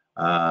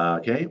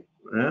Okay,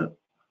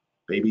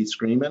 baby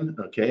screaming.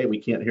 Okay, we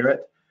can't hear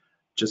it.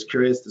 Just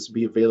curious, this will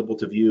be available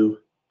to view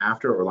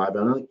after or live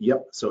only?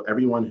 Yep, so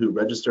everyone who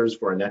registers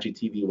for a NACHI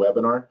TV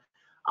webinar,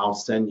 I'll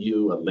send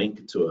you a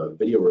link to a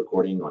video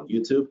recording on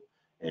YouTube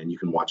and you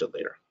can watch it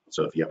later.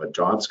 So if you have a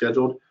job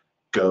scheduled,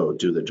 go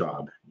do the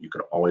job. You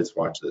can always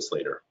watch this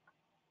later.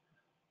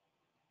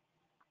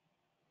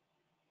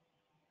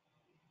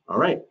 All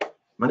right,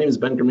 my name is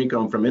Ben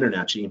Gromyko. I'm from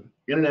InterNACHI.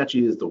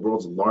 InterNACHI is the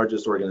world's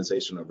largest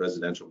organization of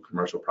residential and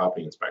commercial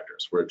property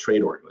inspectors. We're a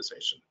trade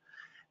organization.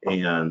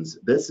 And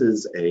this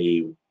is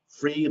a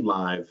free,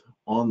 live,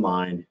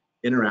 online,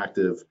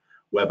 interactive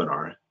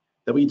webinar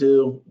that we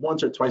do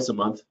once or twice a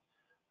month.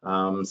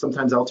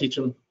 Sometimes I'll teach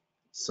them.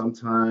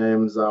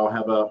 Sometimes I'll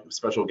have a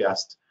special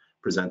guest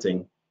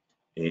presenting.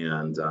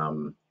 And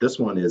this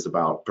one is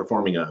about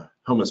performing a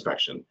home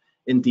inspection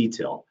in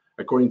detail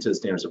according to the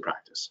standards of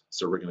practice.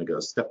 So we're going to go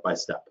step by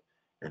step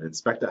and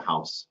inspect a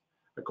house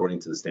according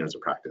to the standards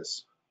of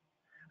practice.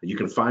 You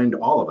can find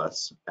all of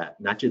us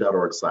at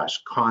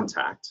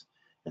nachi.org/contact,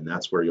 and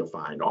that's where you'll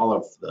find all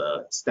of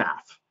the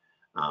staff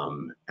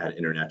at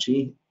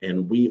InterNACHI,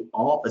 and we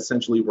all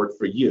essentially work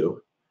for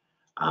you.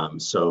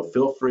 So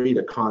feel free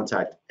to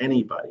contact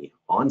anybody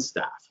on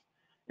staff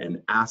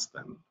and ask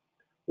them,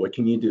 what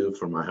can you do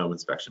for my home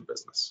inspection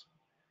business?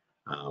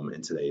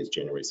 And today is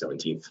January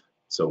 17th.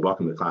 So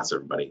welcome to class,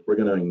 everybody. We're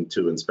going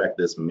to inspect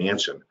this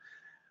mansion.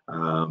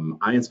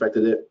 I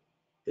inspected it.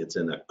 It's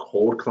in a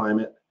cold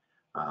climate,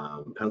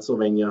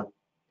 Pennsylvania,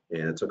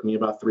 and it took me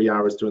about 3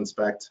 hours to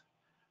inspect.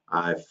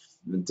 I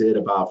did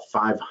about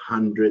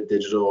 500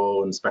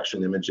 digital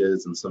inspection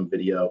images and some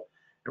video,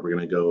 and we're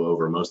going to go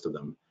over most of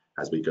them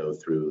as we go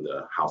through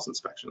the house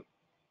inspection.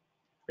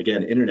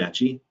 Again,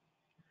 InterNACHI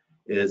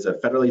is a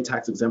federally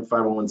tax-exempt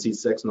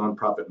 501c6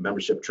 nonprofit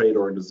membership trade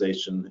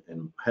organization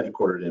and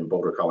headquartered in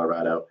Boulder,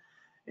 Colorado.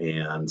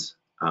 And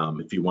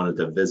if you wanted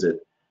to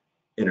visit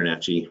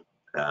InterNACHI,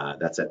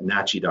 that's at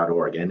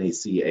nachi.org,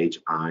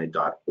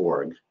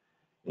 nachi.org.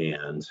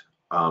 And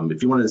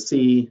if you wanted to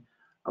see,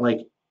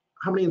 like,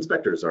 how many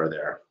inspectors are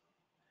there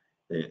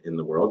in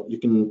the world, you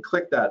can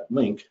click that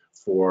link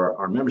for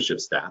our membership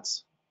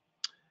stats.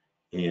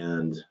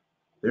 And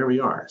there we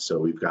are. So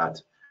we've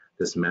got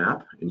this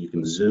map, and you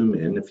can zoom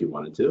in if you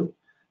wanted to,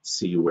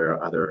 see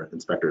where other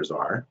inspectors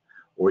are,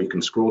 or you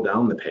can scroll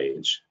down the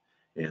page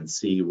and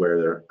see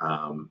where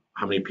how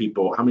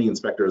many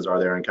inspectors are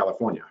there in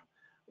California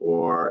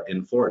or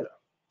in Florida.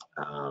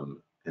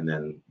 And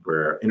then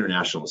we're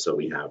international, so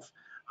we have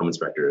home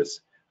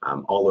inspectors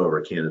all over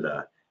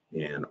Canada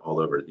and all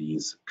over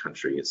these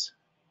countries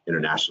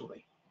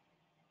internationally.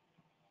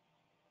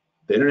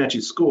 The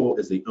InterNACHI School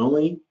is the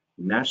only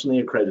nationally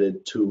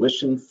accredited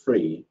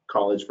tuition-free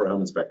college for home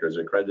inspectors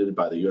accredited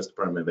by the U.S.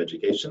 Department of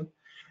Education,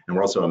 and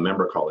we're also a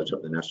member college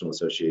of the National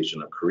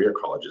Association of Career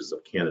Colleges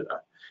of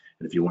Canada.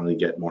 And if you want to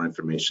get more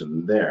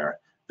information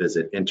there,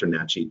 visit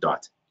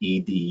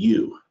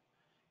internachi.edu.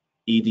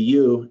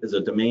 EDU is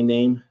a domain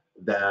name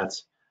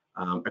that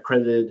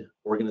accredited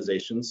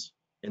organizations,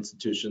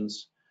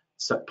 institutions,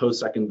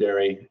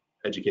 post-secondary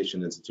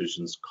education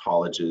institutions,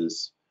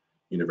 colleges,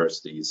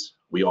 universities,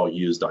 we all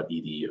use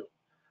 .edu.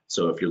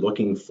 So if you're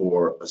looking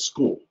for a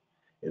school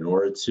in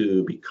order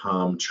to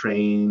become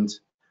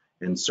trained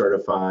and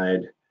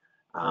certified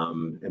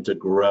and to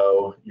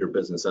grow your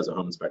business as a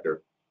home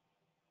inspector,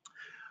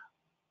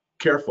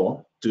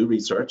 careful, do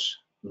research.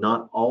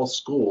 Not all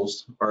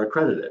schools are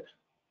accredited.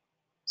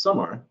 Some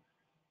are,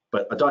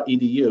 but a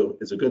 .edu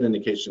is a good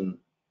indication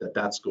that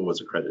that school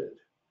is accredited.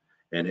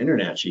 And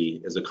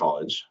InterNACHI is a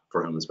college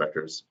for home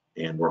inspectors,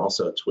 and we're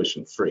also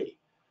tuition free.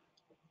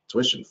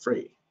 Tuition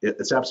free.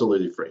 It's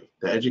absolutely free.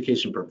 The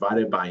education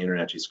provided by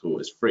InterNACHI School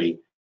is free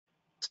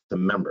to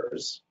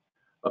members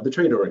of the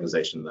trade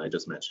organization that I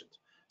just mentioned.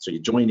 So you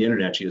join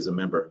InterNACHI as a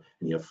member,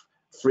 and you have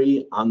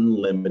free,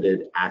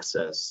 unlimited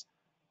access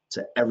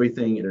to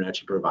everything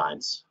InterNACHI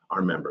provides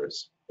our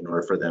members in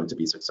order for them to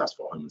be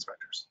successful home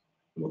inspectors.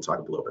 And we'll talk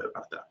a little bit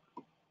about that.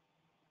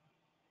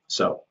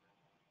 So,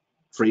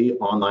 free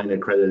online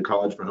accredited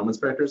college for home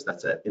inspectors,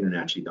 that's at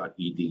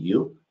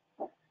internachi.edu.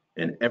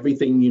 And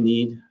everything you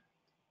need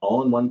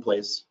all in one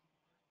place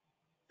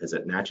is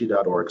at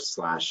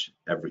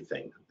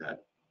nachi.org/everything,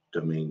 that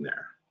domain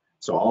there.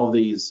 So all of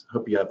these,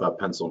 hope you have a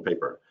pencil and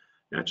paper.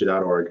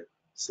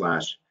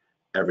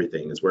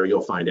 nachi.org/everything is where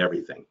you'll find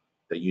everything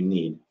that you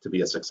need to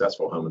be a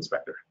successful home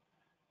inspector.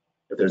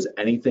 If there's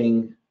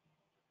anything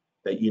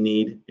that you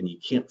need and you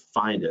can't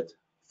find it,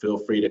 feel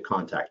free to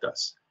contact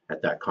us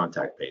at that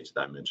contact page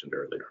that I mentioned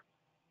earlier.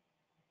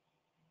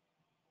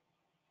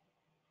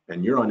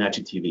 And you're on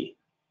NACHI TV.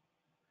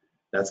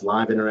 That's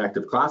live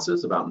interactive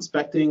classes about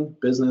inspecting,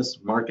 business,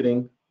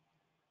 marketing,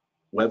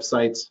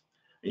 websites,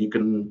 and you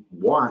can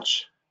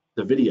watch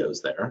the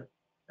videos there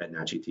at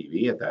NACHI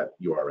TV at that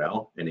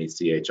URL,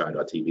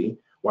 nachi.tv.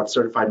 Watch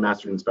certified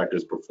master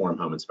inspectors perform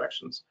home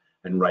inspections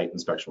and write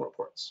inspection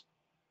reports.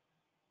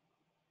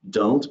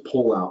 Don't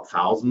pull out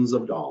thousands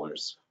of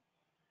dollars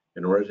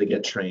in order to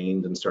get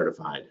trained and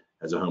certified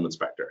as a home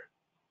inspector.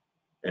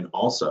 And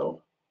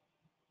also,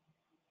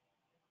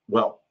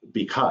 Well,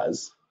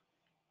 because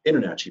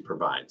InterNACHI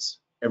provides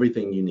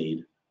everything you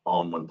need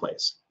all in one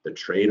place. The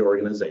trade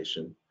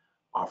organization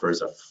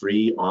offers a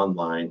free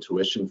online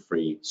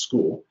tuition-free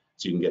school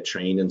so you can get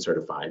trained and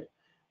certified,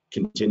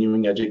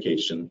 continuing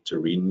education to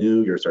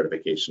renew your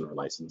certification or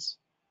license,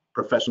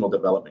 professional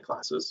development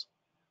classes.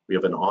 We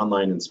have an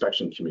online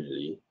inspection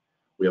community.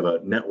 We have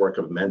a network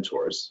of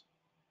mentors.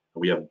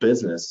 We have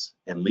business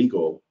and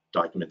legal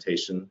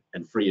documentation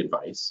and free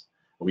advice.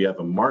 We have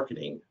a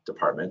marketing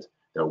department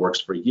that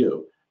works for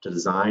you to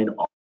design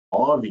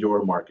all of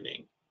your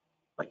marketing,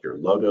 like your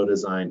logo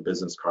design,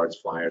 business cards,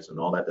 flyers, and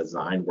all that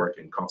design work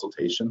and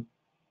consultation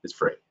is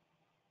free.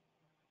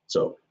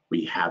 So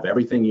we have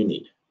everything you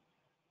need.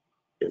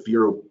 If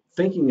you're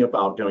thinking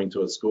about going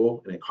to a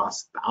school and it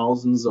costs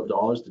thousands of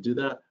dollars to do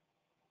that,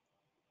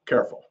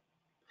 careful.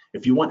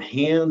 If you want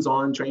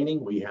hands-on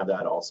training, we have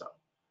that also.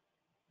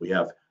 We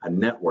have a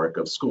network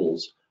of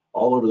schools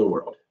all over the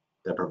world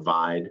that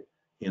provide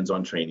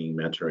hands-on training,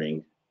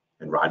 mentoring,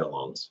 and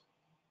ride-alongs.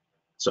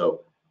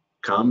 So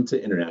come to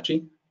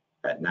InterNACHI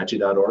at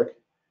nachi.org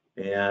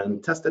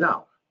and test it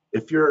out.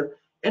 If you're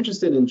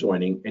interested in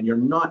joining and you're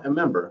not a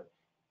member,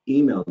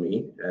 email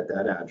me at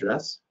that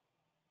address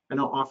and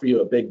I'll offer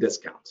you a big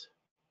discount.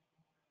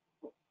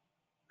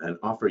 An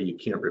offer you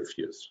can't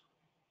refuse.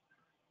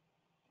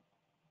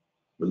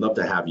 We'd love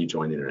to have you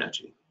join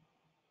InterNACHI.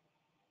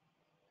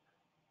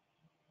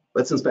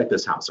 Let's inspect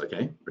this house,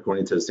 okay?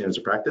 According to the standards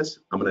of practice,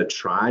 I'm gonna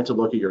try to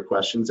look at your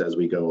questions as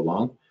we go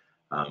along.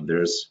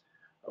 There's,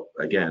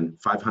 again,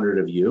 500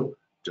 of you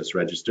just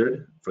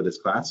registered for this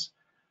class.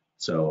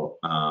 So,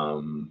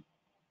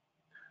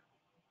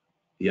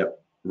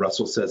 yep,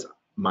 Russell says,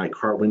 my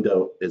car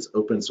window is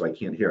open so I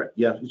can't hear it.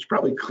 Yeah, you should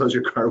probably close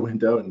your car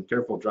window and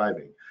careful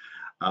driving.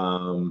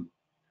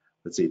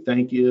 Let's see,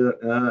 thank you.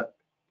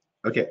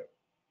 Okay.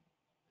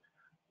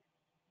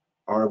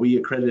 Are we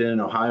accredited in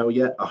Ohio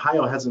yet?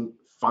 Ohio hasn't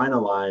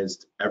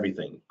finalized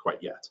everything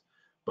quite yet,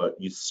 but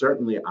you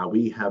certainly,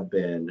 we have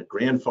been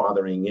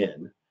grandfathering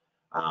in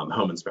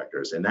home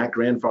inspectors, and that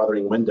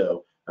grandfathering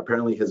window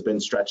apparently has been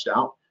stretched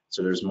out,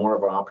 so there's more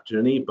of an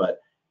opportunity,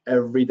 but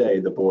every day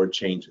the board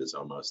changes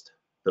almost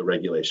the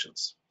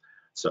regulations.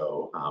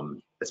 So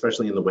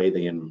especially in the way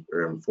they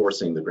are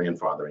enforcing the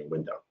grandfathering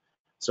window.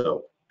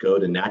 So go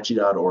to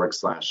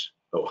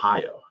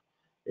nachi.org/Ohio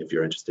if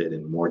you're interested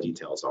in more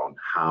details on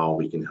how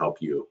we can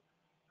help you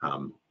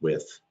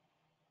with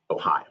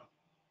Ohio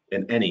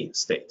in any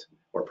state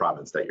or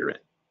province that you're in.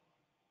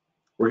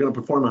 We're going to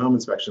perform a home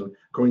inspection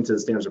according to the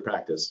standards of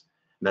practice,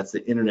 and that's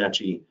the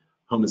InterNACHI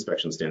Home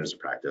Inspection Standards of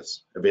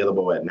Practice,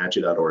 available at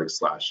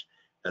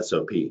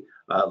nachi.org/SOP.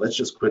 Let's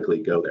just quickly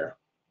go there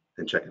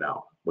and check it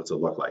out. What's it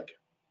look like?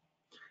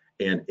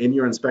 And in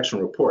your inspection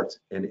report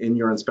and in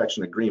your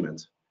inspection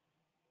agreement,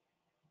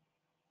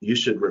 you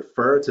should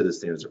refer to the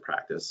standards of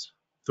practice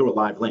through a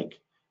live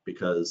link,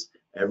 because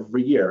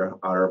every year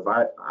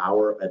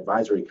our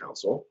advisory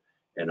council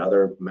and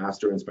other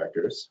master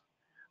inspectors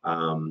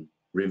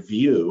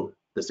review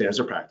the standards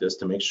of practice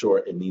to make sure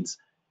it needs,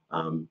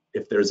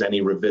 if there's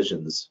any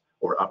revisions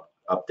or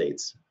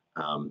updates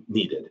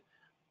needed.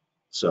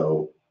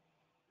 So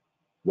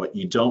what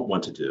you don't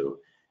want to do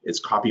is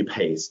copy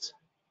paste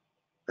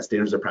a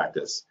standards of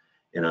practice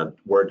in a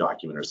Word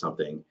document or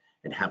something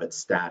and have it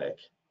static,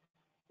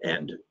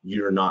 and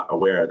you're not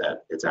aware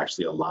that it's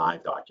actually a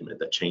live document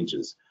that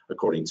changes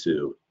according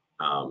to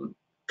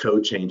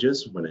code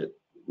changes. When it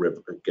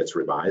gets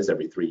revised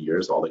every 3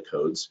 years, all the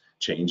codes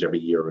change every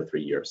year or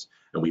 3 years,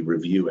 and we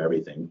review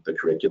everything, the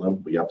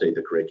curriculum, we update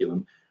the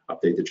curriculum,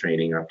 update the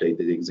training, update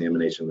the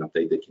examination,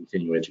 update the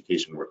continuing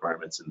education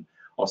requirements, and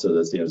also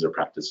the standards of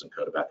practice and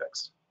code of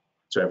ethics.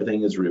 So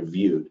everything is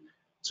reviewed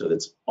so that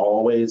it's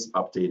always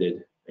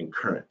updated and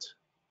current.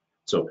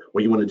 So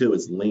what you want to do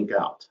is link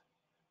out.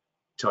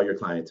 Tell your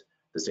client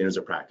the standards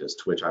of practice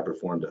to which I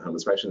performed a home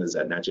inspection is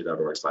at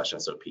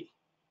nachi.org/SOP.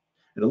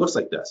 And it looks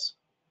like this.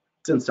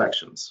 It's in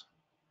sections: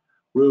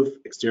 roof,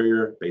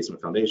 exterior, basement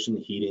foundation,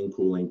 heating,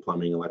 cooling,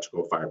 plumbing,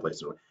 electrical,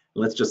 fireplace. And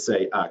let's just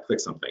say, click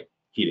something,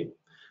 heating.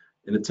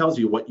 And it tells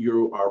you what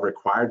you are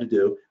required to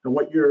do and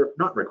what you're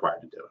not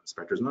required to do.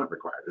 Inspector's not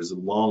required. There's a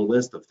long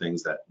list of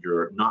things that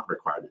you're not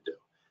required to do.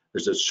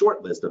 There's a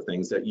short list of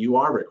things that you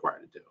are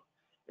required to do.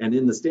 And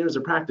in the standards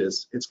of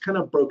practice, it's kind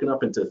of broken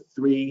up into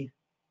 3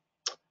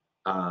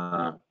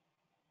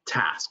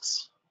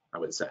 tasks, I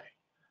would say.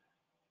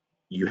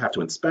 You have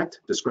to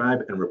inspect,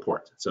 describe, and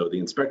report. So the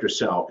inspector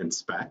shall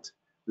inspect.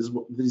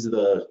 These are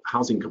the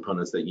housing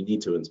components that you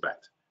need to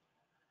inspect.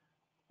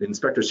 The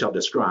inspector shall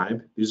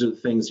describe. These are the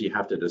things you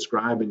have to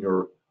describe in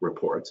your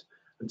report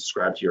and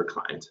describe to your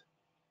client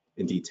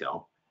in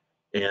detail.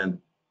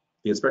 And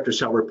the inspector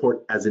shall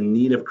report as in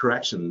need of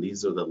correction.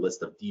 These are the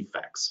list of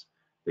defects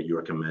that you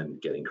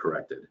recommend getting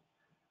corrected.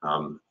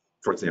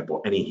 For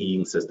example, any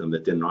heating system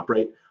that didn't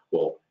operate,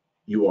 well,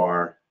 you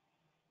are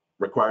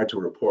required to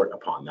report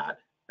upon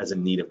that as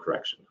in need of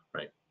correction,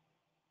 right?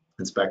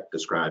 Inspect,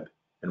 describe,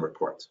 and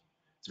report.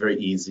 It's very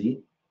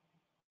easy,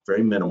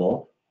 very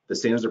minimal. The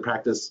standards of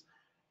practice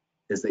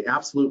is the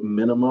absolute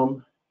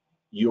minimum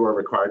you are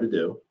required to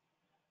do.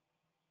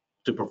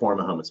 to perform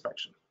a home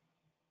inspection.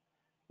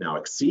 Now,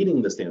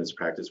 exceeding the standards of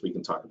practice, we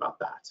can talk about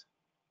that.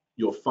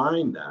 You'll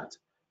find that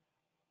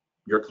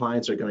your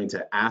clients are going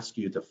to ask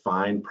you to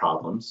find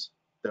problems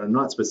that are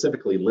not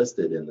specifically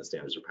listed in the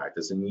standards of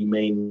practice, and you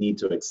may need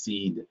to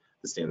exceed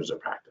the standards of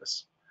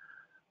practice.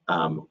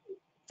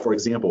 For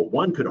example,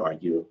 one could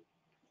argue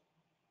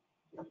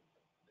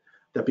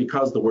that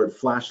because the word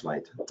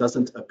flashlight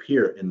doesn't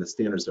appear in the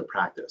standards of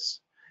practice,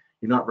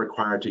 you're not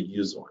required to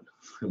use one.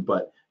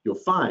 But you'll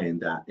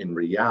find that in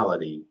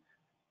reality,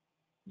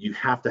 you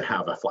have to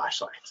have a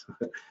flashlight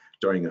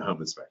during a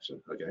home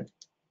inspection, okay?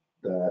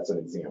 That's an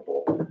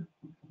example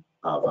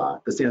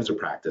of the standards of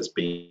practice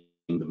being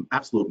the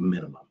absolute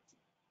minimum.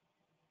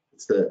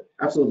 It's the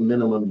absolute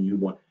minimum you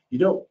want. You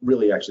don't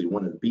really actually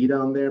want to be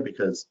down there,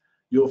 because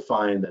you'll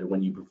find that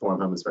when you perform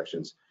home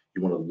inspections,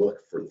 you want to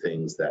look for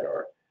things that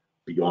are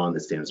beyond the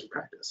standards of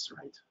practice,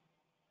 right?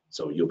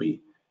 So you'll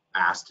be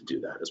asked to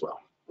do that as well.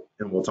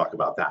 And we'll talk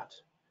about that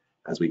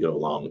as we go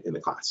along in the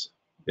class,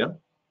 yeah?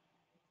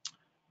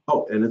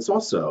 Oh, and it's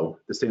also,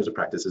 the standards of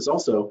practice is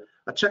also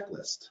a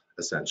checklist,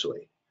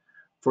 essentially.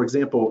 For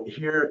example,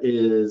 here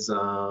is,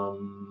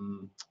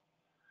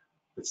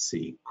 let's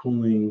see,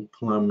 cooling,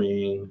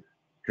 plumbing.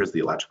 Here's the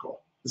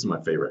electrical. This is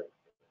my favorite.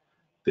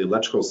 The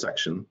electrical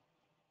section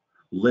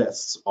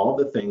lists all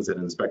the things that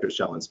an inspector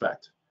shall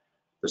inspect: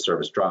 the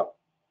service drop,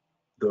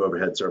 the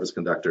overhead service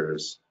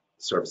conductors,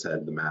 service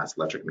head, the mast,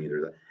 electric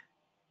meter.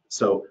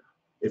 So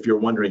if you're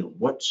wondering,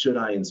 what should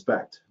I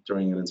inspect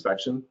during an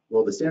inspection?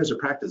 Well, the standards of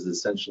practice is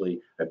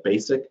essentially a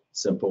basic,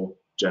 simple,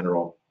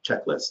 general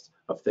checklist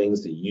of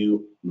things that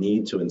you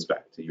need to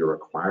inspect, that you're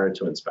required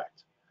to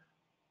inspect.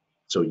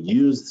 So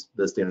use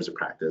the standards of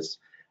practice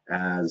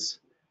as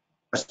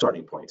a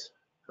starting point,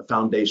 a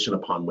foundation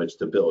upon which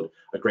to build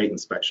a great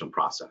inspection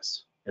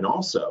process, and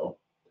also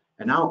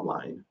an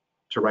outline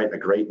to write a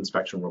great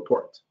inspection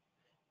report.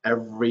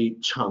 Every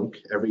chunk,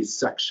 every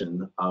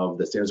section of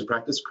the standards of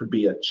practice could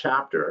be a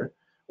chapter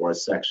or a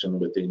section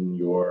within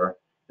your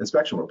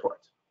inspection report.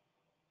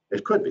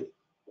 It could be,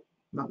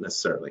 not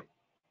necessarily.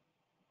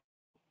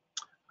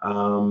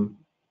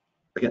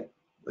 Again,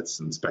 let's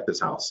inspect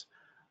this house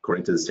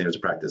according to the standards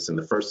of practice. And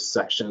the first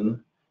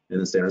section in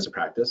the standards of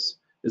practice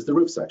is the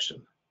roof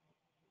section.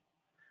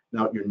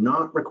 Now, you're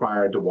not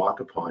required to walk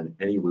upon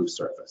any roof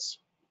surface.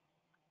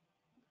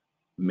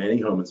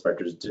 Many home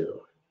inspectors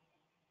do.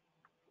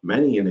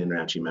 Many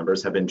InterNACHI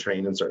members have been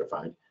trained and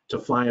certified to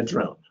fly a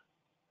drone.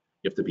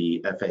 You have to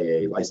be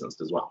FAA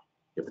licensed as well.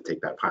 You have to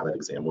take that pilot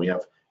exam. We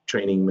have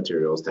training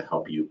materials to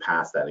help you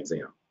pass that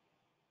exam.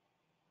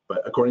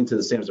 But according to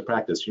the standards of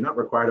practice, you're not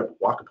required to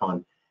walk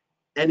upon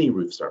any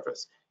roof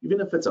surface, even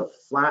if it's a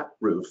flat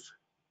roof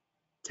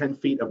 10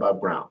 feet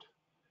above ground.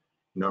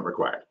 You're not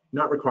required.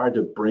 You're not required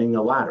to bring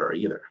a ladder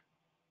either.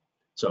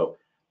 So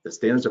the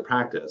standards of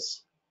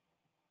practice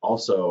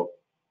also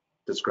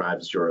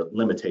describes your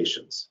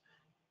limitations.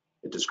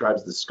 It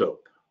describes the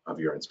scope of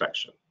your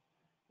inspection.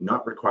 You're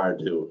not required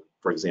to,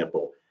 for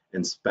example,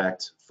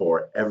 inspect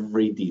for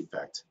every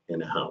defect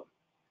in a home.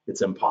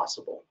 It's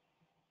impossible.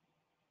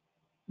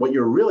 What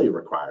you're really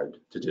required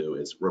to do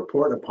is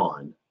report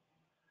upon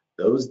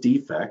those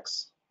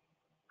defects,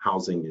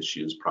 housing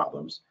issues,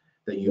 problems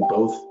that you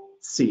both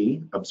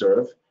see,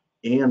 observe,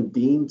 and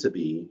deem to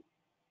be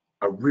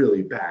a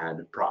really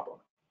bad problem.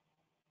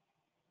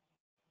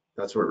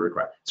 That's what we're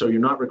required. So you're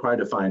not required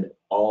to find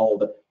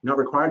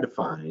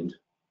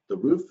the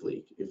roof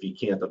leak if you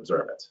can't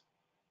observe it,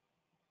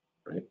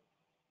 right?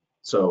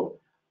 So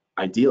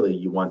ideally,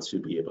 you want to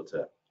be able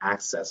to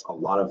access a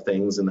lot of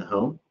things in the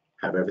home,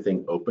 have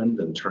everything opened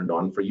and turned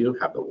on for you,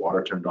 have the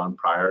water turned on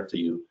prior to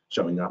you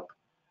showing up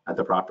at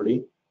the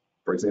property,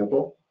 for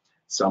example.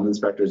 Some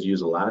inspectors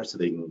use a ladder so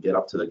they can get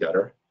up to the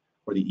gutter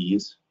or the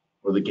eaves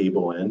or the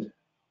gable end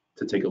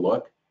to take a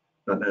look,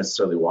 not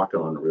necessarily walk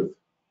on the roof.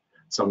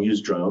 Some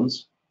use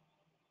drones.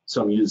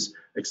 Some use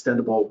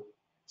extendable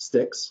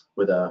sticks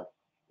with a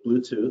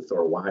Bluetooth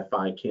or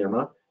Wi-Fi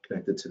camera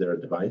connected to their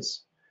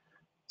device.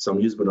 Some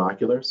use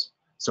binoculars.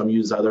 Some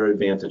use other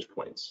vantage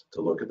points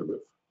to look at the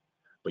roof.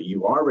 But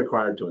you are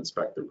required to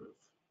inspect the roof.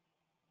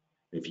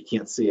 If you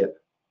can't see it,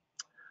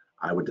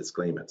 I would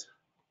disclaim it,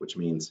 which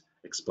means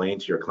explain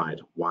to your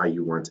client why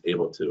you weren't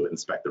able to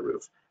inspect the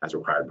roof as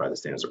required by the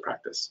standards of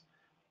practice.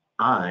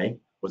 I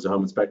was a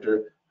home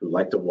inspector who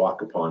liked to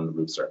walk upon the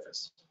roof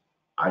surface.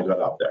 I got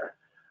up there.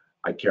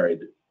 I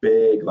carried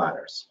big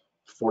ladders,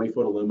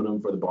 40-foot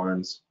aluminum for the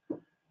barns,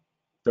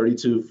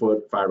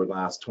 32-foot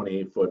fiberglass,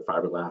 28-foot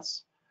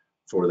fiberglass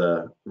for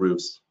the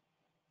roofs,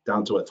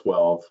 down to a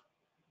 12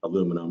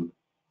 aluminum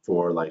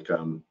for like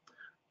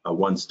a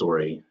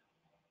one-story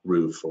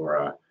roof or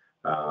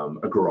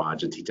a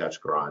garage, a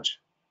detached garage,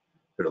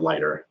 or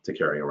lighter to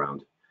carry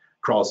around.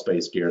 Crawl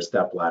space gear,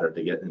 step ladder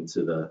to get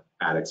into the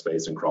attic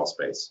space, and crawl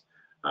space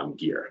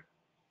gear.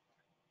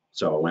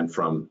 So I went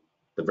from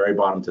the very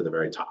bottom to the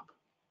very top.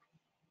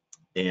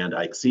 And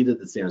I exceeded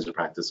the standards of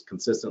practice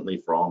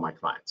consistently for all my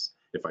clients,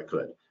 if I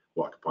could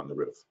walk upon the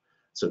roof,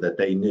 so that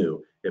they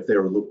knew if they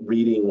were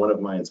reading one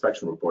of my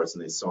inspection reports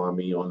and they saw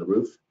me on the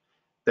roof,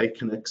 they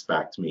can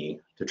expect me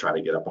to try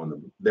to get up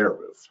on their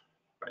roof,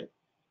 right?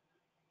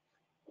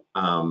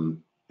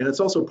 And it's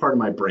also part of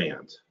my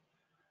brand.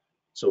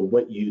 So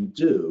what you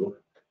do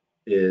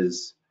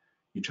is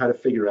you try to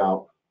figure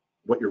out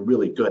what you're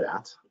really good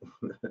at.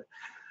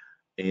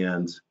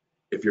 And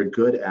if you're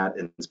good at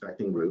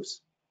inspecting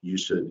roofs, you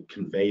should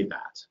convey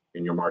that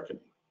in your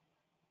marketing.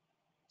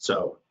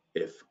 So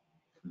if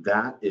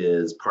that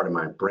is part of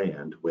my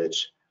brand,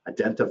 which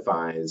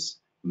identifies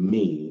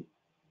me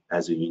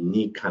as a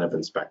unique kind of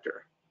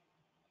inspector,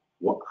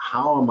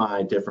 how am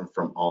I different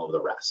from all of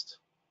the rest?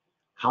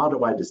 How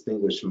do I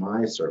distinguish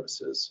my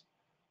services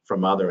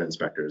from other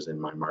inspectors in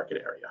my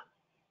market area?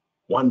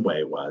 One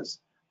way was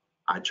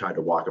I tried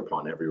to walk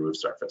upon every roof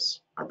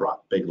surface. I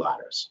brought big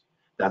ladders.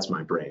 That's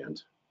my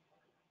brand.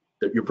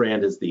 That your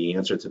brand is the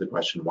answer to the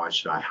question, why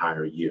should I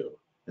hire you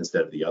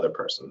instead of the other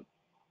person?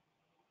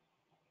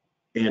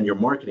 And your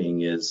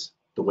marketing is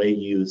the way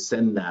you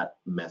send that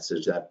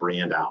message, that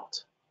brand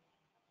out.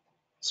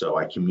 So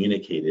I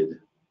communicated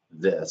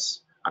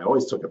this. I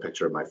always took a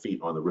picture of my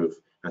feet on the roof.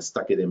 I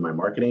stuck it in my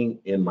marketing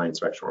in my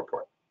inspection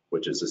report,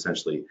 which is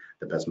essentially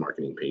the best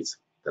marketing piece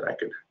that I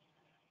could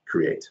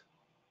create.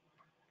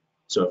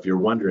 So if you're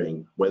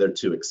wondering whether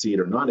to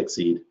exceed or not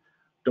exceed,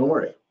 don't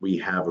worry. We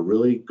have a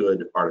really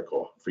good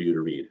article for you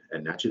to read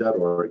at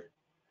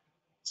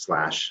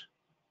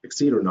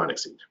nachi.org/exceed or not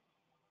exceed.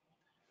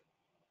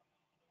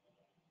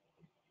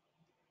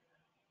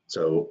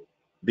 So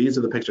these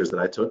are the pictures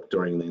that I took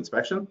during the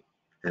inspection,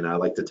 and I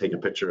like to take a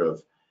picture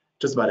of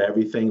just about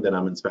everything that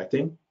I'm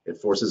inspecting. It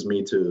forces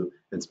me to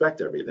inspect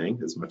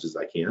everything as much as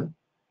I can.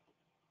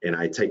 And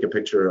I take a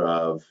picture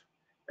of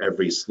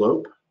every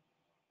slope,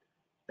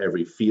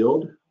 every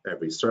field,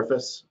 every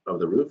surface of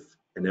the roof,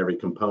 and every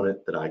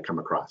component that I come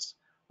across,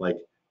 like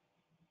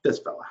this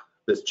fella,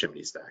 this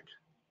chimney stack.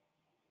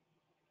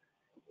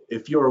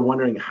 If you're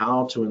wondering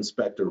how to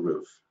inspect a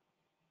roof,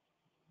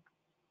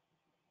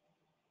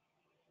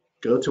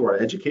 go to our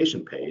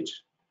education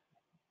page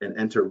and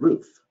enter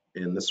roof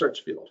in the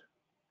search field.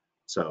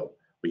 So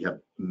we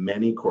have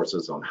many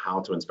courses on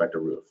how to inspect a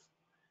roof,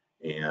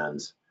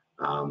 and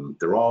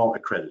they're all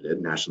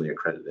accredited, nationally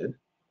accredited.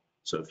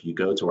 So if you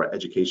go to our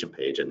education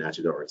page at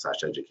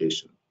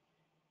nachi.org/education,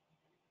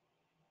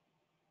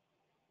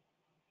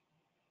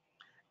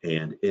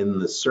 and in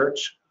the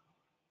search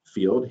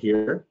field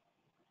here,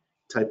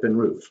 type in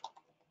roof.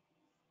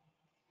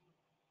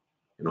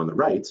 And on the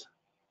right,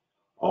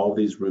 all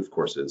these roof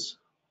courses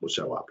will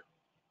show up.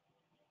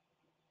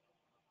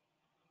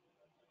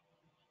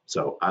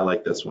 So I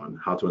like this one,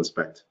 how to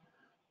inspect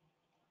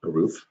a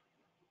roof,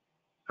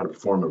 how to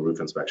perform a roof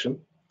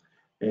inspection.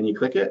 And you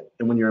click it,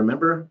 and when you're a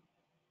member,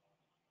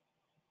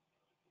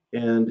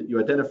 and you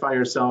identify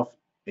yourself,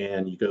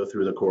 and you go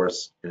through the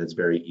course, and it's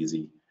very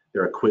easy.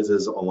 There are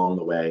quizzes along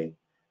the way.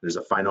 There's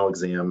a final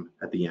exam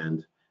at the end.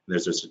 And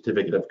there's a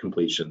certificate of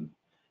completion,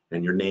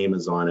 and your name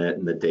is on it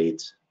and the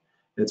date.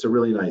 And it's a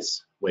really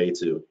nice way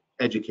to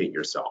educate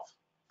yourself,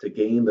 to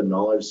gain the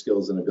knowledge,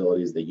 skills, and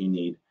abilities that you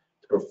need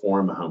to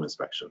perform a home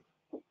inspection.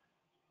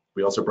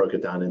 We also broke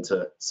it down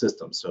into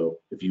systems. So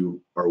if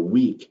you are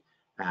weak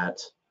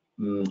at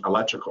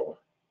electrical,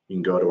 you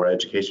can go to our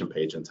education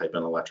page and type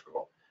in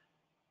electrical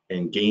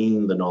and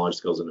gain the knowledge,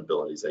 skills, and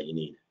abilities that you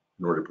need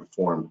in order to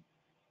perform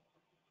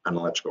an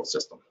electrical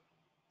system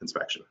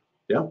inspection.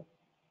 Yeah.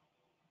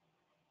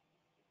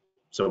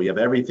 So we have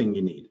everything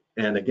you need.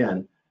 And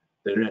again,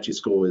 the InterNACHI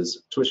School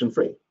is tuition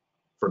free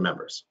for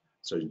members.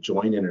 So you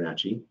join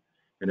InterNACHI,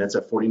 and that's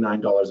at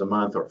 $49 a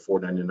month or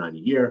 $4.99 a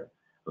year,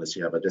 unless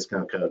you have a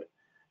discount code.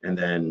 And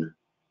then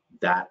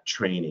that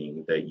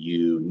training that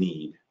you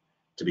need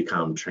to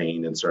become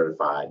trained and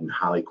certified and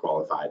highly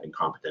qualified and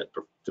competent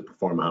to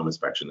perform a home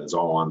inspection is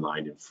all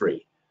online and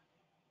free.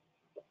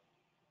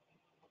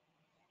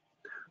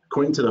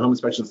 According to the Home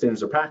Inspection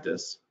Standards of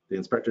Practice, the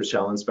inspector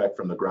shall inspect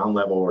from the ground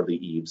level or the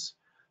eaves,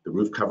 the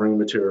roof covering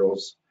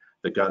materials,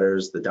 the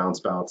gutters, the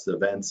downspouts, the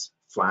vents,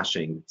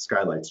 flashing,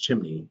 skylights,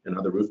 chimney, and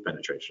other roof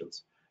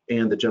penetrations,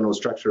 and the general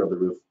structure of the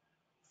roof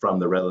from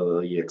the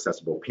readily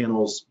accessible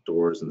panels,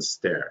 doors, and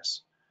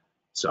stairs.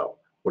 So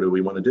what do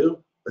we want to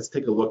do? Let's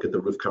take a look at the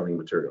roof covering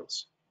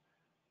materials.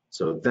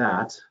 So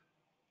that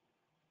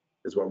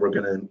is what we're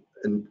going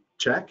to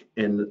check.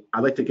 And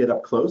I like to get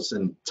up close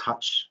and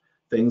touch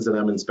things that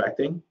I'm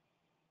inspecting.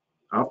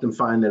 I often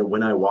find that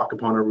when I walk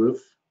upon a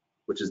roof,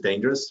 which is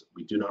dangerous,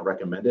 we do not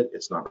recommend it.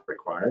 It's not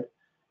required.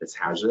 It's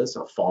hazardous.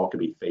 A fall could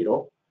be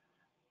fatal.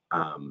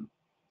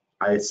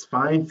 I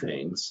find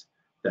things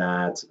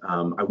that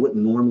I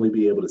wouldn't normally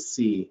be able to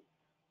see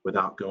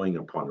without going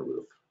upon a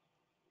roof.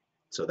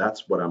 So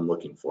that's what I'm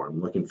looking for.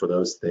 I'm looking for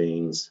those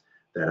things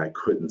that I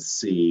couldn't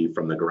see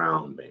from the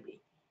ground,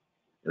 maybe.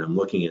 And I'm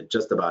looking at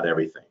just about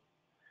everything.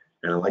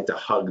 And I like to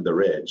hug the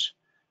ridge,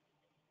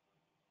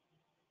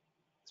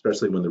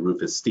 especially when the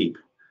roof is steep,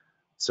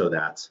 so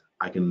that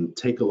I can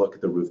take a look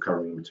at the roof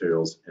covering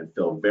materials and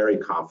feel very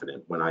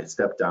confident when I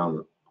step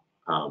down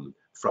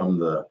from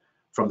the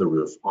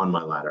roof on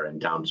my ladder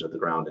and down to the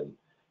ground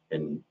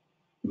and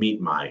meet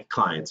my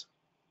client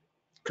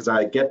because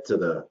I get to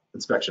the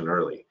inspection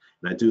early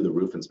and I do the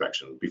roof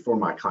inspection before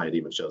my client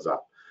even shows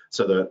up.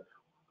 So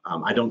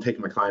I don't take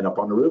my client up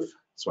on the roof.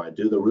 So I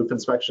do the roof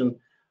inspection.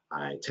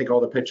 I take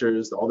all the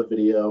pictures, all the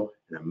video,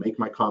 and I make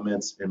my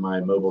comments in my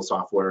mobile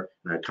software,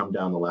 and I come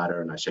down the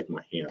ladder and I shake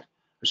my hand.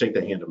 I shake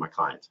the hand of my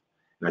client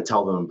and I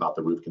tell them about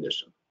the roof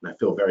condition. And I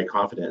feel very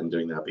confident in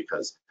doing that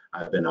because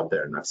I've been up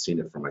there and I've seen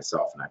it for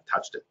myself and I've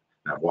touched it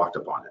and I've walked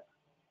up on it.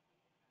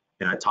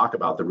 And I talk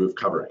about the roof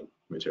covering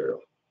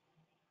material.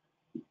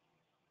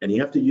 And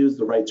you have to use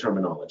the right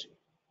terminology,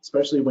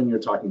 especially when you're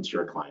talking to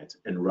your client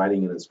and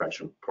writing an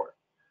inspection report.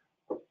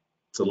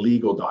 It's a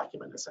legal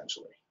document,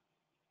 essentially.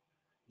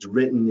 It's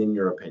written in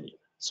your opinion.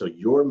 So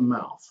your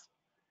mouth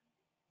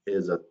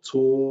is a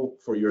tool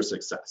for your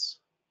success.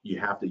 You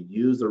have to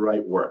use the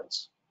right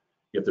words.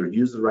 You have to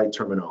use the right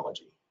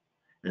terminology.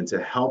 And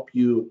to help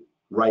you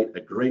write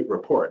a great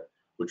report,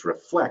 which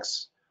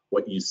reflects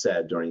what you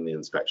said during the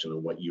inspection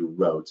and what you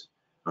wrote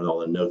on all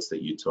the notes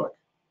that you took.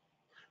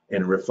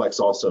 And it reflects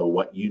also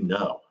what you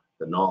know,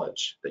 the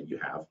knowledge that you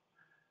have.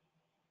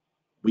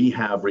 We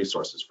have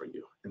resources for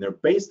you, and they're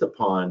based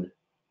upon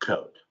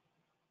code.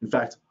 In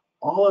fact,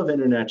 all of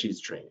InterNACHI's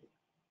training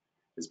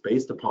is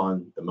based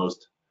upon the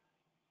most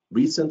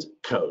recent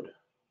code.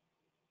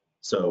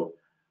 So,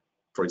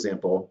 for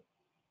example,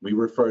 we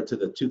refer to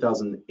the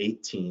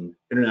 2018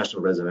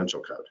 International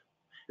Residential Code.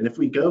 And if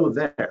we go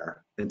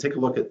there and take a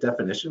look at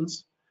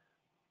definitions,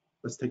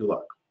 let's take a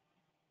look.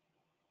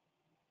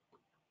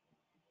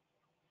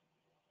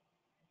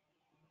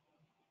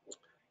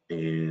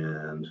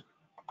 And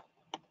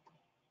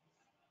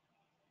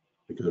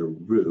we go to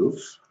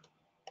roof.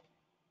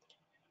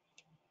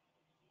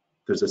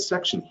 There's a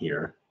section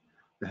here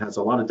that has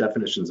a lot of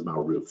definitions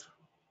about roof.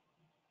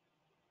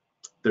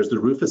 There's the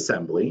roof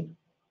assembly.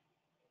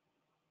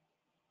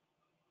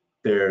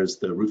 There's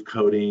the roof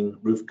coating,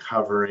 roof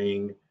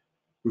covering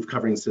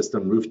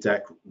system, roof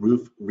deck,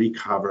 roof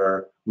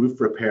recover, roof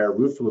repair,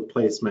 roof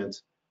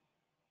replacement.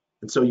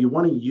 And so you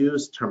want to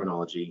use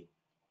terminology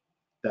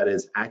that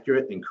is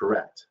accurate and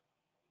correct.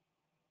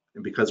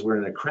 And because we're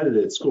an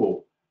accredited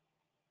school,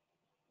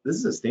 this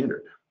is a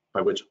standard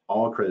by which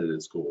all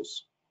accredited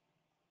schools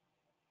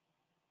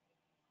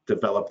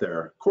develop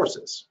their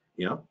courses,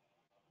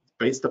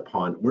 based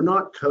upon, we're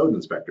not code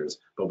inspectors,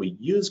 but we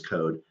use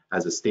code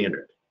as a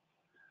standard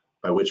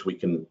by which we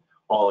can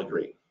all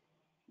agree.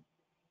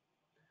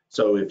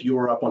 So if you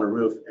are up on a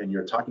roof and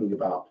you're talking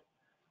about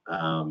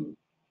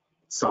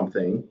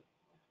something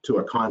to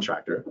a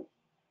contractor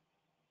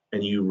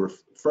and you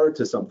refer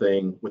to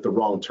something with the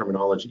wrong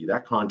terminology,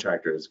 that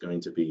contractor is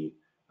going to be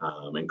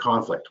in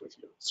conflict with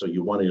you. So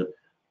you want to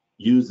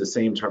use the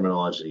same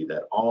terminology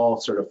that all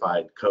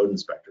certified code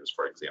inspectors,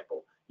 for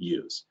example,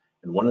 use.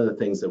 And one of the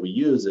things that we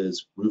use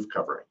is roof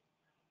covering.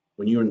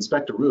 When you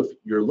inspect a roof,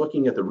 you're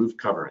looking at the roof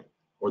covering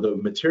or the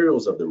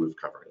materials of the roof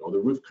covering or the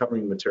roof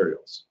covering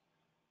materials.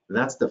 And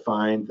that's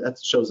defined,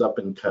 that shows up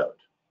in code.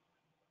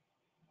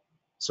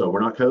 So we're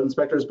not code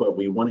inspectors, but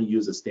we want to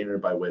use a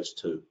standard by which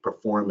to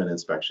perform an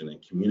inspection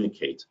and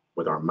communicate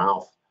with our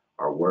mouth,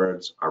 our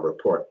words, our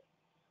report.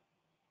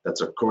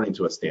 That's according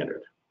to a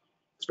standard.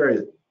 It's very,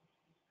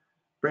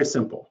 very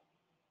simple.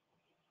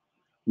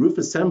 Roof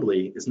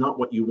assembly is not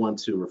what you want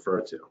to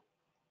refer to.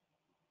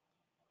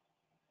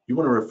 You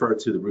want to refer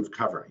to the roof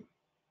covering.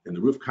 And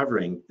the roof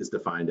covering is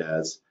defined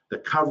as the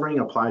covering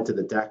applied to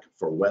the deck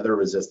for weather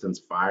resistance,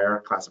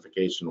 fire,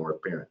 classification, or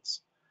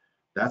appearance.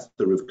 That's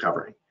the roof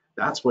covering.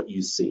 That's what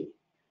you see.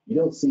 You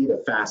don't see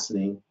the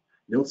fastening,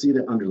 you don't see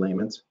the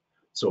underlayment,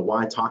 so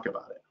why talk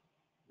about it?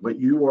 What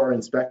you are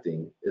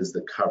inspecting is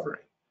the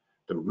covering,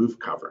 the roof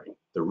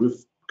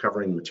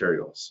covering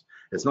materials.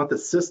 It's not the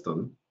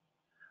system.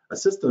 A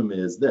system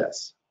is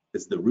this,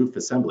 it's the roof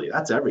assembly,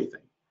 that's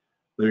everything.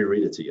 Let me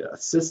read it to you. A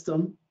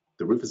system,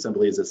 the roof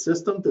assembly is a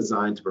system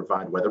designed to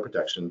provide weather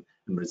protection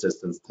and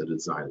resistance to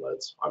design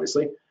loads.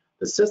 Obviously,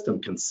 the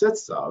system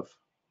consists of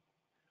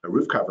a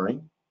roof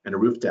covering and a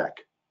roof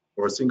deck,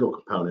 or a single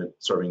component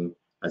serving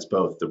as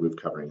both the roof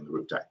covering and the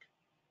roof deck.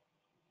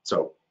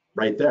 So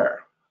right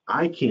there,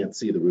 I can't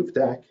see the roof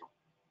deck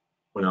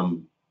when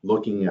I'm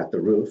looking at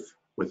the roof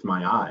with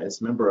my eyes.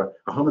 Remember,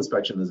 a home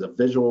inspection is a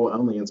visual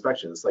only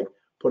inspection. It's like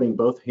putting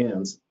both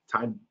hands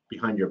tied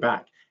behind your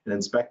back and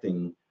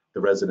inspecting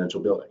the residential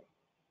building.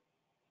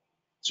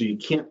 So you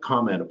can't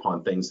comment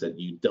upon things that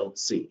you don't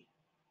see,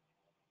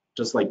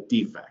 just like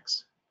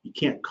defects. You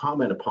can't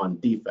comment upon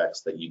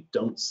defects that you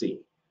don't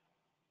see.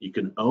 You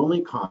can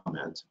only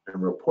comment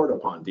and report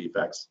upon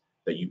defects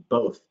that you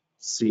both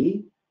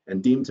see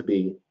and deem to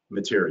be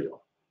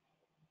material,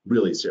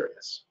 really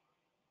serious.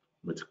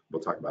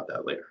 We'll talk about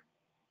that later.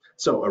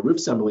 So a roof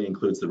assembly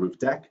includes the roof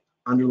deck,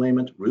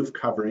 underlayment, roof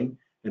covering,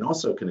 and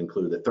also can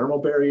include the thermal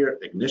barrier,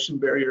 ignition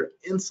barrier,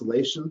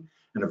 insulation,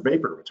 and a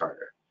vapor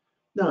retarder.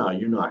 No,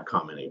 you're not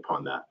commenting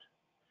upon that.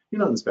 You're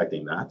not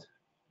inspecting that.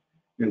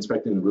 You're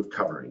inspecting the roof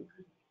covering,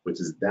 which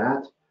is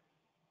that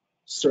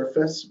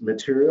surface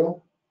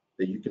material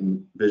that you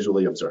can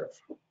visually observe.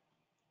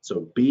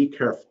 So be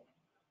careful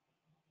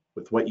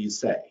with what you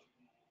say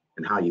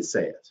and how you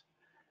say it.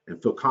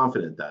 and feel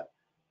confident that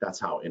that's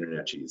how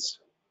InterNACHI's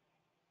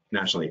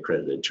nationally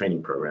accredited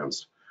training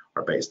programs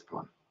are based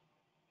upon.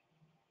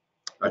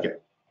 Okay.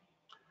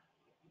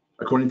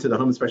 According to the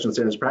Home Inspection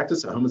Standards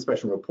Practice, a home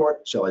inspection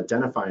report shall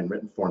identify in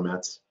written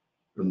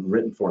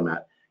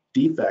format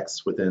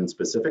defects within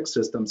specific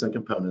systems and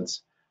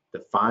components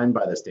defined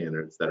by the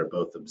standards that are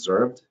both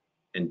observed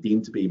and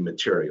deemed to be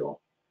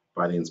material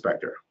by the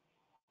inspector.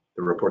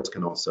 The reports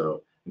can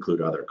also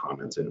include other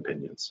comments and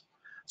opinions.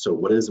 So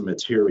what is a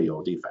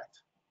material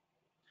defect?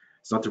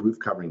 It's not the roof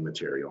covering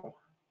material.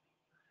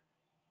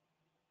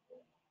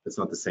 It's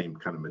not the same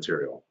kind of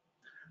material.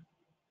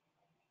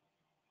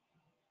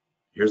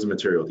 Here's a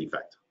material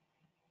defect.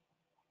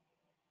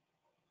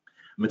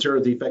 A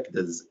material defect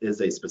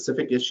is a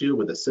specific issue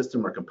with a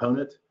system or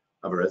component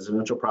of a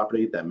residential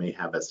property that may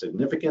have a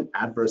significant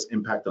adverse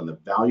impact on the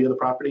value of the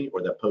property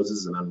or that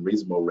poses an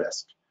unreasonable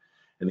risk.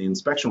 And the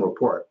inspection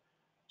report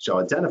shall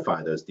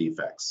identify those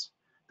defects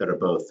that are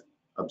both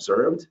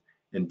observed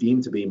and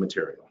deemed to be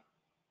material.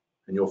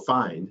 And you'll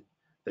find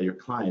that your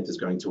client is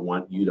going to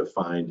want you to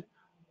find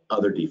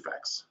other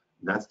defects.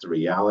 And that's the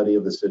reality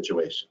of the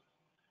situation,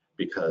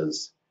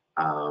 because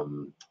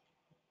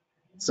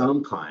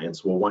some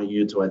clients will want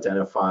you to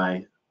identify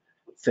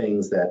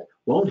things that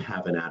won't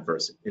have an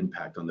adverse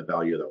impact on the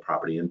value of the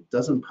property and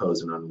doesn't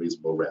pose an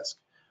unreasonable risk,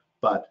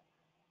 but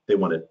they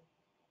want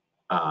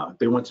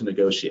to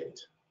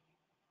negotiate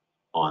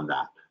on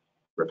that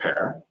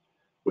repair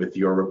with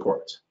your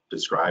report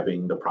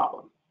describing the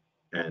problem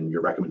and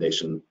your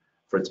recommendation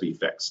for it to be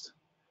fixed.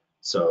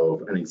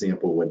 So an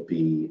example would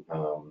be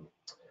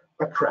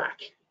a crack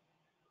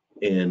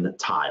in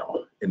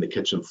tile in the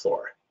kitchen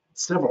floor,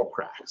 several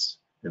cracks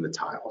in the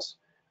tiles.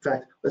 In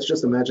fact, let's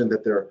just imagine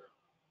that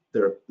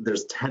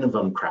there's 10 of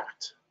them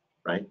cracked,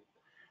 right?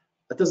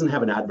 That doesn't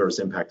have an adverse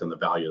impact on the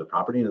value of the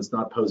property, and it's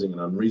not posing an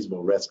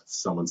unreasonable risk to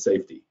someone's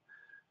safety.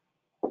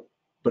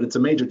 But it's a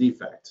major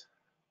defect,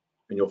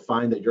 and you'll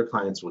find that your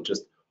clients will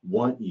just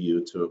want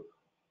you to,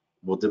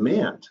 will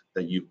demand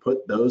that you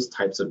put those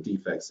types of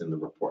defects in the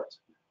report.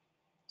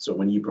 So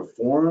when you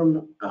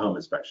perform a home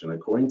inspection,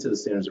 according to the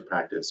standards of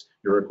practice,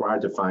 you're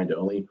required to find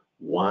only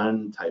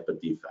one type of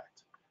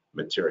defect,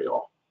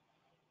 material,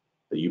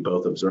 that you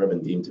both observe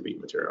and deem to be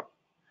material.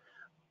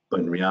 But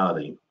in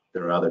reality,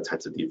 there are other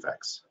types of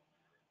defects,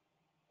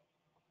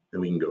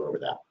 and we can go over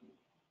that.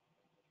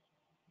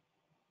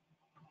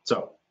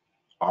 So,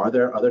 are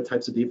there other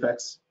types of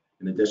defects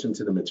in addition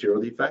to the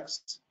material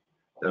defects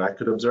that I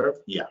could observe?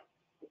 Yeah.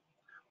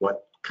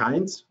 What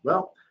kinds?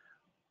 Well,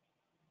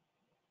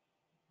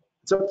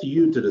 it's up to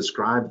you to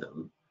describe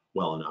them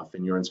well enough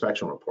in your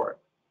inspection report.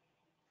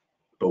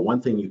 But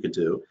one thing you could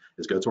do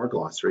is go to our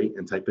glossary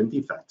and type in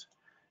defect.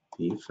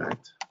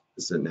 Defect,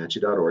 this is at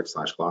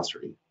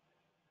nachi.org/glossary.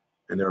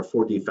 And there are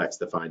 4 defects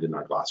defined in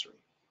our glossary.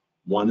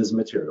 One is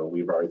material,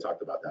 we've already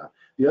talked about that.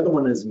 The other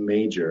one is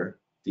major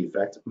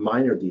defect,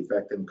 minor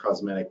defect, and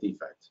cosmetic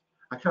defect.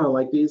 I kind of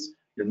like these.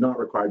 You're not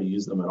required to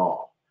use them at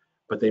all,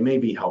 but they may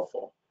be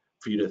helpful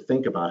for you to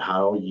think about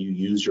how you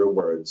use your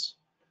words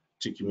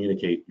to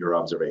communicate your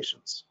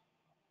observations.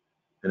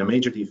 And a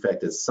major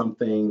defect is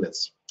something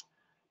that's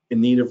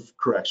in need of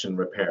correction,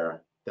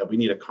 repair, that we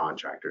need a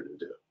contractor to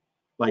do,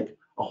 like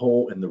a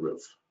hole in the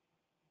roof,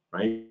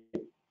 right?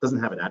 It doesn't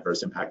have an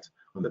adverse impact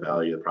on the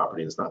value of the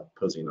property, and it's not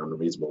posing an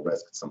unreasonable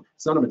risk. It's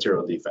not a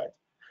material defect.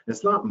 And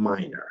it's not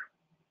minor.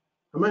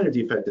 A minor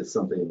defect is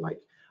something like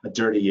a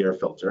dirty air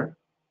filter,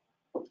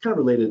 kind of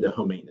related to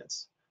home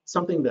maintenance,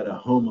 something that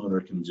a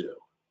homeowner can do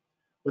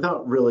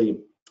without really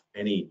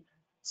any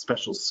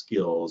special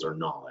skills or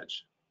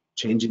knowledge.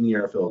 Changing the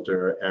air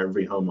filter,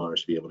 every homeowner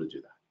should be able to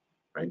do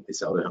that, right? They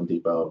sell it at Home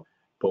Depot,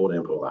 pull it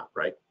in, pull it out,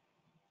 right?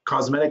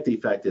 Cosmetic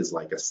defect is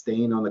like a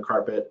stain on the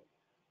carpet,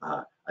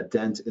 a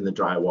dent in the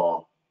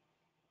drywall.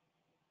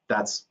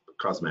 That's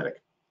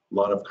cosmetic. A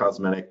lot of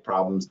cosmetic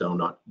problems do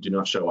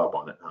not show up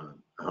on a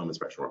home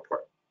inspection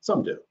report.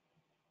 Some do,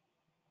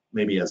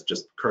 maybe as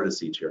just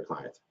courtesy to your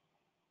client.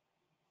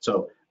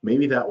 So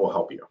maybe that will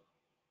help you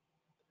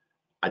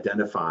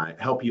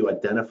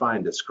identify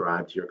and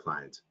describe to your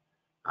client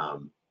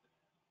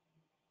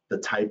the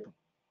type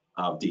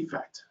of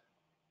defect,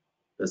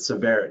 the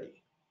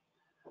severity,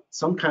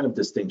 some kind of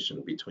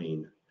distinction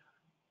between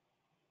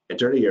a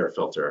dirty air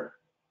filter,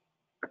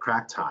 a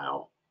cracked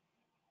tile,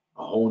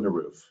 a hole in the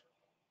roof,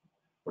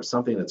 or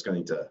something that's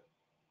going to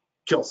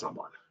kill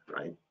someone,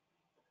 right?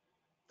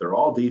 They're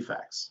all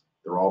defects,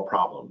 they're all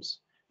problems.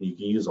 And you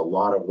can use a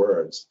lot of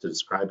words to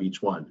describe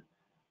each one.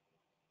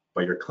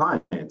 But your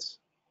clients,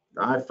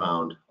 I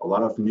found a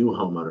lot of new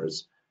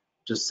homeowners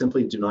just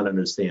simply do not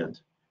understand.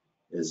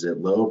 Is it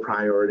low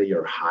priority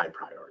or high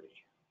priority?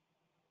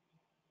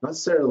 Not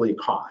necessarily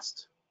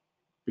cost,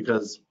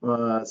 because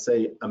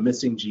say a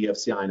missing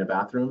GFCI in a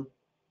bathroom,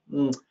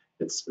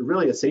 it's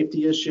really a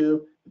safety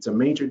issue. It's a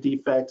major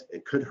defect.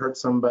 It could hurt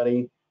somebody.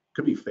 It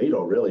could be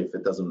fatal, really, if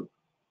it doesn't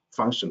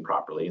function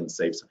properly and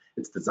saves.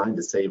 It's designed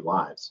to save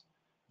lives.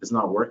 If it's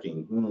not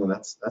working,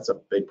 that's a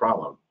big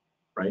problem,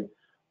 right?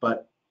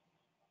 But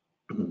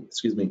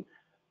excuse me,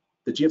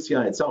 the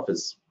GFCI itself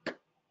is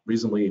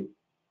reasonably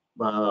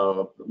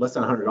less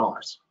than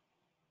 $100.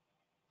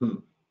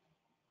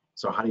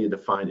 So how do you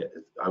define it?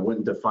 I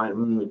wouldn't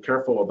define,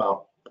 careful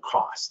about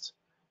cost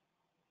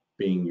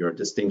being your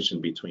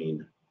distinction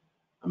between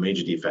a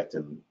major defect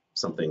and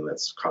something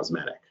that's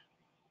cosmetic.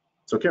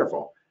 So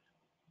careful.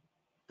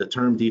 The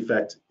term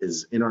defect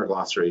is in our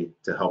glossary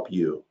to help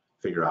you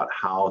figure out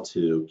how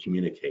to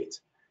communicate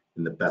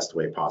in the best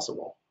way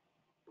possible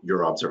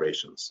your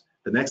observations.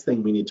 The next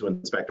thing we need to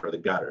inspect are the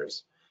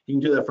gutters. You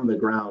can do that from the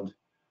ground,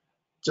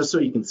 just so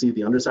you can see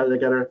the underside of the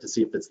gutter to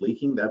see if it's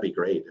leaking. That'd be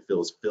great. If it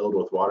was filled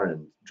with water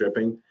and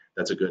dripping,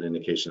 that's a good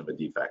indication of a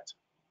defect,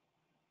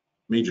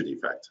 major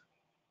defect,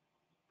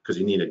 because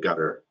you need a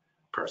gutter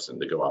person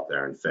to go out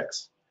there and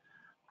fix.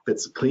 If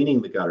it's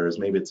cleaning the gutters,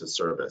 maybe it's a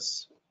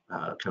service,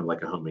 kind of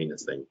like a home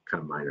maintenance thing,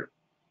 kind of minor.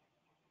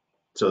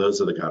 So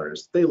those are the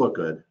gutters. They look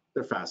good.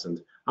 They're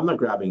fastened. I'm not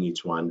grabbing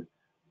each one,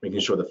 making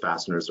sure the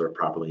fasteners are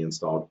properly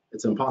installed.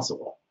 It's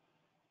impossible.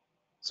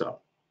 So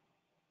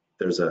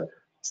there's a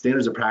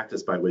standards of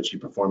practice by which you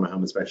perform a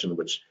home inspection,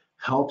 which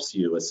helps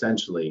you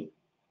essentially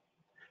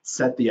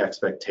set the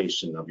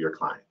expectation of your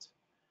client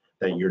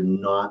that you're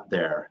not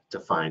there to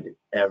find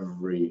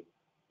every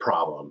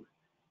problem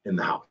in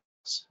the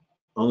house,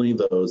 only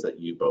those that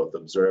you both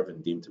observe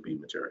and deem to be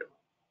material.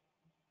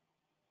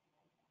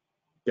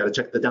 Got to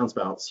check the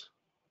downspouts.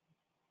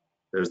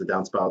 There's the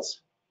downspouts.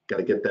 Got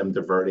to get them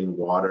diverting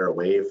water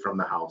away from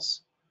the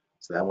house.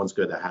 So that one's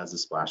good. That has a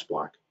splash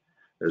block.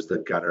 There's the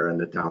gutter and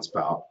the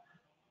downspout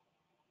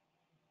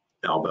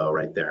elbow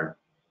right there.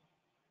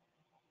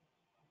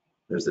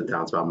 There's the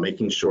downspout,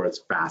 making sure it's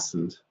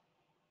fastened.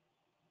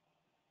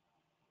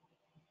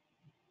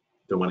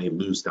 Don't want any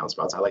loose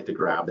downspouts. I like to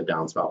grab the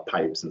downspout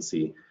pipes and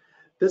see.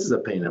 This is a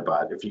pain in the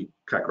butt if you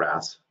cut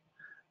grass,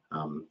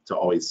 to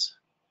always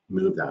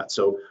move that.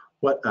 So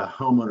what a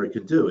homeowner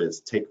can do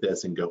is take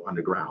this and go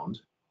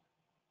underground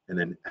and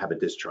then have a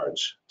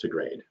discharge to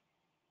grade.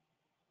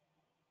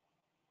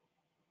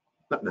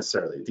 Not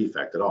necessarily a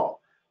defect at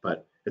all,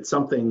 but it's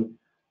something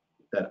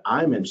that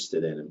I'm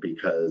interested in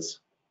because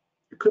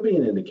it could be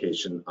an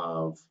indication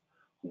of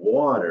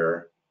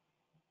water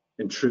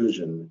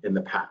intrusion in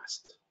the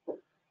past.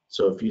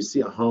 So if you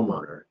see a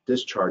homeowner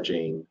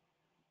discharging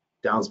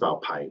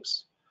downspout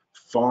pipes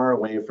far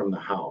away from the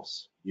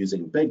house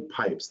using big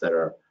pipes that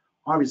are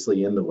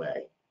obviously in the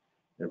way,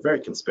 they're very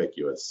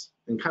conspicuous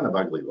and kind of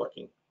ugly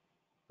looking,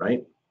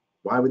 right?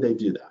 Why would they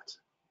do that?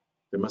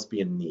 There must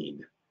be a need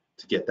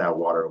to get that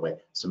water away.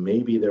 So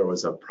maybe there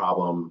was a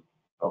problem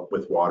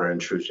with water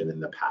intrusion in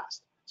the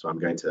past. So I'm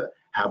going to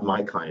have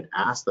my client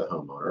ask the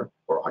homeowner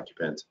or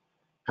occupant,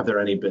 have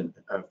there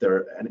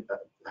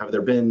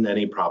been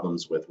any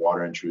problems with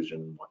water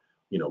intrusion,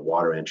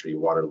 water entry,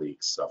 water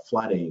leaks,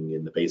 flooding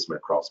in the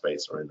basement, crawl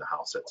space, or in the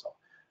house itself?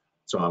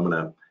 So I'm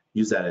going to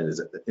use that as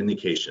an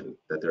indication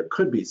that there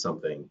could be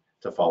something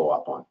to follow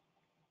up on.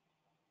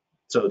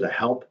 So to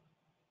help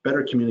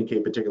better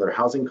communicate particular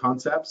housing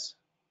concepts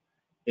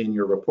in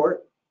your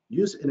report,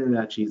 use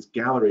InterNACHI's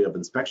gallery of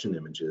inspection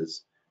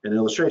images and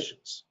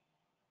illustrations.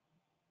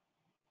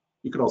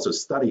 You can also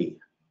study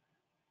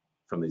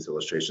from these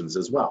illustrations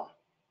as well.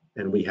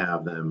 And we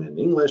have them in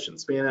English and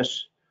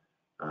Spanish.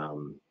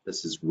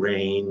 This is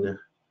rain,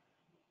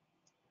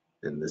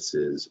 and this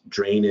is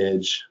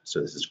drainage.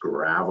 So this is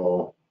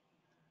gravel,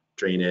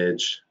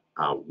 drainage,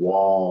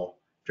 wall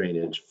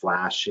drainage,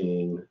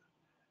 flashing,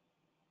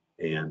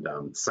 and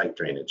site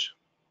drainage.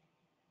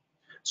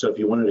 So if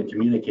you wanted to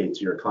communicate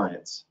to your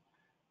clients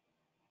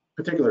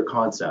particular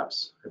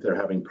concepts, if they're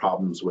having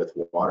problems with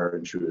water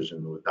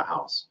intrusion with the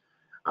house,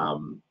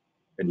 and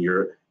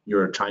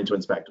you're trying to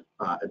inspect,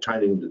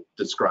 trying to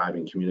describe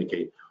and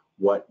communicate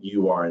what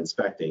you are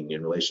inspecting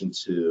in relation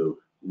to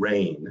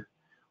rain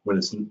when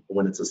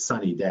it's a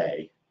sunny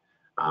day,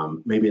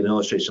 maybe an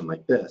illustration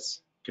like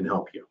this can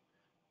help you,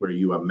 where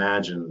you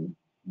imagine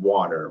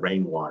water,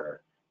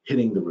 rainwater,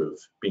 hitting the roof,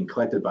 being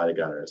collected by the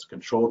gutters,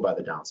 controlled by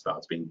the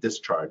downspouts, being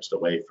discharged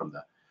away from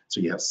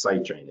so you have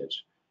site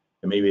drainage.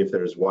 And maybe if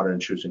there's water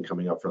intrusion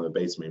coming up from the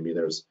basement, maybe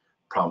there's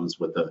problems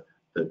with the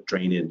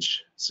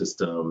drainage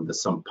system, the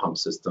sump pump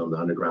system, the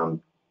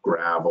underground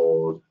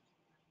gravel.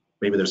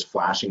 Maybe there's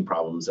flashing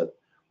problems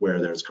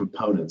where there's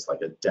components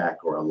like a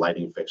deck or a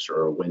lighting fixture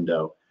or a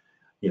window.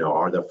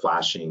 Are the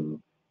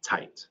flashing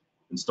tight,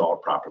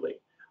 installed properly?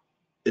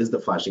 Is the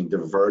flashing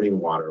diverting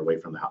water away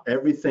from the house?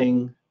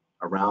 Everything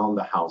around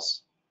the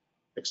house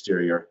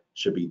exterior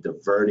should be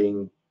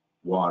diverting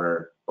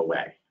water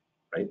away,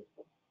 right?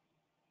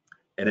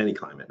 In any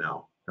climate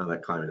now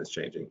that climate is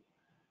changing.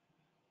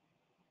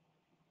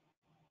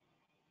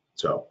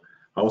 So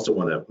I also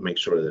want to make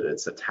sure that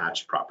it's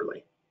attached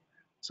properly.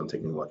 So I'm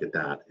taking a look at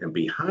that. And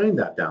behind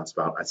that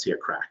downspout, I see a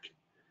crack.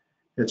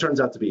 And it turns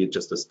out to be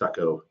just a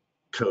stucco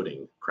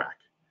coating crack.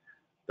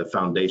 The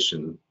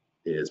foundation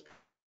is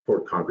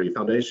poured concrete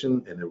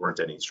foundation, and there weren't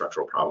any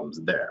structural problems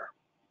there.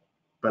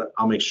 But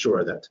I'll make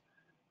sure that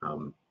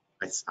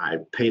I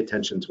pay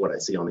attention to what I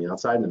see on the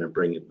outside and then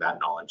bring that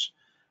knowledge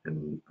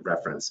and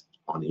reference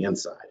on the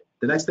inside.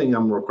 The next thing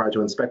I'm required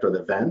to inspect are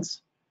the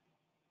vents.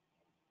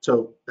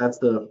 So that's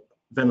the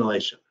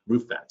ventilation,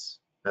 roof vents.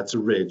 That's a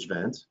ridge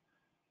vent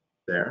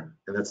there,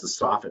 and that's the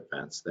soffit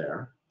vents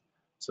there.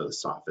 So the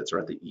soffits are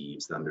at the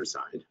eaves, the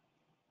underside. And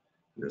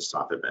there's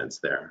soffit vents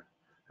there.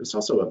 There's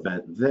also a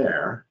vent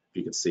there, if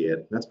you can see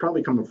it. That's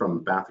probably coming from a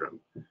bathroom,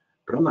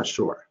 but I'm not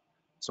sure.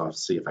 So I'll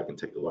see if I can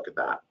take a look at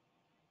that.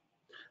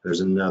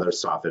 There's another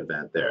soffit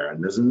vent there,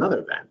 and there's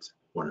another vent,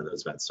 one of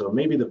those vents. So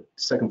maybe the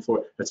second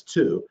floor, that's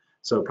two.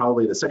 So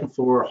probably the second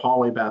floor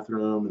hallway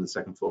bathroom and the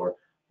second floor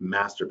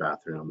master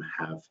bathroom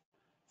have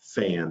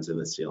fans in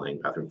the ceiling,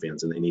 bathroom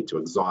fans, and they need to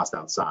exhaust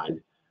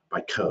outside by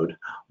code.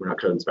 We're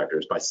not code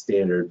inspectors, by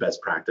standard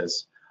best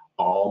practice.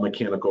 All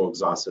mechanical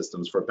exhaust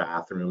systems for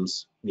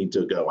bathrooms need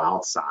to go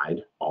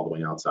outside, all the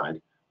way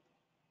outside.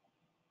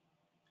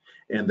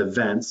 And the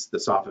vents, the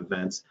soffit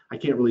vents, I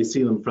can't really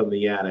see them from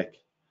the attic,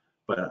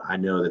 but I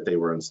know that they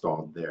were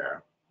installed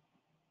there.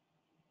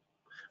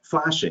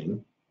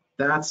 Flashing,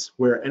 that's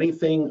where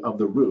anything of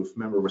the roof,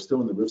 remember we're still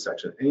in the roof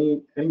section,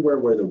 anywhere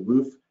where the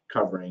roof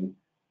covering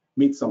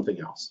meets something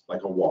else,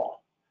 like a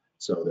wall.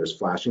 So there's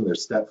flashing,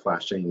 there's step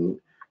flashing,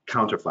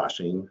 counter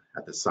flashing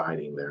at the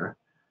siding there.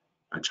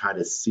 I try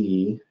to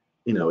see,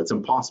 you know, it's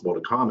impossible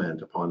to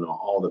comment upon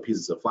all the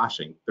pieces of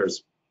flashing.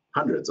 There's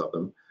hundreds of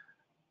them,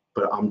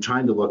 but I'm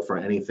trying to look for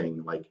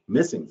anything like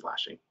missing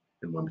flashing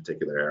in one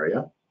particular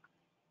area.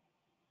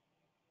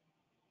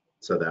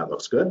 So that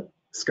looks good.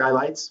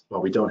 Skylights,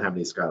 well, we don't have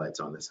any skylights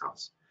on this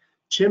house.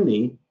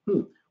 Chimney,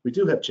 we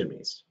do have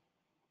chimneys.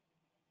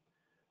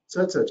 So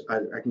that's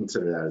I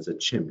consider that as a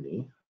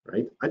chimney,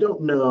 right? I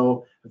don't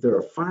know if there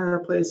are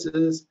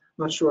fireplaces.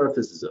 I'm not sure if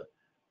this is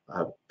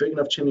a big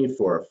enough chimney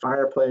for a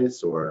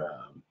fireplace, or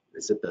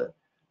is it the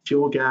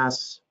fuel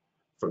gas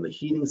from the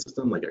heating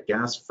system, like a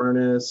gas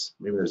furnace?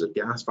 Maybe there's a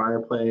gas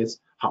fireplace,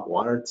 hot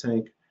water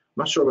tank. I'm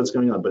not sure what's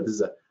going on, but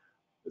this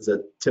is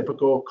a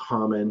typical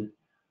common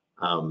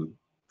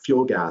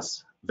fuel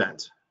gas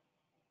vent,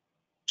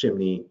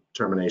 chimney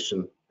termination.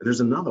 And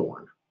there's another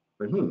one.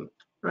 Like, all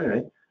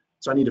right.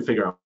 So I need to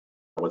figure out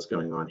what's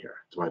going on here.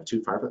 Do I have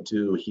two fireplace,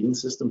 two heating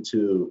system,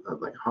 two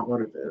like hot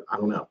water? I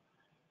don't know.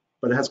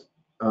 But it has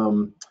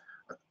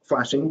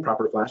flashing,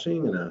 proper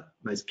flashing, and a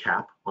nice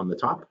cap on the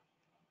top.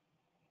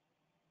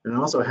 And I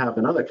also have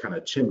another kind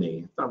of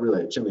chimney. It's not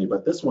really a chimney,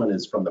 but this one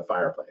is from the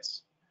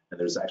fireplace. And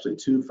there's actually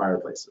two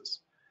fireplaces.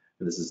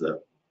 And this is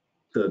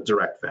the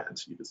direct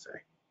vent, you could say.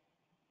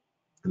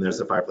 And there's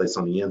the fireplace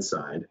on the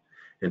inside.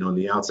 And on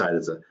the outside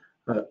is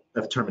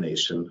a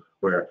termination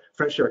where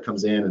fresh air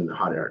comes in and the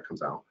hot air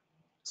comes out.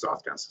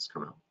 Exhaust gases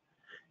come out.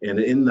 And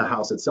in the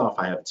house itself,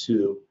 I have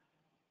two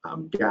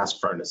gas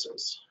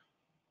furnaces,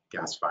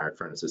 gas-fired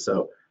furnaces.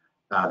 So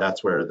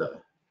that's where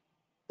the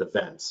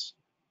vents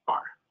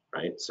are,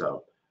 right?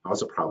 So I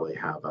also probably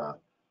have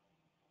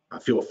a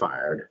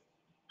fuel-fired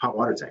hot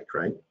water tank,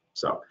 right?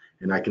 So,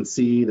 and I can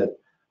see that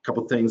a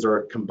couple things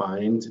are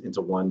combined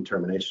into one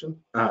termination,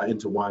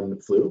 into one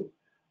flue,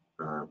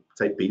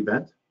 type B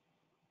vent.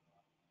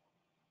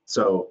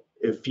 So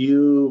if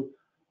you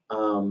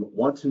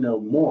want to know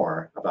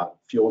more about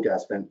fuel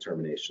gas vent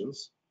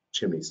terminations,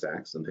 chimney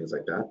stacks, and things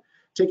like that,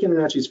 take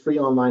InterNACHI's free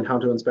online How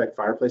to Inspect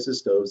Fireplaces,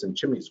 Stoves, and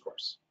Chimneys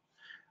course.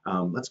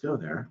 Let's go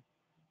there,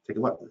 take a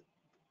look.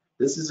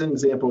 This is an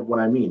example of what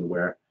I mean,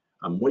 where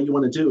what you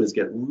want to do is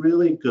get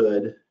really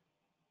good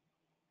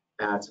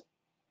at,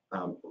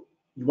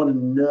 you want to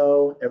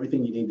know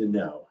everything you need to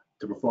know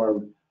to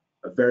perform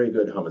a very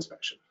good home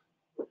inspection.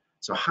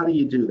 So how do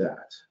you do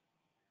that?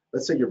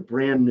 Let's say you're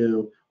brand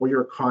new, or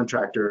you're a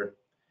contractor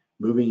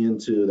moving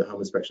into the home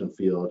inspection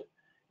field,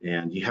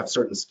 and you have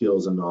certain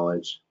skills and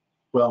knowledge.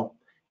 Well,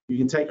 you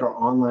can take our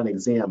online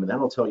exam, and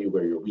that'll tell you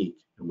where you're weak.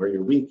 And where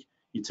you're weak,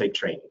 you take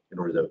training in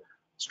order to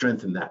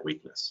strengthen that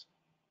weakness.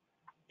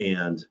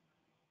 And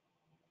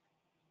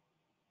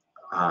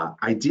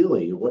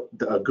ideally,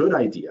 a good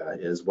idea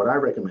is, what I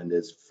recommend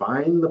is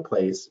find the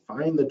place,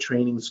 find the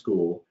training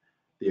school,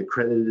 the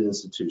accredited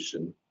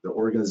institution, the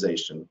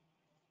organization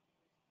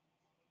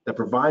that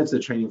provides the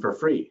training for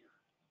free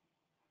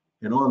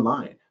and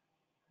online.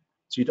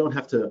 So you don't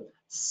have to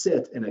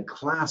sit in a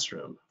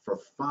classroom for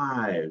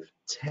 5,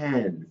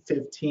 10,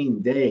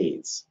 15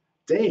 days.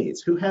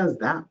 Who has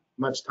that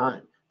much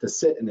time to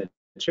sit in a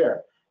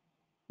chair?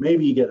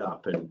 Maybe you get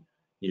up and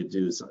you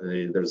do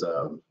something, there's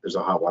a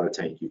hot water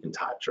tank you can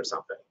touch or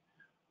something.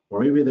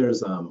 Or maybe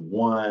there's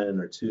 1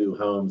 or 2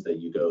 homes that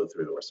you go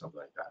through or something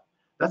like that.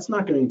 That's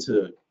not going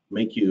to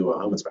make you a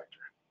home inspector.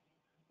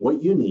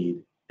 What you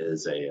need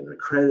is an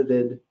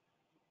accredited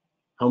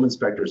home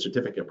inspector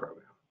certificate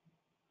program,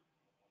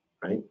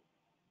 right?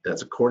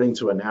 That's according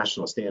to a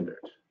national standard,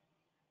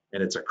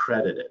 and it's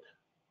accredited,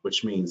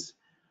 which means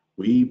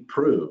we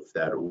prove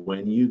that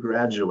when you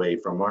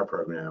graduate from our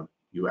program,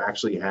 you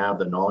actually have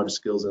the knowledge,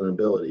 skills, and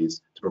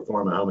abilities to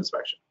perform a home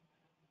inspection.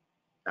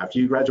 After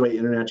you graduate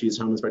InterNACHI's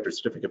Home Inspector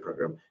Certificate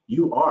Program,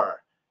 you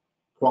are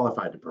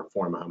qualified to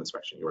perform a home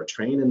inspection. You are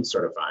trained and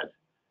certified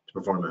to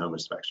perform a home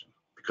inspection,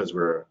 because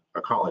we're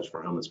a college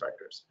for home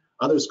inspectors.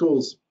 Other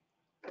schools,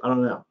 I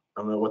don't know.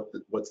 I don't know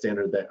what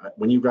standard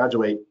when you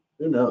graduate,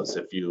 who knows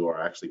if you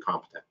are actually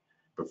competent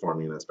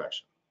performing an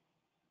inspection.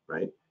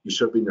 right? You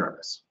should be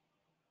nervous.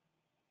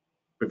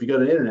 But if you go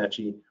to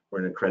InterNACHI, we're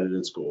an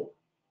accredited school.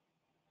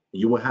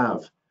 You will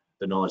have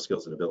the knowledge,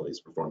 skills, and abilities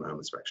to perform a home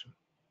inspection.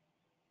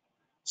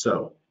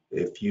 So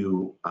if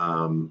you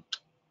go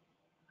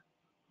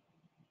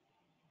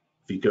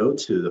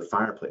to the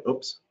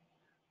fireplace,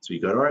 so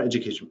you go to our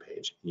education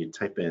page and you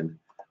type in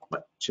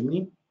what,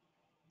 chimney?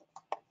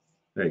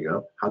 There you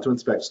go, how to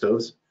inspect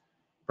stoves,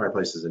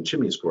 fireplaces, and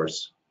chimneys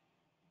course.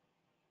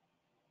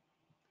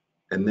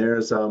 And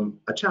there's a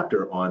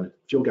chapter on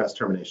fuel gas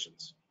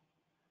terminations.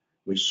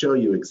 We show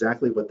you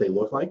exactly what they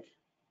look like,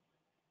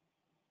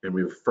 and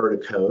we refer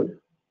to code.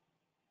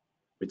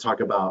 We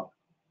talk about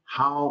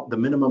how the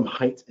minimum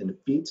height in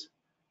feet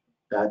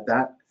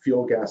that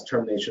fuel gas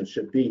termination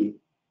should be,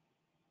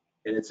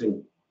 and it's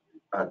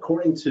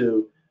according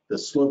to the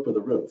slope of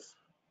the roof.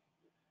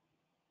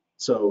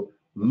 So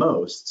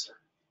most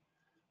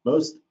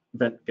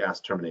vent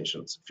gas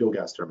terminations, fuel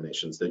gas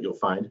terminations that you'll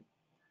find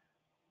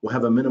will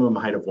have a minimum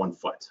height of 1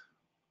 foot,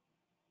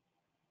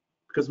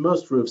 because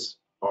most roofs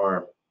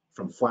are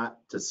from flat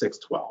to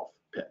 612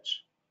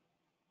 pitch.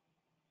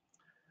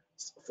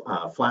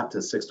 Flat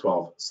to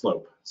 612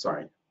 slope,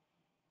 sorry.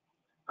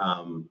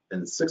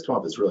 And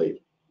 612 is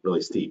really,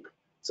 really steep.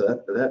 So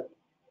that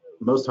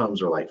most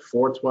homes are like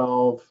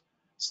 412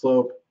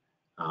 slope.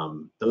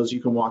 Those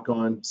you can walk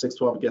on.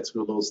 612 gets a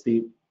little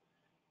steep.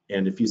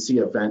 And if you see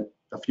a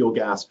fuel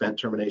gas vent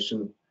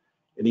termination,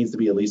 it needs to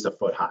be at least a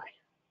foot high.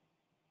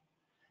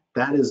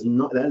 That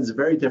is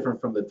very different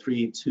from the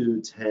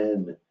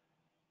 3-2-10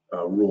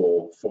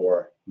 rule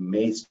for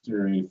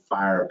masonry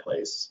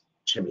fireplace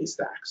chimney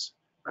stacks,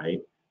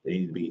 right? They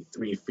need to be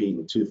 3 feet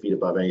and 2 feet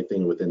above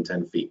anything within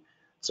 10 feet.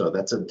 So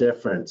that's a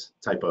different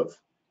type of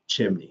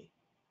chimney.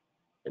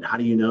 And how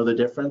do you know the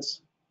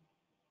difference?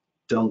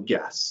 Don't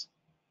guess.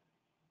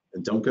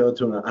 And don't go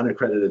to an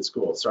unaccredited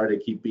school. Sorry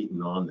to keep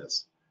beating on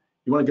this.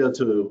 You want to go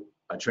to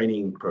a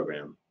training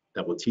program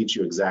that will teach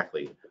you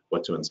exactly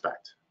what to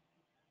inspect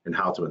and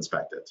how to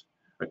inspect it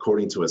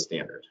according to a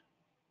standard.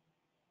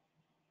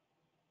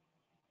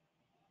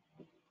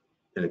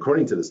 And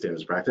according to the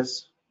standards of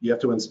practice, you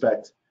have to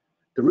inspect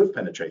the roof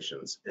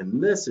penetrations.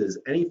 And this is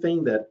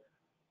anything that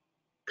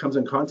comes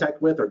in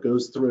contact with or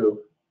goes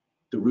through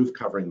the roof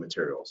covering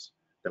materials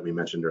that we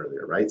mentioned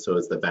earlier, right? So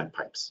it's the vent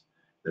pipes.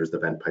 There's the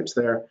vent pipes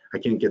there. I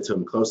can't get to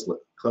them close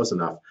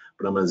enough,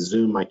 but I'm gonna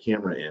zoom my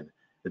camera in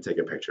and take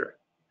a picture.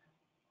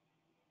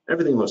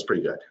 Everything looks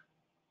pretty good.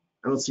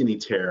 I don't see any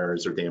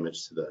tears or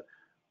damage to the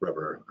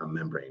rubber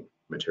membrane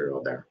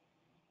material there.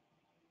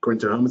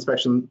 According to home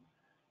inspection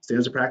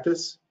standards of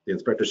practice, the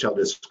inspector shall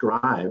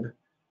describe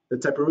the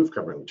type of roof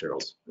covering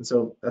materials. And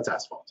so that's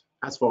asphalt.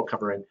 Asphalt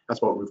covering,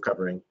 asphalt roof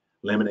covering,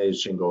 laminated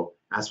shingle,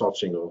 asphalt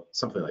shingle,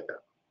 something like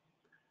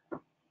that.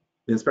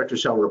 The inspector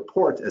shall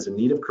report as in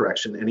need of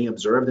correction any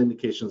observed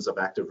indications of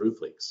active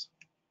roof leaks.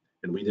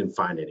 And we didn't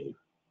find any.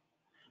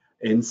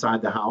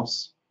 Inside the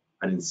house,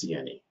 I didn't see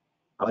any.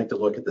 I like to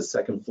look at the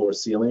second floor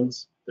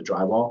ceilings, the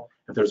drywall.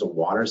 If there's a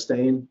water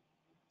stain,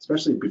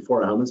 especially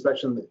before a home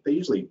inspection, they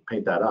usually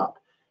paint that up.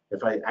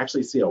 If I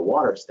actually see a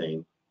water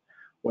stain,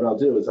 what I'll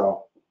do is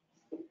I'll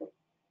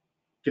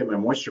get my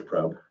moisture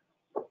probe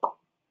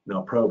and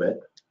I'll probe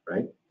it,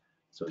 right?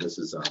 So this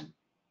is a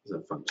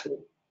fun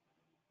tool.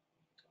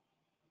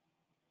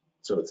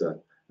 So it's an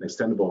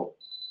extendable,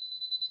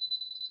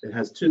 it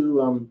has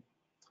 2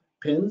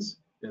 pins.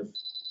 If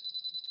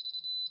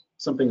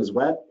something is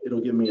wet,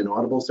 it'll give me an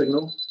audible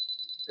signal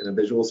and a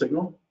visual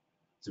signal.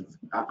 So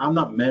I'm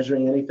not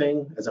measuring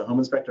anything. As a home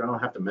inspector, I don't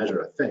have to measure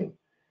a thing.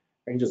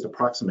 I can just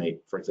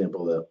approximate, for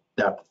example, the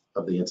depth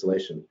of the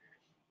insulation.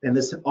 And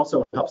this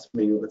also helps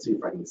me, let's see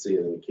if I can see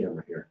it in the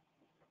camera here.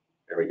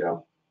 There we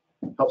go.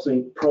 Helps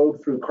me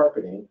probe through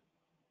carpeting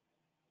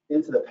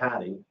into the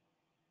padding,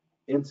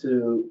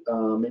 into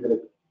maybe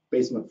the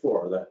basement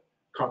floor, or the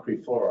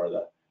concrete floor, or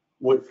the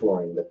wood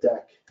flooring, the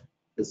deck,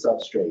 the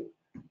substrate,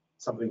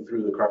 something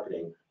through the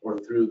carpeting or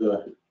through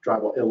the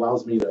drywall. It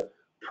allows me to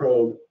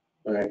probe,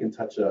 and I can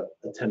touch a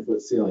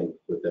 10-foot ceiling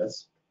with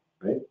this,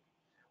 right?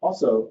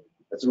 Also,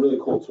 that's a really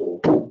cool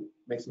tool.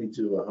 Makes me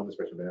do a home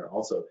inspection better.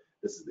 Also,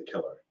 this is the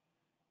killer,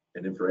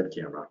 an infrared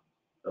camera.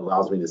 It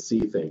allows me to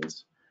see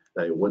things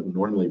that I wouldn't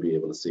normally be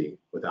able to see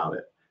without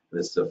it. And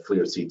this is a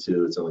FLIR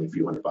C2. It's only a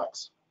few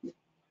 $100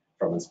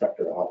 from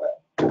Inspector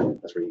Outlet.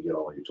 That's where you get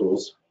all your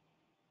tools.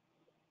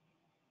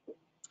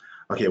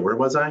 Okay, where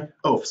was I?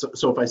 Oh,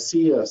 so if I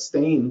see a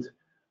stained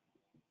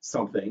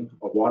something,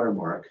 a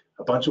watermark,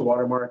 a bunch of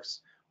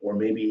watermarks, or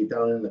maybe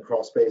down in the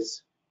crawl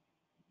space,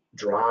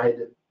 dried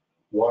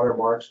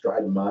watermarks,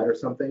 dried mud or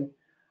something,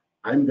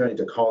 I'm going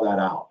to call that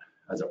out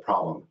as a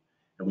problem.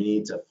 And we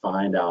need to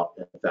find out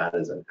if that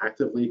is an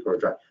active leak or a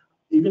dry.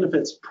 Even if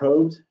it's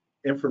probed,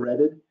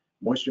 infrareded,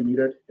 moisture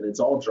metered, and it's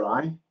all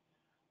dry,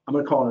 I'm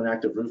going to call it an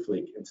active roof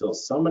leak until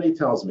somebody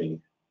tells me,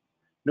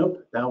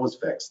 nope, that was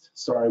fixed.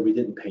 Sorry, we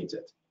didn't paint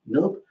it.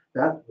 Nope,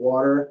 that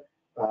water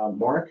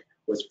mark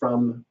was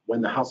from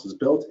when the house was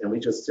built and we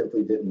just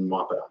simply didn't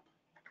mop it up.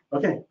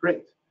 Okay,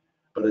 great.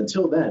 But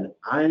until then,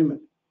 I'm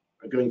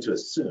going to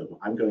assume,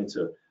 I'm going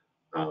to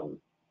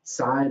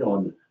decide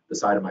on the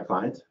side of my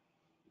client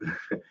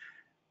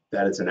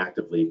that it's an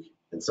active leak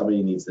and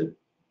somebody needs to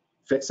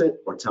fix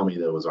it, or tell me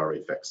that it was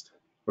already fixed,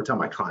 or tell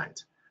my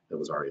client that it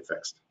was already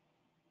fixed.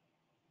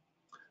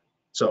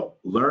 So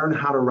learn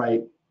how to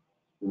write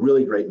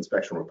really great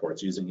inspection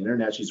reports using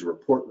InterNACHI's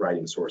report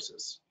writing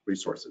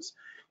resources.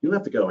 You don't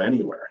have to go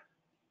anywhere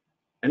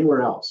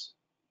else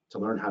to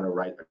learn how to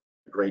write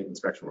a great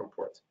inspection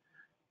report.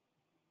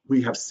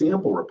 We have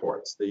sample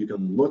reports that you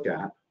can look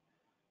at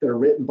that are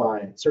written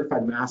by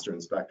certified master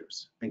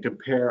inspectors and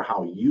compare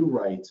how you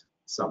write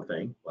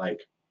something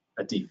like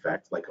a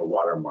defect, like a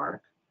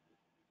watermark.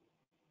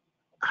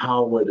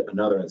 How would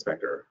another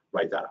inspector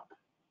write that up?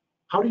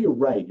 How do you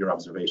write your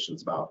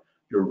observations about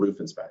your roof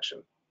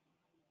inspection?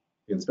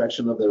 The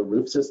inspection of the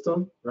roof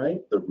system,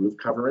 right? The roof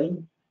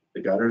covering,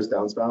 the gutters,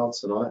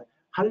 downspouts, and all that.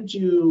 How did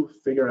you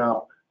figure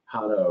out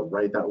how to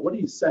write that? What do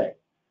you say?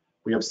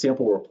 We have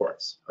sample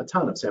reports, a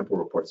ton of sample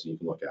reports that you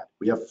can look at.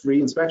 We have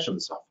free inspection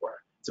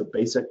software. It's a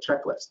basic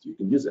checklist. You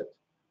can use it.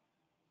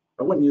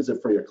 I wouldn't use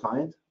it for your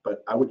client,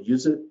 but I would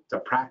use it to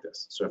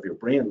practice. So if you're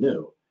brand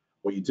new,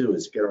 what you do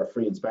is get our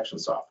free inspection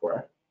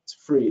software. It's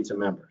free to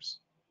members.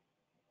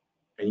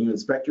 And you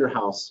inspect your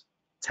house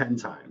 10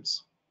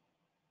 times.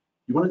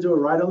 You want to do a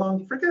ride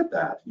along? Forget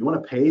that. You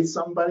want to pay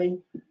somebody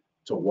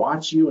to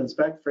watch you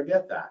inspect?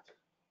 Forget that.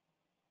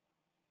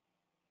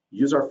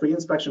 Use our free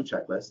inspection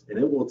checklist and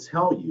it will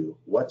tell you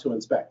what to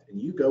inspect,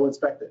 and you go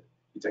inspect it.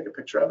 You take a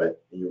picture of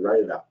it and you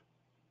write it up.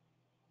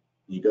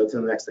 You go to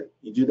the next thing.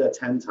 You do that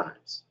 10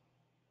 times,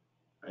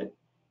 right?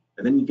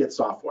 And then you get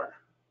software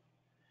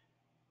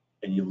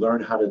and you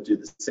learn how to do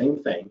the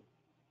same thing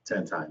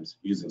 10 times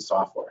using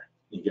software.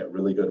 You get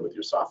really good with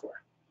your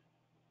software.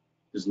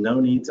 There's no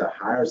need to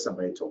hire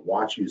somebody to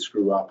watch you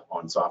screw up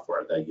on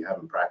software that you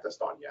haven't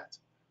practiced on yet.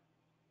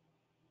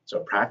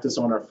 So practice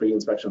on our free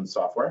inspection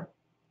software.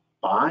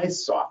 Buy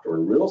software,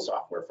 real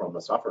software from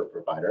a software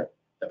provider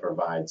that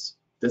provides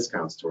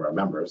discounts to our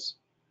members,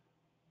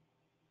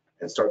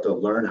 and start to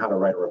learn how to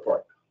write a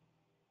report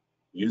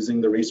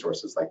using the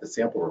resources like the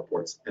sample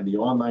reports and the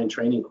online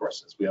training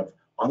courses. We have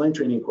online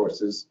training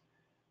courses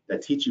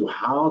that teach you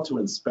how to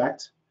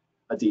inspect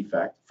a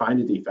defect, find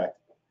a defect,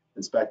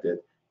 inspect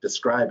it,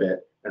 describe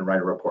it, and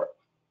write a report.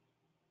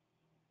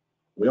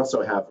 We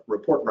also have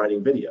report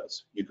writing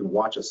videos. You can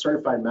watch a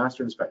certified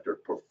master inspector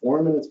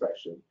perform an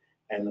inspection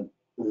and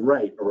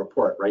write a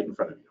report right in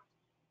front of you.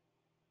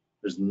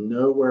 There's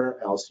nowhere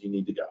else you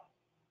need to go.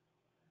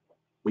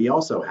 We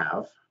also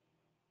have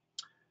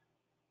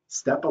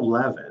step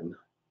 11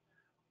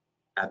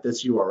 at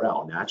this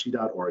URL,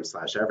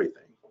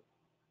 nachi.org/everything.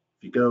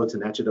 If you go to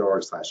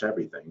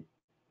nachi.org/everything,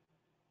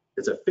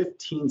 it's a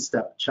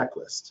 15-step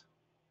checklist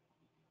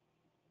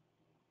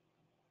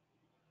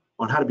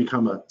on how to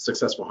become a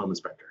successful home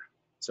inspector.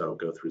 So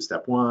go through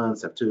step 1,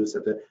 step 2,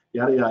 step 3,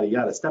 yada, yada,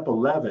 yada. Step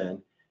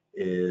 11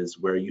 is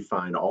where you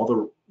find all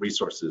the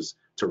resources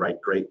to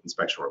write great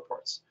inspection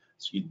reports.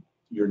 So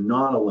you're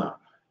not alone.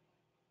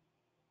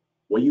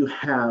 What you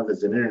have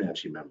as an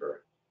InterNACHI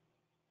member,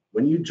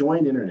 when you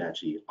join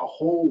InterNACHI, a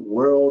whole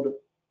world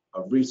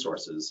of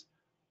resources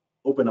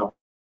open up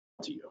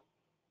to you,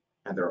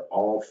 and they're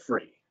all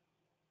free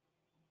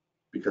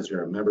because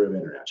you're a member of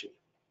InterNACHI.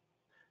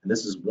 And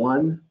this is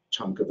one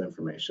chunk of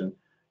information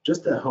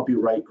just to help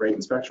you write great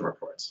inspection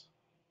reports.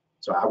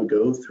 So I would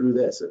go through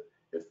this.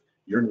 If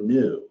you're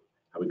new,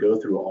 I would go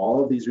through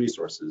all of these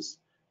resources,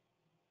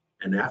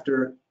 and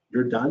after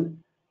you're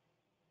done,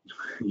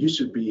 you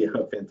should be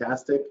a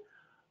fantastic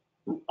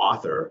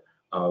author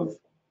of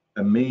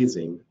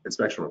amazing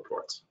inspection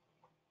reports.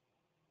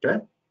 Okay?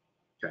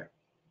 Okay.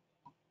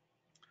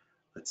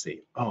 Let's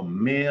see. Oh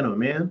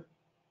man.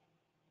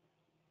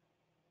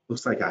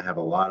 Looks like I have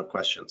a lot of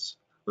questions.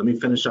 Let me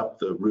finish up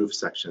the roof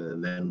section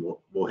and then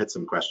we'll hit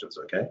some questions,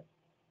 okay?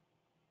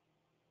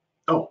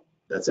 Oh,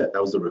 that's it.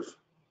 That was the roof.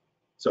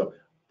 So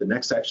the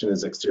next section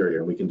is exterior,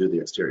 and we can do the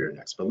exterior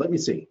next. But let me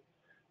see.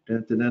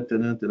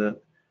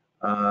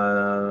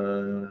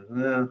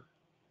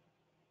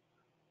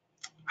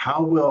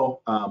 How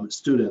will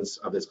students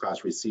of this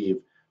class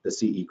receive the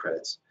CE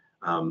credits?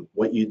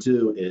 What you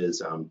do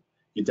is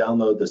you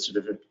download the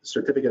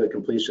certificate of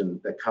completion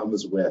that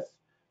comes with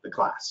the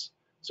class.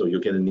 So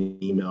you'll get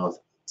an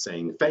email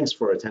saying, thanks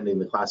for attending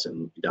the class,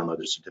 and you download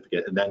the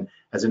certificate. And then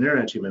as an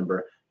InterNACHI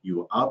member,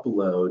 you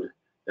upload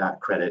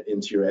that credit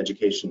into your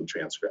education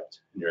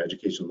transcript, in your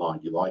education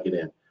log. You log it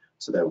in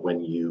so that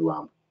when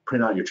you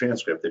print out your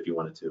transcript, if you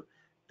wanted to,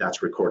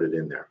 that's recorded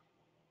in there.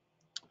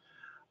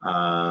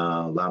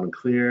 Loud and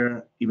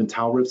clear, even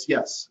tile roofs,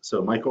 yes.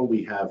 So Michael,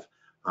 we have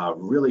a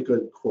really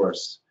good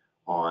course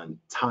on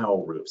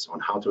tile roofs, on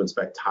how to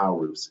inspect tile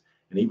roofs,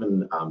 and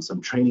even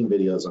some training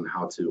videos on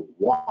how to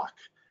walk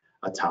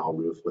a tile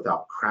roof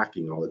without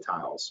cracking all the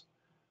tiles.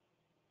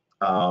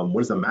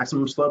 What is the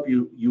maximum slope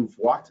you've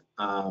walked?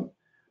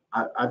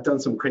 I've done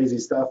some crazy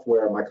stuff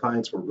where my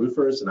clients were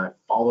roofers and I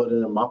followed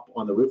them up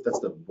on the roof. That's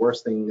the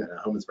worst thing a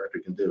home inspector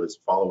can do, is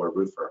follow a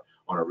roofer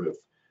on a roof,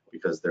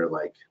 because they're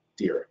like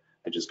deer.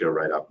 They just go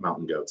right up,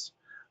 mountain goats.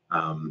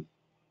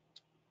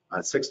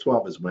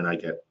 612 is when I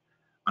get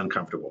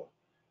uncomfortable.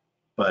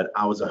 But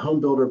I was a home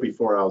builder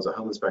before I was a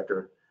home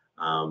inspector.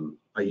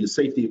 I use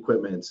safety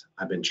equipment.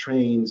 I've been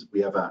trained.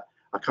 We have a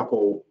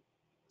couple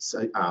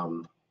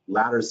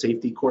ladder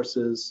safety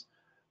courses.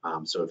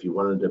 So if you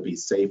wanted to be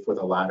safe with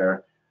a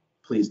ladder,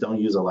 please don't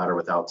use a ladder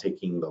without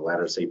taking the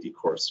ladder safety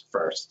course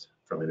first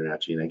from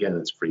InterNACHI. And again,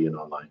 it's free and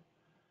online.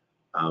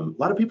 A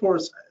lot of people are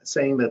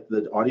saying that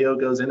the audio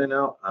goes in and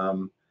out.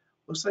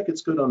 Looks like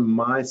it's good on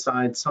my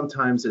side.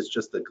 Sometimes it's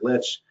just a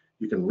glitch.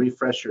 You can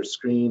refresh your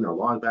screen or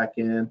log back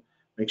in.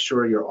 Make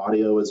sure your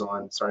audio is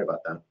on. Sorry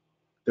about that.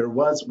 There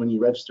was, when you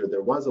registered,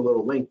 there was a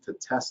little link to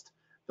test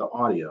the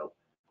audio.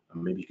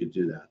 Maybe you could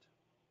do that.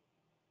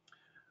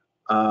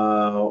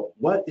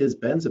 What is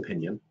Ben's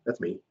opinion,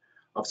 that's me,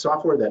 of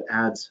software that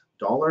adds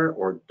dollar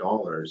or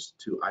dollars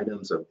to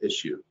items of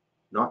issue?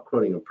 Not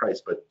quoting a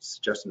price, but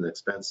suggesting an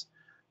expense.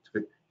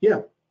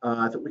 Yeah,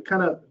 I think we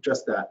kind of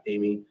addressed that,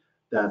 Amy.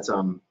 That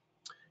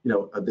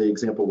the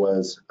example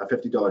was a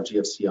 $50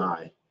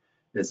 GFCI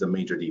is a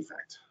major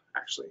defect,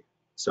 actually.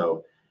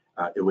 So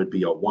it would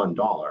be a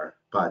 $1,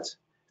 but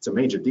it's a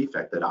major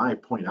defect that I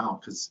point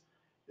out because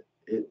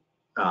it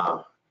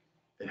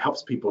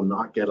helps people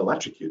not get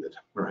electrocuted,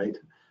 right?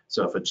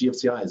 So if a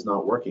GFCI is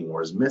not working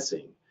or is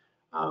missing,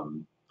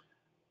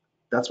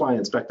 that's why I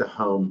inspect a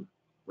home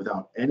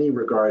without any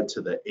regard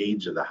to the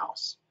age of the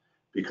house,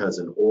 because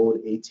an old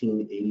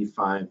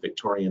 1885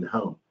 Victorian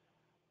home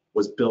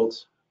was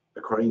built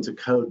according to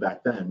code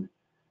back then,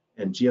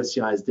 and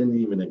GFCIs didn't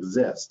even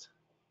exist.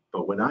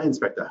 But when I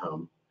inspect a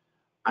home,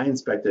 I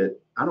inspect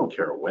it, I don't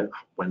care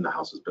when the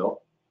house was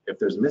built. If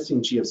there's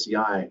missing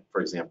GFCI,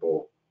 for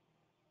example,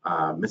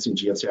 missing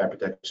GFCI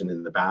protection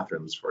in the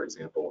bathrooms, for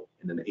example,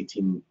 in an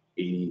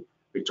 1880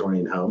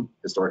 Victorian home,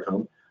 historic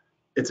home,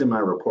 it's in my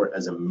report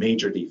as a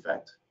major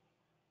defect.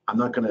 I'm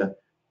not gonna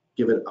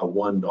give it a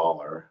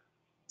 $1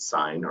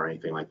 sign or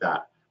anything like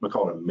that. I'm gonna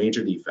call it a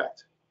major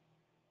defect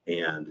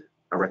and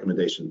a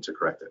recommendation to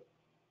correct it.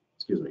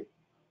 Excuse me.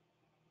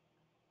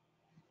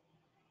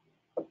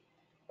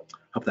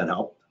 Hope that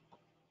helped.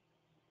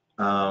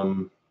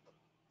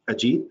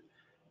 Ajit,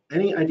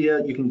 any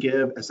idea you can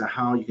give as to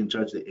how you can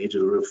judge the age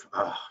of the roof?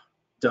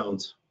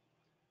 Don't.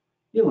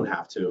 You don't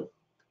have to.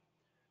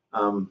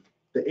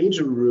 The age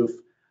of the roof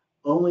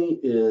only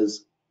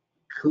is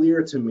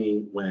clear to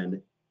me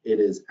when it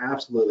is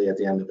absolutely at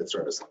the end of its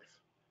service life,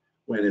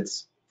 when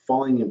it's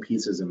falling in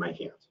pieces in my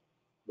hand,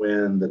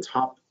 when the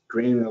top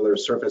granular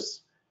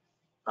surface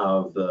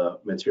of the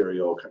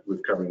material,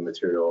 roof covering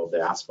material, the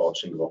asphalt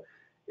shingle,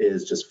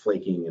 is just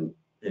flaking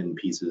in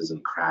pieces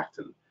and cracked.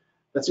 And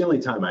that's the only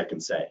time I can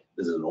say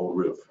this is an old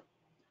roof.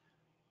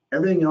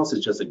 Everything else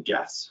is just a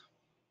guess.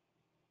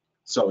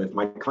 So if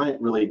my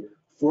client really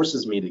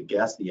forces me to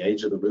guess the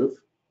age of the roof,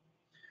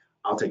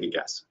 I'll take a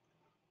guess,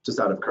 just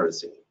out of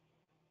courtesy.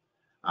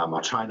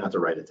 I'll try not to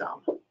write it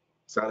down,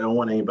 so I don't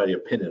want anybody to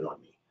pin it on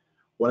me.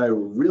 What I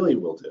really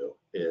will do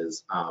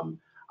is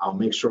I'll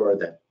make sure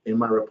that in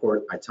my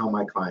report, I tell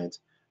my client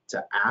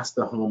to ask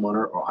the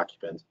homeowner or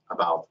occupant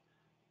about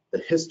the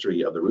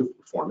history of the roof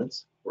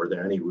performance. Were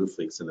there any roof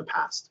leaks in the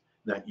past?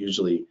 And that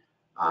usually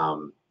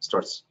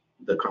starts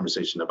the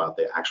conversation about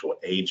the actual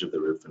age of the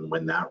roof and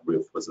when that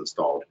roof was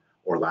installed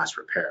or last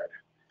repaired,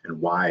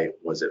 and why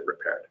was it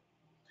repaired.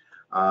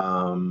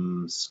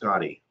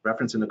 Scotty,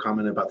 referencing a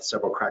comment about the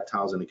several cracked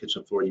tiles in the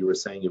kitchen floor, you were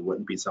saying it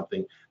wouldn't be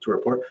something to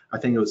report. I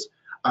think it was,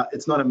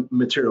 it's not a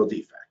material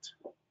defect.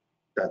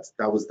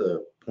 That was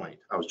the point.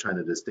 I was trying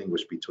to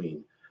distinguish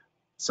between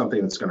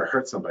something that's going to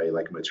hurt somebody,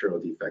 like a material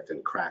defect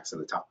and cracks in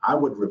the tile. I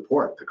would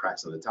report the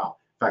cracks in the tile.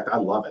 In fact, I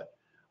love it.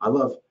 I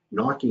love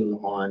knocking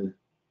on,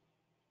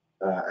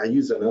 I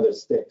use another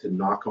stick to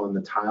knock on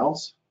the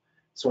tiles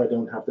so I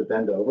don't have to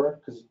bend over,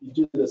 because you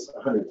do this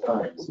 100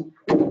 times.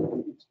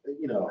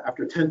 You know,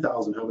 after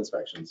 10,000 home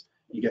inspections,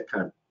 you get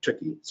kind of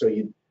tricky. So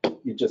you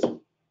just,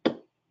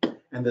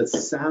 and the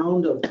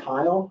sound of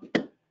tile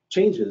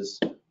changes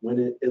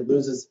when it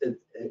loses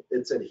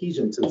its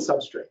adhesion to the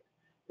substrate.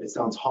 It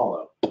sounds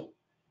hollow,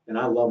 and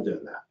I love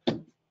doing that.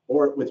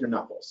 Or with your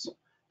knuckles,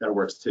 that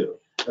works too.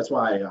 That's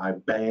why I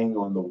bang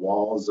on the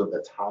walls of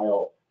the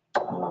tile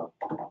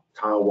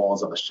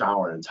walls of a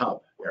shower and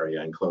tub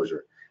area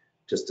enclosure,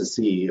 just to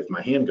see if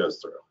my hand goes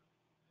through.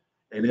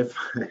 And if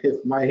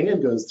my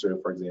hand goes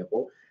through, for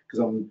example, because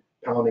I'm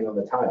pounding on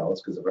the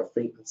tiles, because if I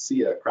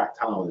see a cracked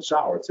tile in the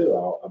shower too,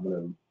 I'm going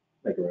to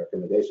make a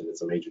recommendation.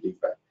 It's a major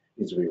defect,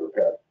 needs to be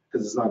repaired,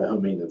 because it's not a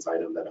home maintenance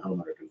item that a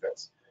homeowner can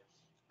fix.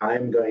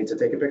 I'm going to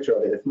take a picture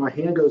of it. If my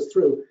hand goes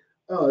through,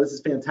 oh, this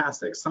is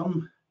fantastic.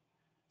 Some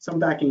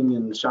backing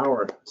in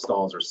shower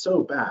stalls are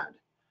so bad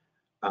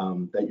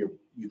that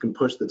you can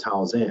push the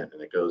towels in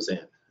and it goes in.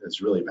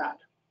 It's really bad.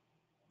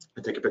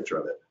 I take a picture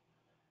of it.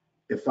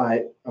 If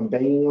I'm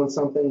banging on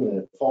something and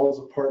it falls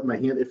apart in my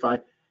hand, if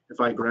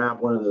I grab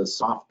one of those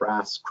soft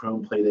brass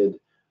chrome plated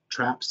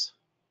traps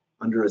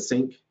under a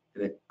sink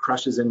and it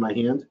crushes in my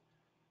hand,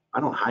 I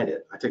don't hide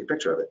it. I take a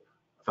picture of it.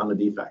 I found a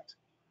defect.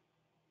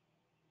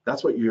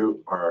 That's what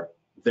you are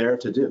there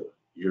to do.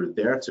 You're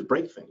there to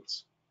break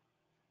things.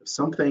 If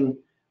something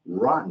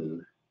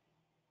rotten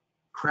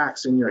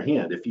cracks in your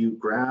hand. If you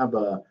grab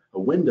a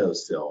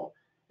windowsill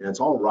and it's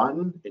all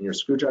rotten and your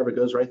screwdriver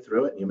goes right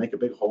through it and you make a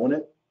big hole in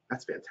it,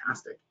 that's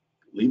fantastic.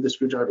 Leave the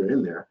screwdriver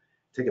in there,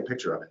 take a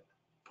picture of it,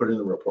 put it in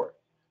the report.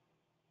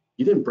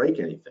 You didn't break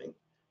anything.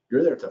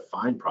 You're there to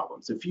find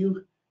problems. If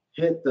you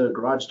hit the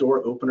garage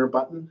door opener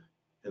button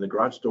and the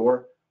garage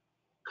door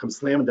comes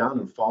slamming down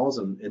and falls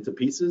into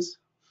pieces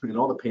and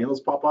all the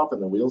panels pop off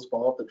and the wheels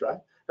fall off the drive,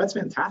 that's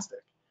fantastic.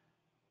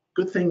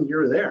 Good thing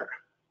you're there.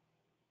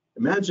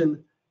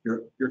 Imagine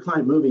your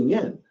client moving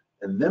in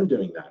and them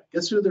doing that.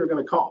 Guess who they're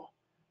going to call?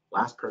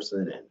 Last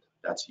person in.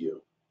 That's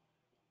you.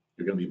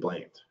 You're going to be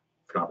blamed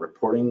for not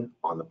reporting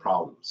on the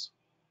problems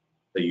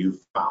that you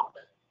found.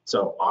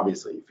 So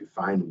obviously, if you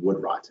find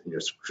wood rot and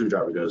your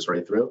screwdriver goes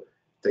right through,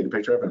 take a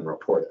picture of it and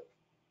report it.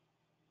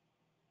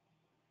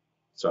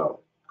 So,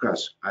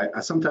 gosh,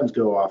 I sometimes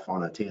go off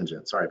on a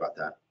tangent. Sorry about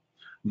that.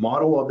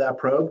 Model of that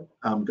probe,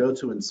 go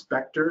to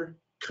Inspector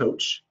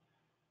Coach,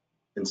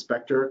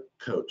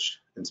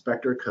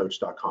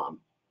 inspectorcoach.com,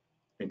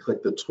 and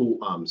click the tool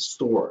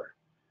store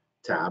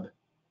tab,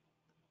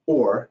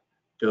 or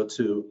go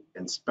to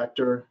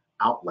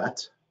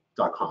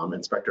inspectoroutlet.com,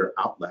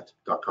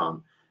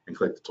 and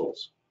click the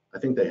tools. I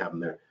think they have them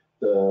there.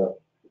 The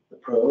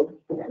probe,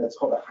 that's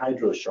called a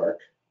HydroShark.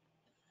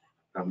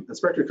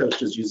 Inspector Coach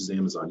just uses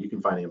Amazon. You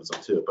can find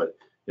Amazon too, but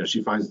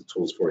she finds the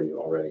tools for you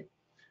already.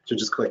 So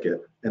just click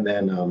it. And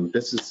then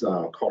this is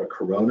called a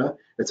Corona.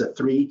 It's a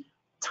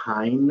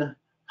 3-tine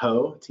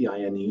hoe,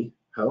 T-I-N-E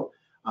hoe.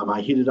 I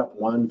heated up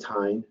one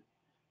tine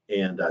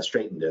and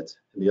straightened it.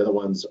 And the other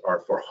ones are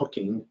for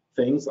hooking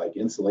things like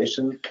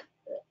insulation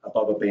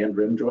above a band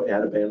rim joist,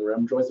 add a band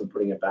rim joist and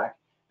putting it back.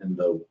 And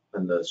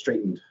the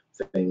straightened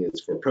thing is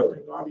for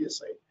probing,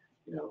 obviously,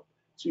 so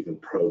you can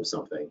probe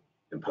something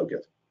and poke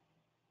it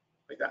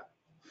like that.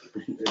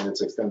 And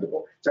it's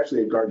extendable. It's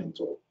actually a gardening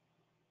tool.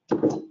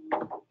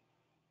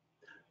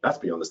 That's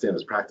beyond the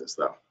standards practice,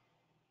 though.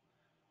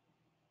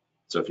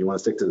 So if you want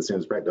to stick to the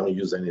standards practice, don't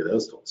use any of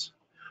those tools.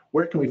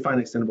 Where can we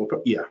find extendable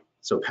probe? Yeah.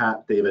 So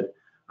Pat, David,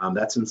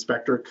 that's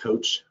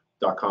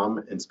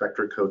inspectorcoach.com,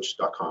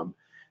 inspectorcoach.com,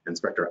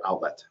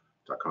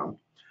 inspectoroutlet.com.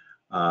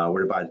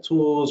 Where to buy the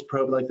tools,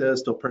 probe like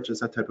this, don't purchase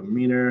that type of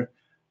meter.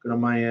 Go to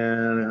my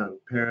end,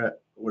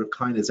 what if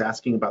client is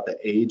asking about the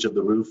age of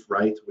the roof,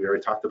 right? We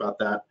already talked about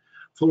that.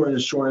 Florida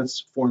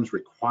insurance forms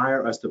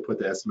require us to put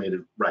the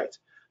estimated right.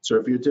 So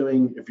if you're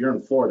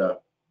in Florida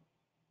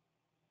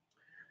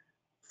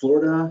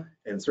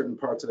and certain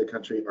parts of the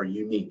country are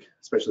unique,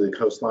 especially the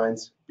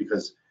coastlines,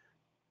 because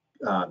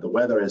the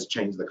weather has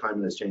changed, the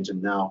climate has changed,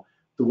 and now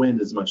the wind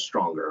is much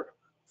stronger,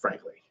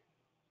 frankly,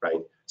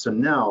 right? So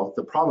now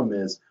the problem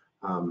is,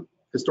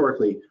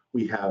 historically,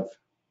 we have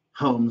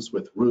homes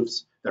with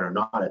roofs that are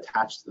not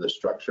attached to the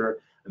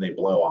structure and they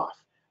blow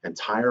off.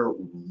 Entire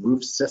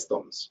roof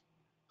systems,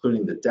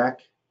 including the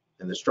deck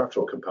and the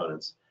structural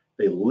components,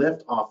 they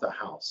lift off the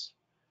house,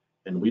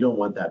 and we don't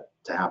want that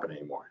to happen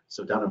anymore.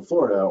 So down in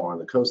Florida or on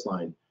the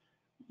coastline,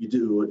 you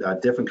do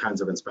different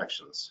kinds of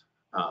inspections.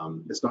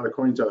 It's not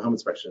according to a home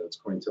inspection, it's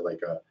according to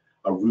like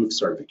a roof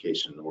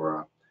certification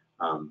or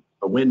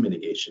a wind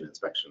mitigation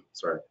inspection,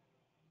 sorry.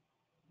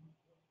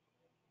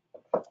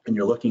 And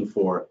you're looking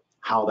for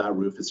how that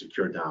roof is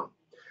secured down.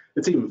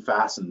 It's even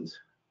fastened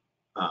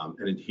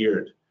and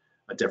adhered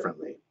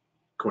differently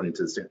according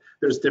to the standard.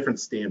 There's different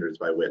standards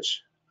by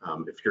which,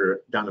 if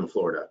you're down in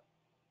Florida,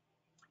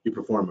 you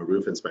perform a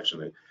roof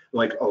inspection.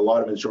 Like a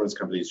lot of insurance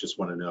companies just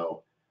want to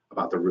know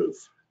about the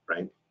roof,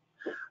 right?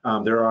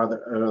 There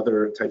are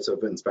other types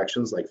of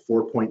inspections, like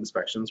 4-point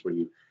inspections, where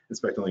you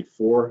inspect only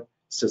 4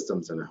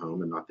 systems in a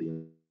home and not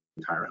the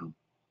entire home.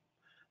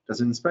 Does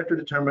an inspector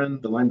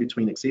determine the line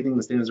between exceeding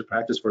the standards of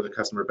practice for the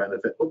customer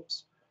benefit,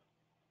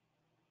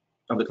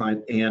 of the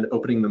client and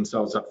opening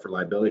themselves up for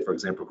liability, for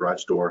example,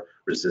 garage door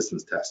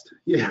resistance test?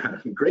 Yeah,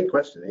 great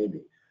question,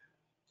 Amy.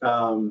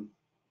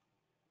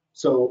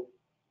 So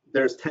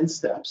there's 10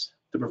 steps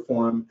to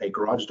perform a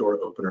garage door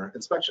opener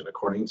inspection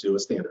according to a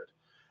standard.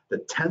 The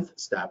 10th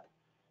step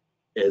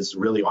is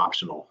really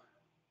optional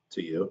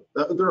to you.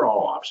 They're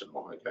all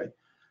optional, okay?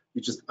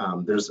 You just,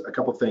 there's a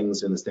couple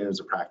things in the standards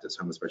of practice,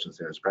 home inspection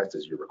standards of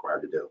practice you're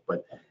required to do.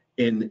 But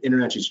in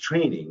InterNACHI's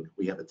training,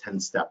 we have a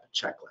 10-step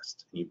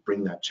checklist. And you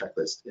bring that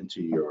checklist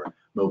into your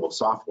mobile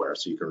software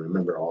so you can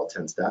remember all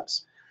 10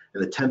 steps.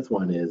 And the 10th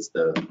one is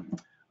the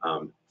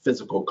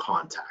physical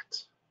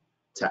contact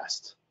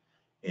test.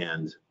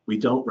 And we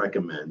don't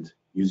recommend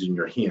using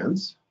your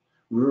hands.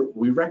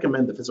 We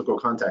recommend the physical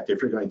contact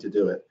if you're going to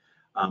do it,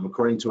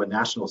 according to a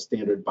national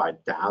standard by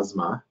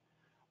DASMA,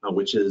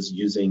 which is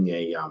using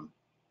a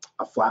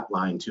flat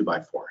line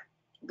 2x4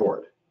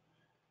 board.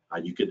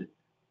 You could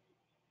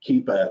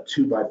keep a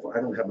 2x4,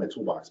 I don't have my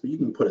toolbox, but you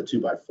can put a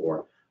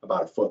 2x4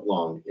 about 1 foot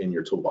long in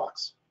your tool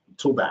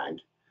bag,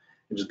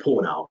 and just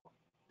pull it out,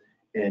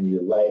 and you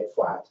lay it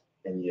flat,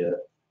 and you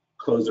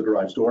close the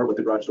garage door with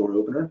the garage door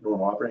opener,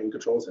 normal operating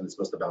controls, and it's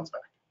supposed to bounce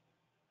back.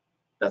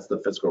 That's the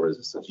physical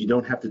resistance. You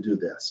don't have to do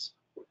this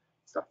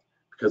stuff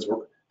because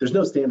there's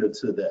no standard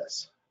to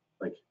this.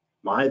 Like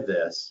my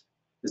this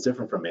is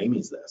different from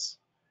Amy's this?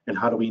 And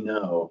how do we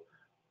know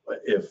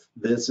if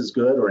this is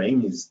good or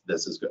Amy's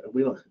this is good?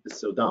 We don't, it's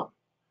so dumb.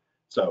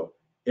 So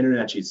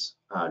InterNACHI's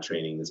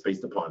training is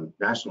based upon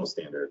national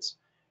standards,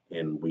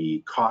 and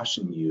we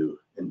caution you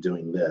in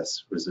doing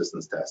this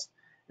resistance test,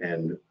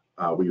 and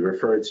we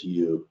refer to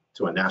you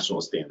to a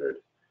national standard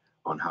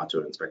on how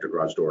to inspect a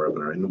garage door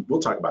opener, and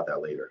we'll talk about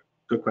that later.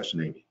 Good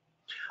question, Amy.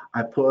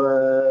 I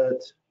put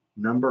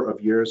number of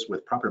years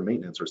with proper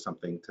maintenance or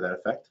something to that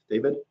effect,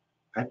 David.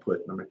 I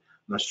put number, I'm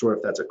not sure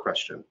if that's a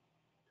question,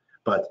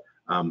 but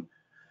in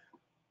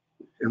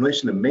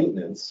relation to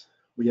maintenance,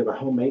 we have a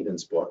home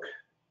maintenance book.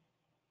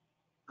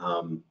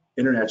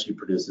 InterNACHI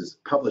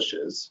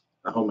publishes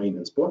a home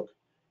maintenance book.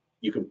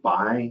 You can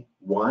buy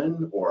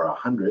 1 or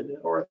 100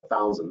 or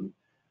 1,000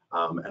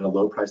 at a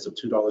low price of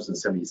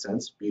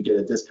 $2.70. You get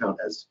a discount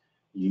as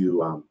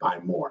you buy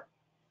more.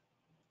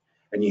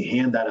 And you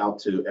hand that out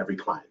to every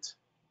client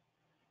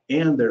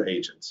and their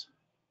agent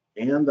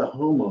and the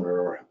homeowner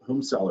or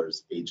home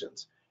seller's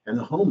agent and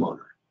the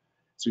homeowner.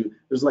 So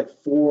there's like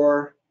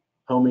 4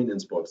 home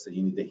maintenance books that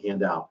you need to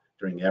hand out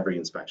during every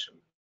inspection.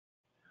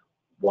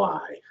 Why?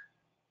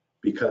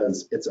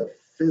 Because it's a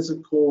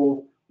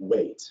physical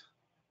weight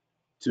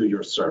to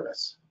your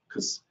service,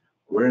 because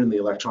we're in the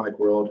electronic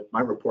world.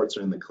 My reports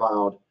are in the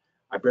cloud.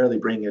 I barely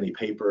bring any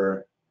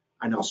paper.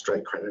 I now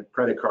strike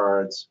credit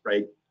cards,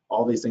 right?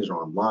 All these things are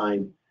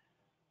online.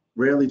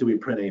 Rarely do we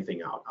print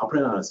anything out. I'll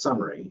print out a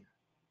summary,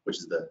 which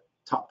is the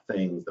top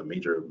things, the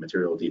major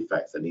material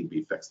defects that need to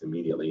be fixed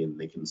immediately, and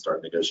they can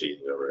start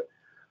negotiating over it.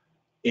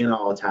 And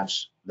I'll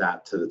attach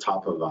that to the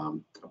top of,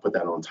 I'll put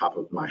that on top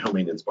of my home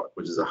maintenance book,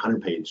 which is a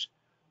 100-page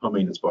home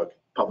maintenance book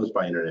published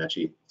by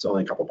InterNACHI. It's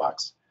only a couple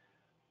bucks.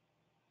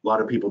 A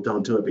lot of people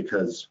don't do it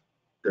because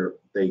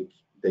they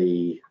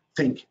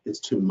think it's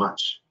too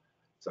much.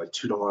 It's like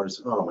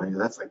 $2. Oh man,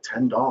 that's like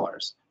 $10.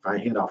 If I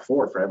hand out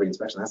 4 for every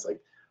inspection, that's like,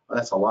 oh,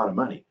 that's a lot of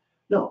money.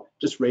 No,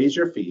 just raise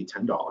your fee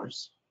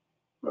 $10,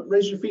 but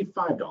raise your fee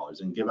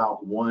 $5 and give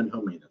out 1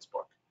 home maintenance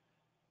book.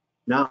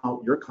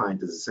 Now your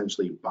client is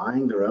essentially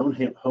buying their own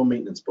home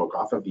maintenance book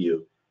off of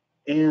you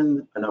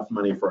and enough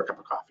money for a cup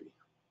of coffee.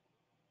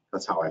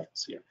 That's how I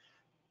see it.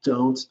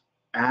 Don't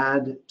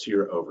add to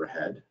your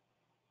overhead,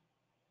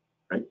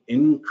 right?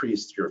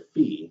 Increase your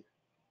fee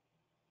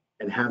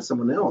and have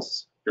someone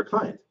else, your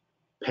client,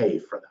 pay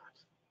for that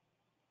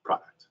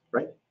product,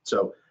 right?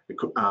 So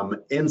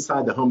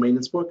inside the home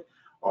maintenance book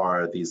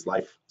are these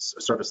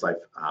service life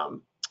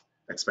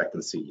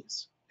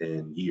expectancies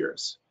in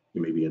years.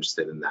 You may be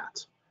interested in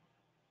that,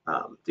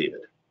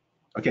 David.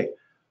 Okay,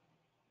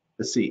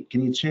 let's see.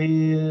 Can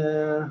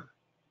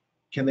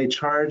they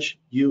charge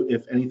you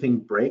if anything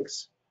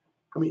breaks?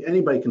 I mean,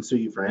 anybody can sue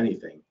you for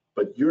anything,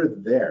 but you're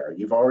there.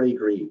 You've already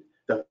agreed.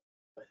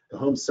 The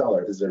home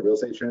seller, this is a real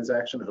estate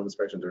transaction, a home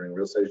inspection during a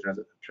real estate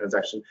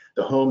transaction.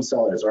 The home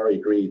seller has already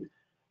agreed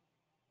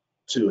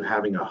to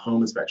having a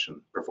home inspection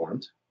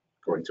performed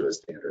according to a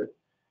standard.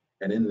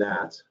 And in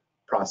that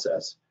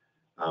process,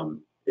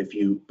 if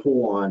you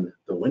pull on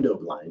the window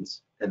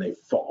blinds and they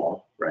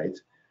fall, right?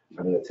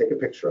 I'm going to take a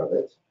picture of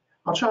it.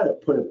 I'll try to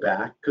put it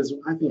back because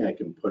I think I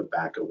can put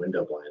back a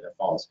window blind that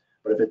falls.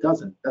 But if it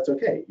doesn't, that's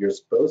okay. You're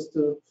supposed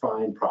to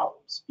find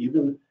problems,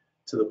 even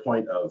to the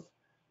point of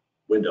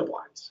window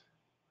blinds,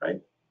 right?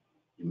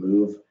 You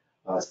move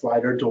a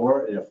slider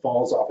door and it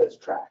falls off its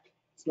track.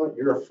 It's not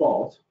your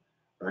fault,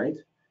 right?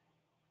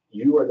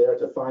 You are there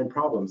to find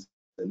problems.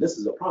 And this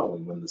is a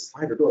problem. When the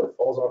slider door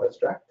falls off its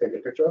track, take a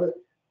picture of it,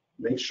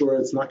 make sure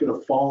it's not going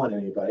to fall on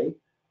anybody.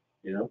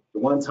 You know, the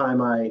one time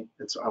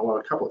well,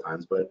 a couple of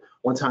times, but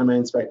one time I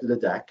inspected a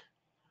deck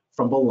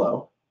from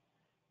below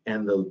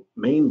and the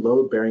main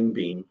load-bearing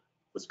beam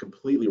was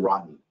completely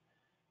rotten.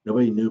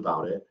 Nobody knew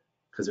about it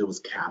because it was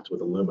capped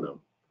with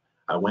aluminum.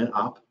 I went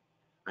up,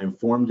 I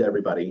informed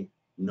everybody,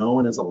 no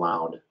one is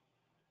allowed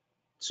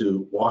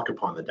to walk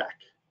upon the deck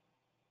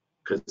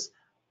because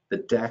the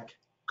deck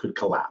could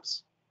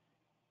collapse.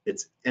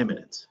 It's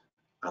imminent.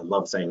 I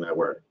love saying that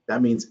word.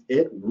 That means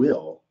it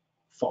will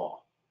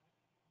fall.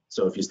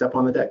 So if you step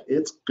on the deck,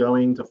 it's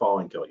going to fall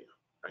and kill you,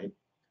 right?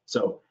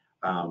 So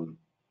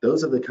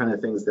those are the kind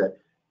of things that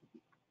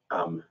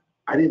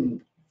I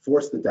didn't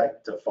force the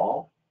deck to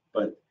fall,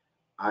 but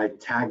I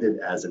tagged it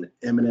as an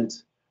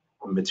imminent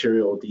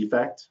material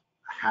defect,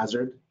 a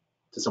hazard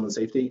to someone's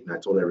safety, and I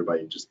told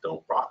everybody just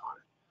don't rock on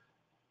it.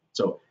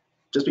 So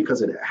just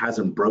because it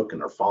hasn't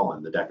broken or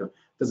fallen, the deck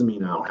doesn't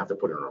mean I don't have to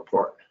put in a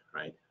report,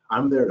 right?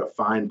 I'm there to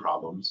find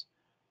problems,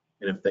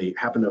 and if they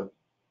happen to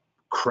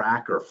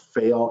crack or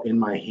fail in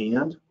my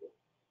hand,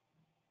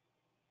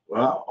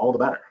 well, all the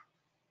better.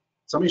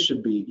 Somebody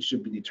should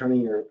be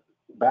turning your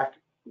back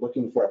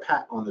looking for a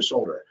pat on the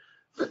shoulder.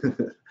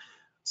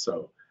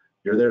 So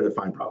you're there to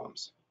find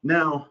problems.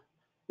 Now,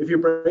 if you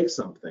break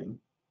something,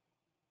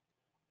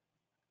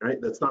 right,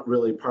 that's not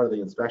really part of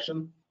the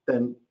inspection,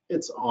 then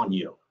it's on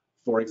you.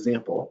 For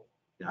example,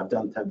 I've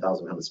done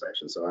 10,000 home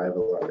inspections, so I have a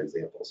lot of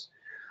examples.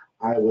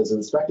 I was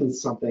inspecting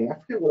something, I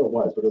forget what it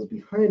was, but it was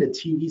behind a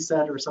TV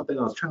set or something.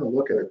 I was trying to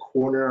look at a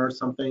corner or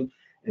something,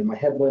 and my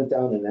head went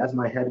down, and as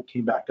my head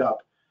came back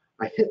up,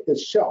 I hit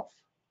this shelf.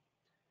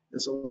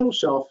 It's a little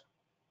shelf,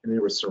 and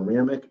there were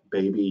ceramic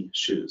baby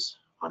shoes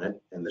on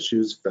it, and the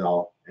shoes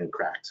fell and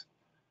cracked.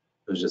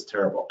 It was just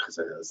terrible because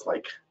it was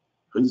like,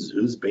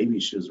 whose baby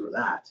shoes were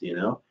that, you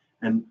know?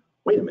 And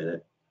wait a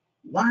minute,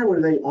 why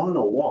were they on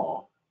a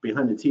wall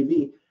behind the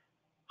TV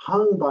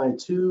hung by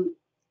 2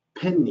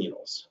 pin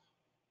needles?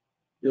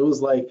 It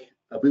was like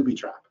a booby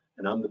trap,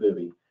 and I'm the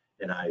booby,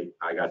 and I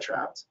got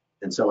trapped,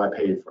 and so I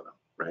paid for them,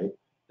 right?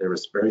 They were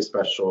very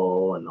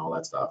special and all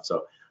that stuff.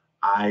 So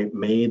I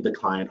made the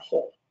client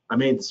whole. I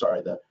made,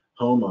 sorry, the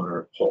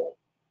homeowner whole.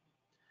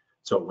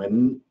 So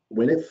when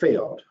it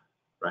failed,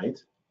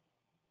 right,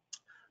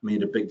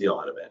 made a big deal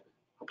out of it.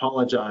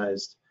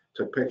 Apologized,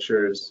 took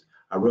pictures.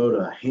 I wrote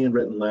a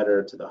handwritten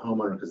letter to the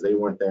homeowner because they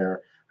weren't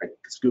there. I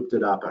scooped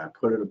it up, I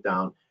put it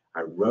down.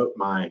 I wrote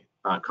my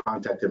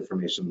contact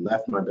information,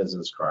 left my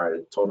business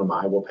card, told them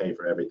I will pay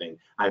for everything.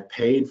 I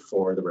paid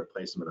for the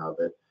replacement of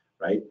it,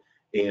 right?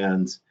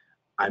 And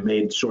I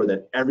made sure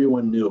that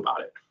everyone knew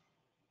about it.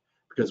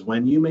 Because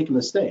when you make a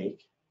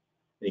mistake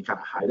and you kind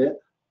of hide it,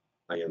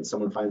 like, and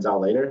someone finds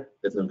out later,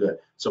 it's no good.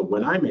 So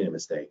when I made a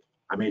mistake,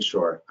 I made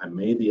sure I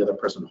made the other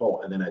person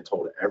whole, and then I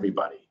told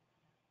everybody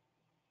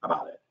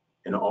about it.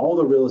 And all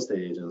the real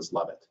estate agents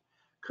love it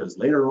because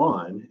later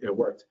on it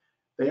worked.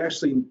 They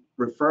actually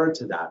referred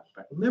to that.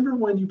 Remember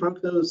when you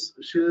broke those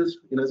shoes?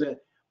 You know,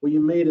 well, you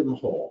made them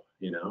whole.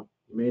 You know,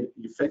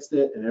 you fixed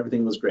it, and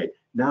everything was great.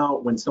 Now,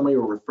 when somebody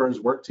refers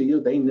work to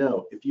you, they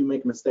know if you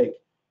make a mistake,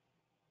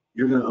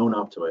 you're going to own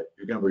up to it.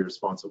 You're going to be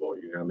responsible.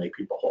 You're going to make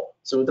people whole.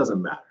 So it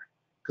doesn't matter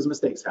because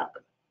mistakes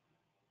happen.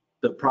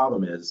 The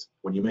problem is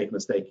when you make a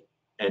mistake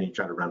and you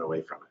try to run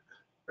away from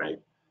it, right?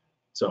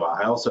 So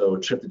I also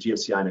tripped the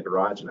GFCI in a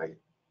garage and I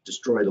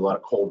destroyed a lot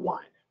of cold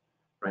wine,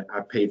 right? I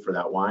paid for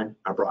that wine.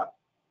 I brought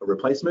a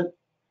replacement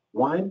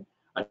wine,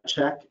 a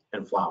check,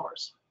 and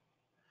flowers.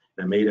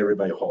 And I made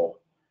everybody whole.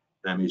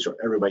 And I made sure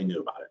everybody knew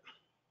about it.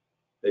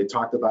 They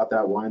talked about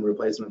that wine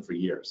replacement for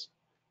years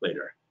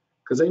later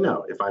because they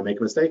know if I make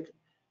a mistake,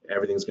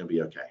 everything's going to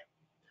be okay.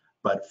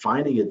 But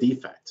finding a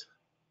defect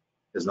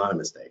is not a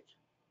mistake,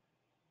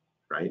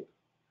 right?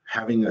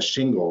 Having a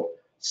shingle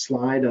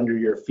slide under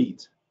your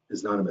feet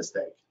is not a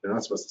mistake. They're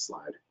not supposed to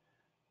slide.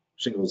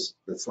 Shingles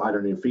that slide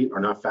under your feet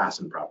are not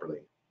fastened properly.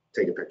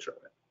 Take a picture of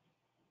it.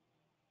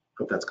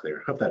 Hope that's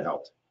clear. Hope that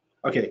helped.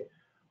 Okay,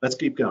 let's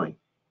keep going.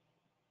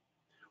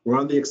 We're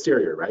on the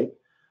exterior, right?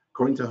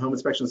 According to home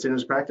inspection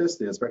standards practice,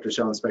 the inspector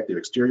shall inspect the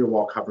exterior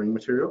wall covering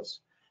materials,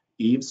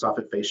 eaves,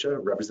 soffit fascia,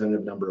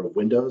 representative number of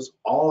windows,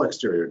 all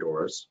exterior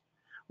doors,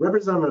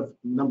 representative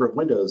number of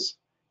windows,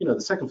 you know,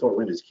 the second floor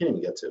windows you can't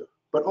even get to,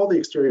 but all the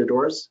exterior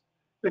doors,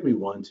 there can be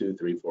 1, 2,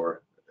 3,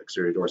 4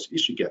 exterior doors. You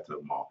should get to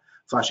them all.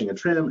 Flashing and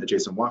trim,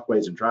 adjacent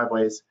walkways and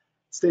driveways,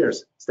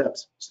 stairs,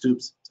 steps,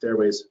 stoops,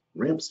 stairways,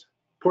 ramps,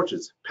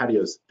 porches,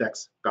 patios,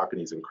 decks,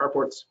 balconies and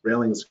carports,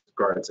 railings,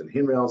 guards and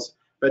handrails,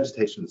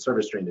 vegetation,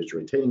 service drainage,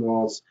 retaining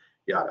walls,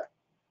 yada.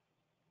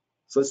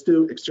 So let's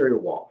do exterior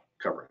wall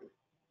covering.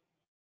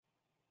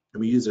 And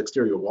we use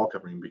exterior wall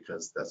covering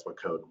because that's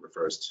what code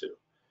refers to,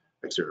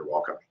 exterior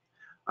wall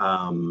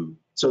covering.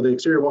 So the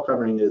exterior wall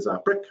covering is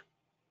brick.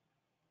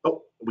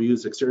 Oh, we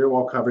use exterior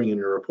wall covering in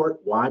your report.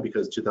 Why?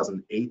 Because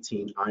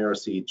 2018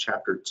 IRC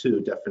Chapter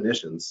 2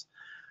 definitions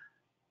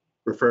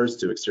refers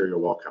to exterior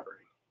wall covering.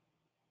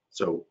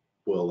 So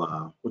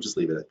we'll just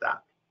leave it at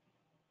that.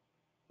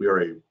 We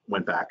already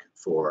went back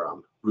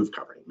for roof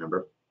covering,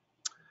 remember?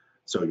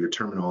 So your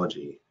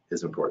terminology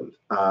is important.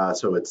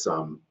 So it's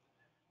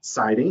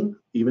siding,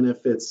 even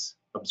if it's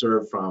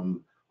observed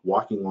from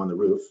walking on the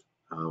roof,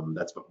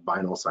 that's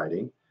vinyl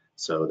siding.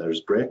 So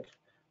there's brick,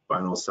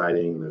 vinyl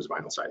siding, there's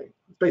vinyl siding.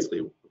 It's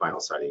basically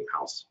vinyl siding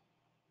house.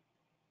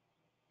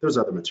 There's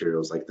other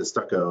materials like the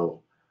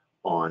stucco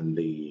on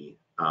the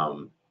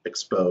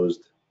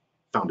exposed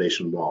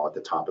foundation wall at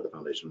the top of the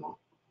foundation wall.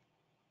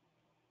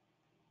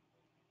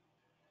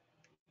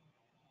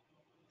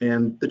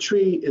 And the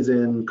tree is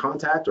in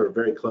contact or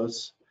very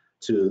close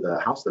to the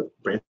house, the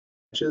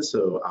branches,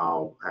 so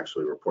I'll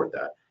actually report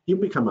that. You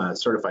can become a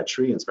certified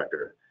tree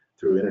inspector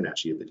through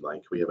InterNACHI if you'd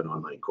like. We have an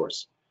online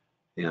course.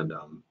 And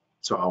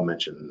so I'll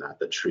mention that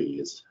the tree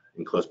is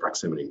in close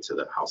proximity to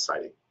the house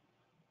siding.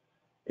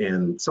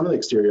 And some of the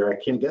exterior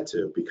I can't get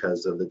to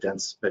because of the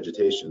dense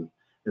vegetation.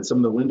 And some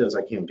of the windows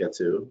I can't get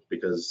to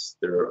because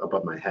they're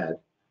above my head.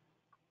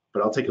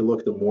 But I'll take a look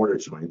at the mortar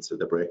joints of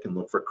the brick and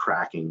look for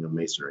cracking of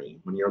masonry.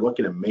 When you're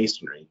looking at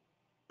masonry,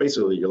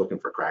 basically you're looking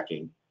for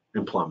cracking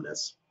and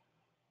plumbness.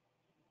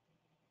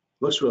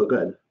 Looks real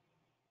good.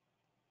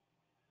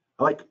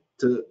 I like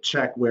to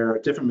check where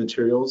different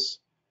materials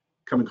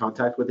come in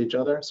contact with each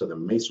other. So the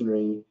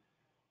masonry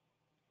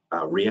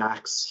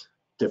reacts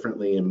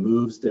differently and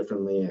moves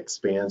differently,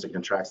 expands and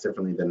contracts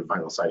differently than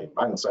vinyl siding.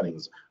 Vinyl siding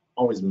is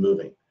always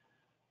moving,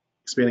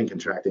 expanding,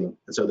 contracting,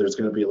 and so there's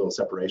going to be a little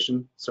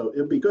separation. So it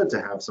would be good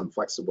to have some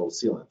flexible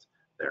sealant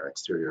there,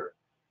 exterior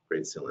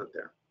grade sealant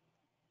there,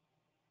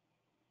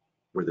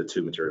 where the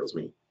two materials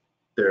meet.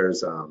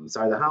 There's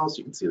side of the house,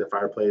 you can see the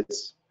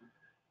fireplace.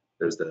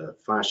 There's the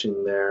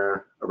flashing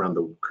there around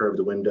the curved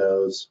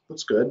windows.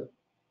 Looks good.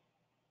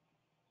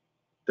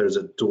 There's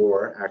a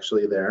door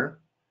actually there,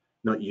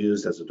 not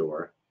used as a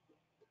door,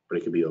 but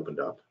it could be opened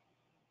up.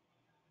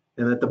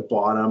 And at the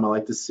bottom, I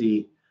like to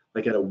see,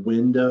 like at a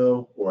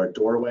window or a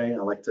doorway, I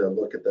like to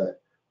look at the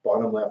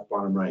bottom left,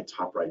 bottom right,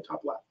 top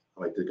left.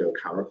 I like to go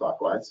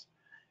counterclockwise.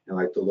 And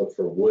I like to look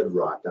for wood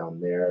rot down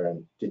there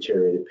and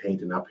deteriorated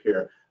paint, and up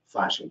here,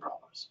 flashing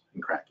problems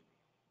and cracking.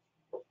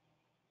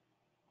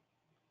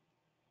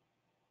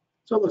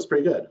 So it looks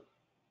pretty good.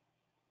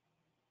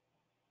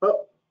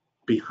 Oh,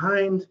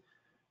 behind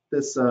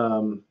this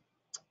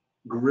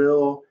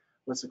grill,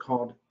 what's it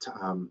called?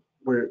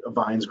 Where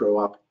vines grow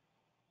up,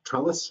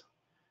 trellis.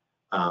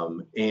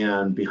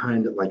 And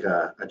behind it, like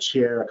a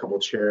chair, a couple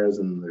chairs,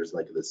 and there's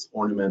like this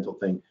ornamental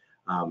thing.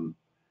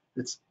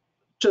 It's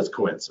just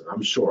coincidence.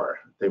 I'm sure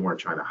they weren't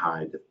trying to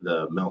hide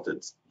the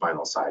melted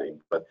vinyl siding,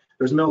 but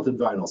there's melted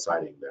vinyl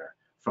siding there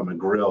from a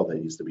grill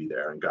that used to be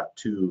there and got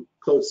too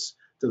close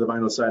to the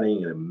vinyl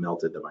siding and it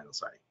melted the vinyl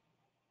siding.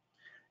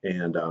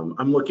 And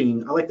I'm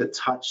looking, I like to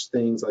touch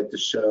things, I like to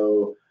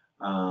show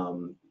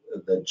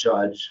the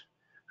judge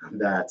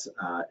that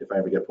if I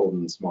ever get pulled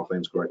in small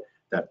claims court,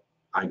 that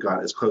I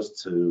got as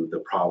close to the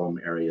problem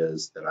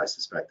areas that I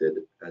suspected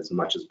as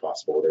much as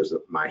possible. There's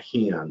my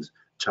hand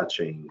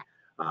touching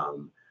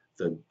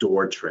the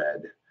door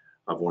tread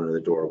of one of the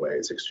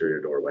doorways,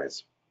 exterior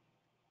doorways.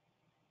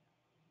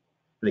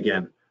 And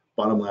again,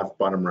 bottom left,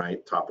 bottom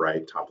right, top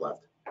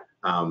left.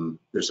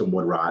 There's some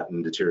wood rot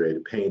and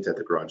deteriorated paint at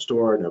the garage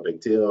door, no big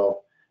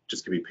deal,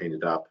 just can be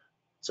painted up.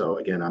 So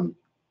again, I'm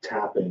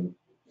tapping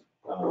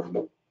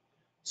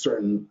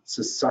certain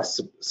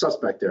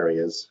suspect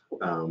areas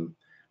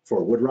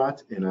for wood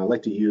rot, and I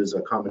like to use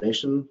a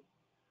combination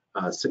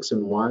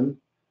 6-in-1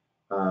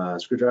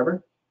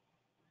 screwdriver,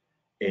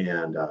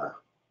 and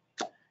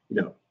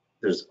you know,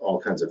 there's all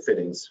kinds of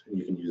fittings, and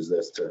you can use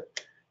this to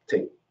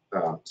take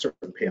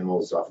certain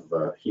panels off of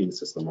a heating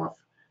system off,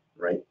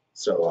 right?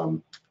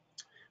 So,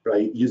 but I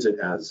use it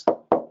as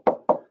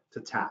to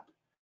tap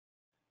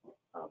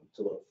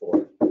to look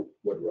for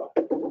wood rot.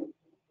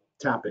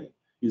 Tapping,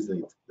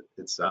 using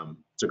it's a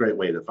great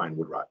way to find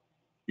wood rot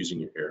using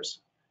your ears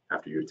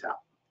after you tap.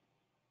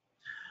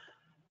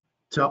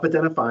 To help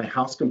identify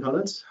house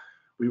components,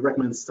 we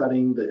recommend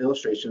studying the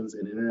illustrations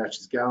in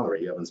InterNACHI's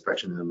gallery of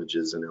inspection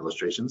images and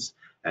illustrations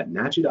at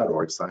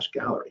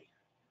nachi.org/gallery.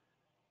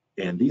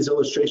 And these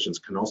illustrations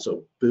can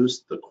also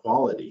boost the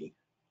quality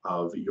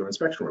of your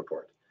inspection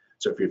report.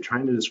 So if you're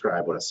trying to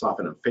describe what a soffit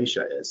and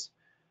fascia is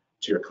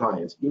to your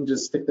client, you can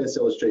just stick this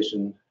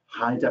illustration,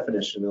 high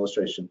definition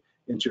illustration,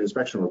 into your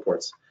inspection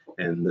reports,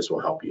 and this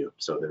will help you.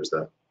 So there's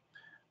the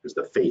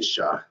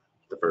fascia,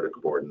 the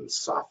vertical board, and the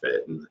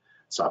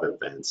soffit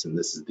vents, and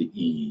this is the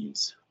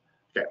eaves.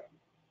 Okay.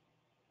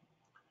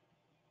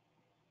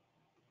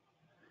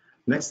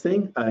 Next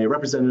thing, a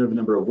representative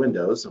number of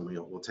windows, and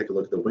we'll take a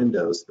look at the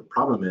windows. The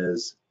problem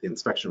is the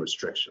inspection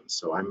restrictions.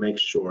 So I make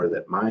sure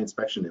that my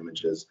inspection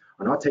images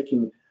are not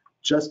taking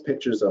just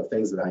pictures of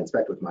things that I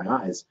inspect with my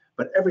eyes,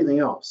 but everything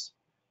else,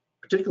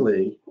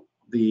 particularly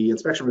the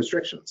inspection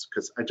restrictions,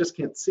 because I just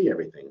can't see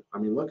everything. I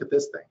mean, look at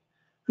this thing.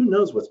 Who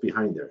knows what's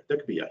behind there? There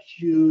could be a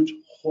huge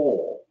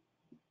hole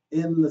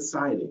in the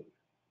siding.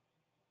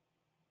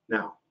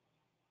 Now,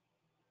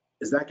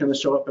 is that going to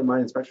show up in my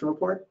inspection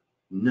report?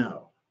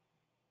 No.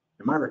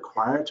 Am I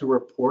required to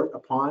report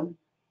upon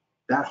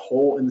that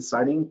hole in the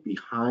siding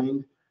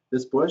behind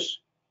this bush?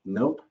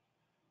 Nope.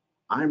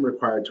 I'm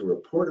required to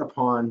report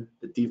upon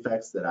the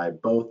defects that I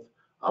both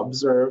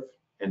observe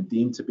and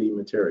deem to be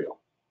material.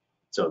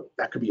 So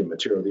that could be a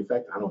material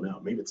defect. I don't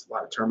know. Maybe it's a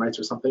lot of termites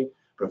or something.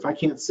 But if I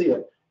can't see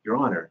it, Your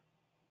Honor,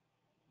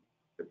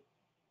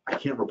 I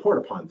can't report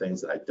upon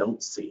things that I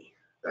don't see,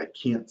 that I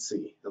can't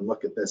see. And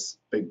look at this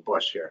big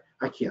bush here.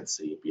 I can't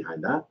see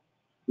behind that.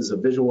 This is a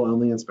visual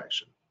only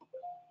inspection.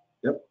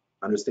 Yep.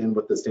 Understand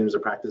what the standards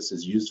of practice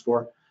is used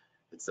for.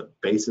 It's the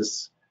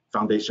basis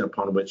foundation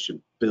upon which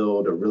you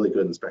build a really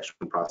good inspection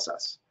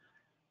process,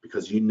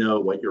 because you know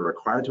what you're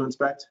required to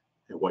inspect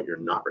and what you're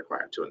not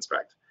required to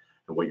inspect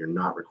and what you're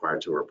not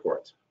required to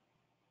report.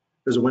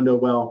 There's a window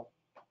well.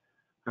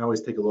 I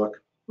always take a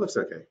look. Looks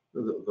okay. A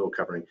little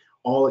covering.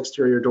 All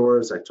exterior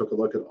doors. I took a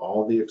look at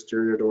all the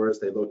exterior doors.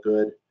 They look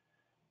good.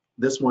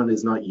 This one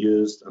is not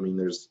used. I mean,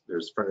 there's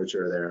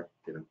furniture there,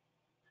 you know.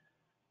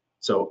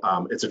 So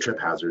it's a trip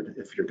hazard.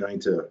 If you're going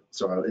to,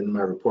 so in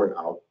my report,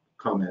 I'll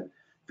comment,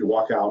 if you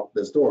walk out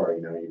this door,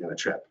 you know, you're going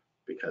to trip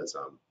because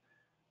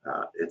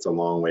it's a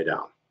long way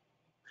down.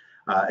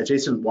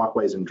 Adjacent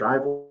walkways and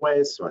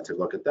driveways. So I took a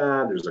look at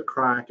that. There's a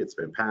crack. It's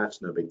been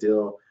patched. No big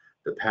deal.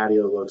 The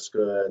patio looks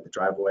good. The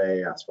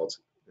driveway asphalt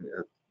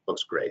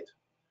looks great.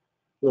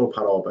 A little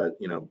puddle, but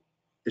you know,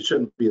 it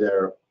shouldn't be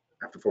there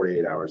after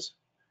 48 hours.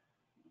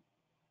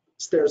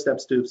 Stair step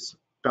stoops,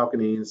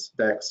 balconies,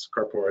 decks,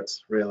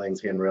 carports,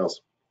 railings,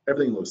 handrails,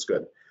 everything looks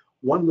good.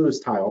 One loose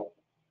tile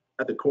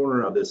at the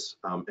corner of this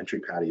entry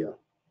patio,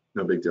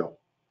 no big deal.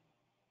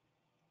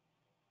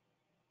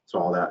 So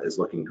all that is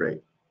looking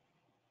great.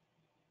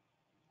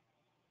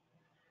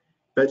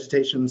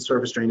 Vegetation,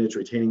 surface drainage,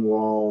 retaining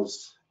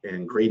walls,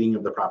 and grading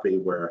of the property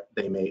where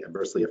they may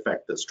adversely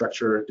affect the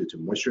structure due to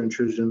moisture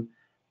intrusion.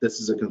 This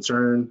is a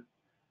concern.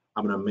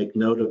 I'm going to make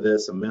note of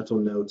this, a mental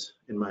note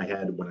in my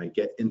head when I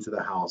get into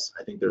the house.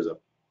 I think there's a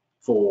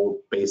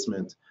full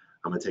basement.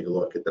 I'm going to take a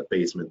look at the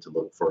basement to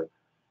look for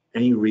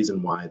any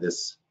reason why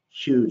this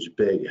huge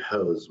big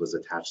hose was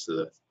attached to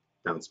the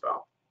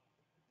downspout.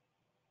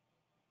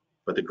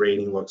 But the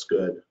grading looks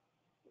good.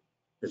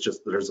 It's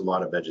just there's a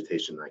lot of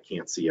vegetation. I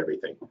can't see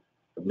everything.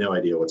 I have no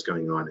idea what's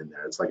going on in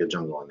there. It's like a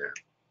jungle in there.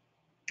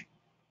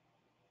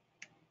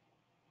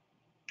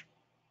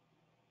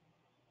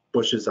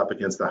 Bushes up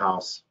against the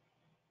house.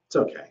 It's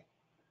okay.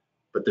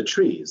 But the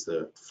trees,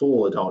 the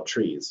full adult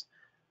trees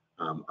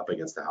up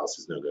against the house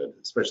is no good,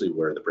 especially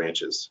where the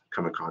branches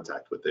come in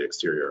contact with the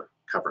exterior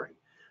covering.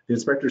 The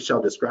inspector shall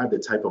describe the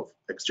type of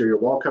exterior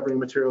wall covering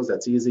materials.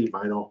 That's easy,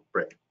 vinyl,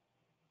 brick.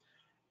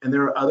 And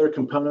there are other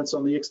components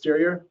on the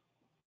exterior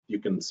you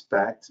can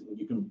inspect.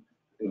 You can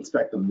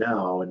inspect them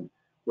now, and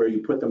where you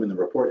put them in the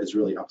report is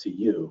really up to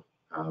you.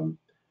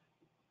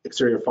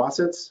 Exterior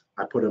faucets,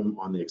 I put them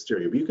on the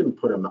exterior, but you can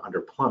put them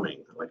under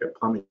plumbing, like a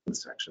plumbing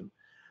section.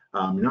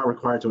 You're not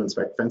required to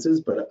inspect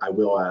fences, but I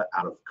will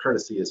out of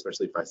courtesy,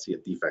 especially if I see a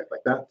defect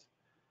like that.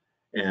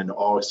 And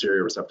all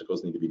exterior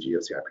receptacles need to be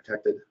GFCI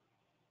protected.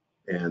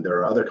 And there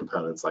are other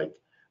components like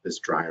this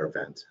dryer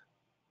vent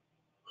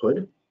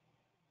hood.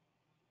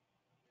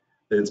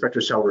 The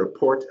inspector shall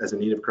report as a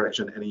need of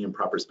correction any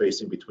improper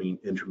spacing between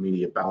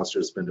intermediate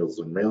balusters, spindles,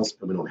 and rails,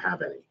 and we don't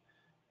have any.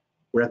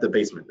 We're at the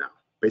basement now.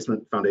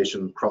 Basement,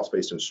 foundation, crawl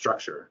space, and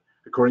structure.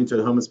 According to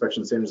the home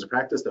inspection standards of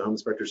practice, the home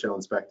inspector shall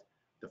inspect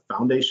the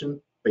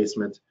foundation,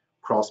 basement,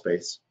 crawl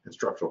space, and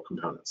structural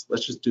components.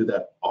 Let's just do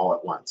that all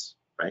at once,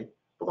 right?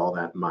 With all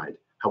that in mind.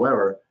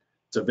 However,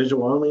 it's a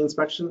visual only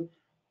inspection.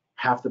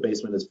 Half the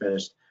basement is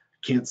finished,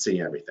 can't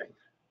see everything.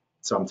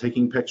 So I'm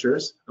taking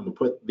pictures. I'm gonna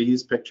put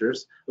these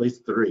pictures, at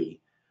least 3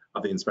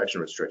 of the inspection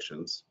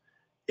restrictions,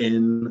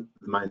 in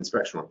my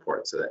inspection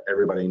report so that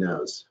everybody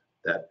knows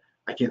that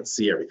I can't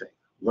see everything.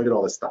 Look at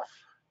all this stuff.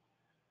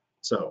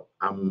 So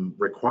I'm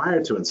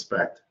required to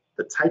inspect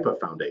the type of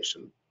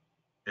foundation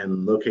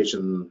and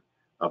location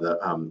of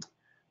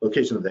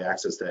the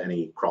access to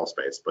any crawl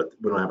space, but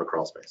we don't have a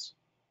crawl space.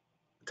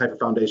 The type of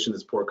foundation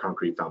is poured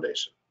concrete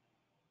foundation.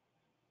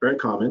 Very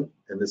common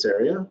in this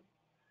area.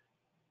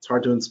 It's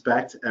hard to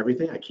inspect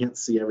everything. I can't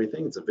see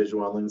everything. It's a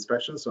visual only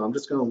inspection, so I'm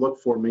just going to look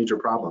for major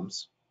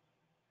problems.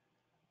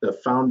 The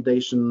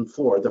foundation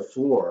floor, the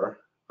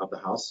floor of the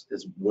house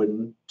is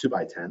wooden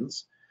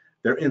 2x10s.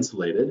 They're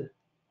insulated.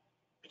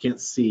 I can't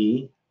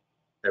see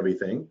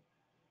everything.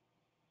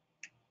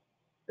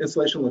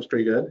 Insulation looks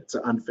pretty good. It's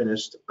an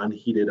unfinished,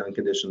 unheated,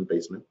 unconditioned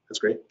basement. That's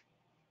great.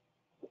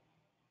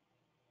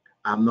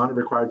 I'm not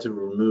required to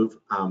remove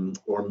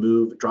or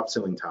move drop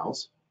ceiling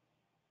tiles.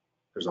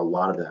 There's a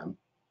lot of them.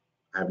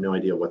 I have no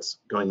idea what's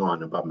going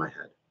on above my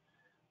head.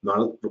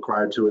 Not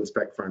required to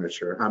inspect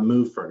furniture,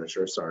 move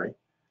furniture, sorry.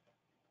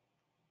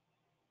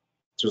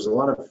 So there's a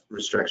lot of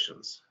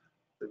restrictions.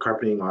 The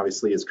carpeting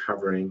obviously is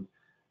covering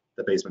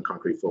the basement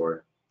concrete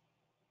floor.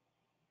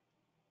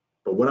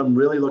 But what I'm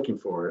really looking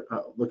for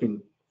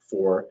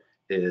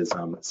is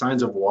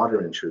signs of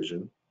water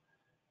intrusion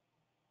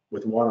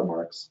with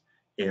watermarks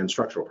and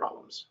structural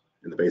problems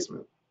in the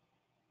basement.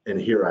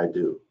 And here I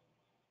do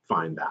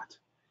find that.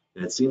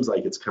 And it seems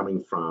like it's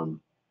coming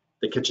from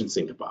the kitchen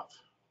sink above.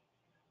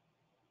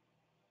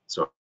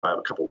 So I have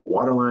a couple of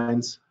water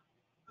lines,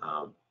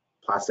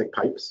 plastic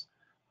pipes,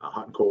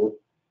 hot and cold,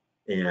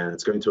 and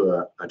it's going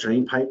to a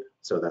drain pipe.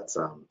 So that's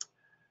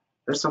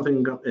there's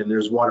something, and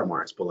there's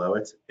watermarks below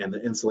it, and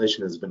the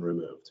insulation has been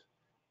removed.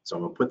 So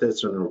I'm gonna put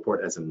this in the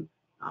report as an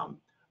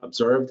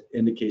observed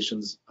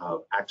indications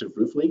of active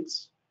roof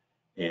leaks.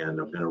 And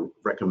I'm going to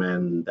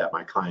recommend that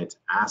my client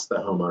ask the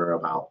homeowner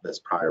about this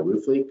prior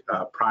roof leak,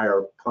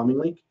 prior plumbing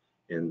leak,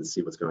 and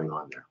see what's going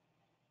on there.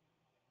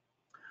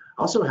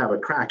 I also have a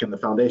crack in the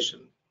foundation,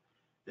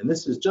 and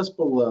this is just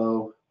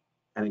below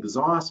an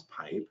exhaust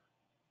pipe,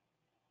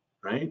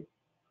 right,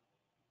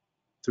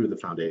 through the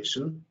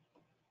foundation.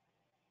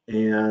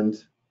 And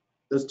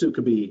those two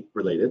could be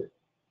related,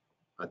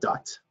 a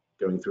duct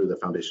going through the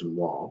foundation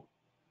wall.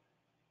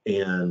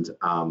 And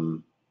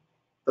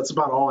that's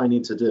about all I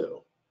need to do.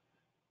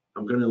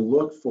 I'm going to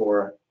look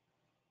for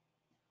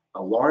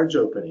a large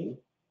opening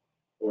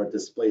or a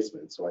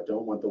displacement. So I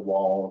don't want the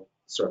wall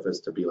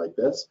surface to be like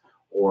this,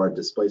 or a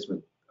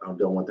displacement. I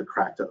don't want the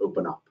crack to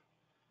open up.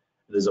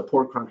 It is a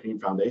poured concrete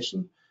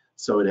foundation,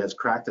 so it has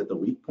cracked at the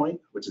weak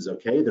point, which is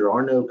okay. There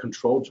are no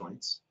control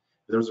joints.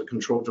 If there's a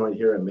control joint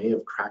here, it may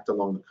have cracked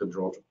along the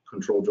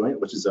control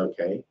joint, which is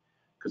okay,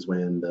 because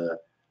when the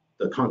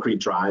concrete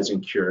dries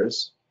and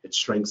cures, it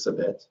shrinks a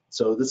bit.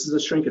 So this is a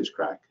shrinkage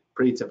crack,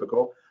 pretty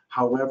typical.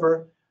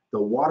 However,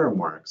 the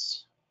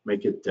watermarks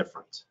make it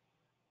different.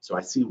 So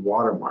I see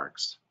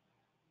watermarks.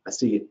 I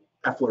see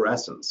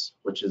efflorescence,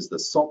 which is the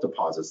salt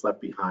deposits left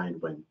behind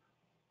when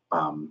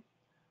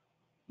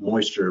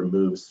moisture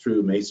moves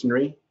through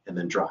masonry and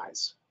then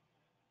dries.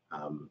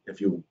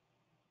 If you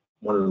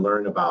want to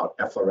learn about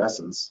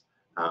efflorescence,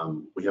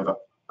 we have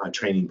a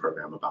training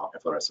program about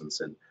efflorescence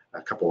and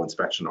a couple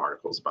inspection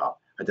articles about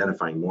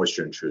identifying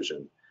moisture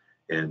intrusion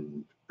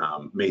in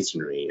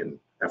masonry and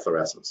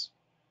efflorescence.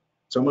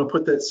 So I'm going to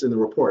put this in the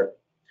report.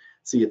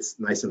 See, it's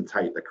nice and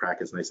tight. The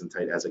crack is nice and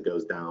tight as it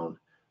goes down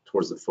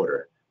towards the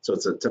footer. So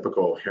it's a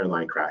typical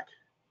hairline crack.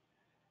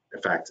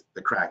 In fact,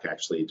 the crack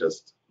actually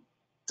just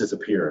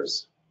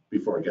disappears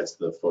before it gets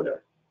to the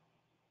footer.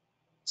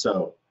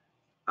 So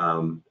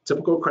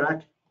typical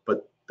crack,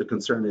 but the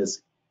concern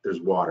is there's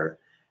water.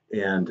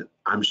 And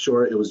I'm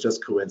sure it was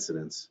just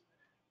coincidence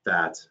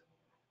that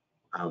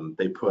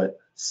they put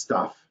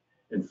stuff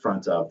in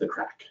front of the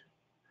crack,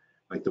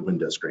 like the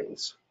window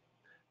screens.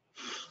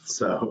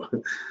 So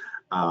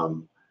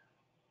I'm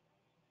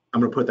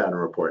going to put that in a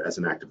report as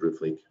an active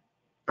roof leak.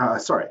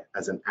 Sorry,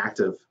 as an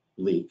active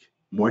leak,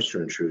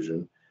 moisture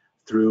intrusion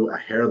through a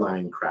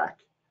hairline crack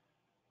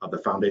of the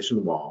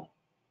foundation wall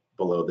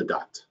below the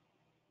duct.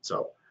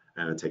 So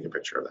I'm going to take a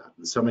picture of that.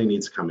 And somebody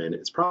needs to come in.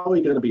 It's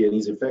probably going to be an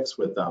easy fix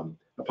with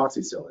epoxy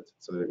sealant.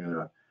 So they're going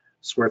to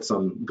squirt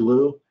some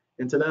glue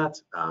into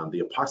that.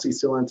 The epoxy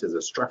sealant is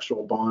a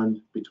structural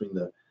bond between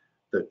the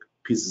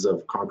pieces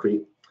of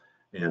concrete,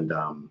 and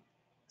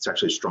it's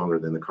actually stronger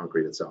than the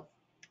concrete itself.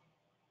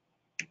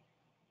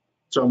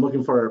 So I'm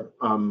looking for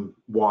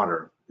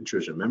water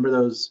intrusion. Remember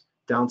those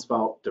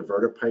downspout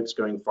diverter pipes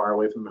going far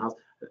away from the house?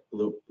 A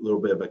little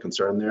bit of a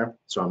concern there.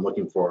 So I'm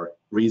looking for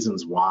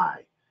reasons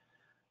why.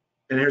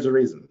 And here's a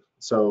reason.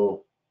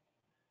 So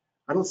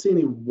I don't see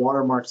any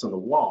watermarks on the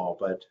wall,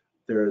 but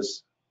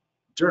there's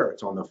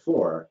dirt on the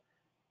floor,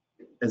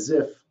 as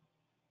if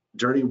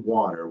dirty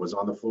water was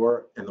on the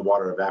floor and the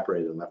water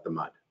evaporated and left the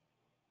mud.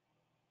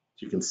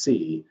 So you can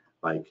see,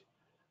 like,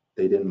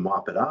 they didn't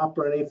mop it up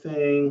or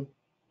anything.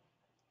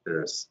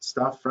 There's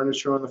stuff,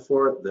 furniture on the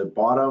floor. The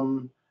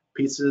bottom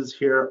pieces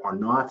here are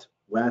not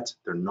wet.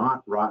 They're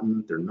not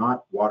rotten. They're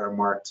not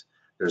watermarked.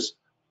 There's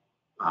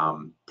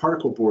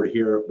particle board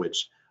here,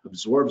 which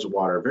absorbs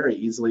water very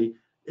easily.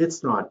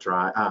 It's not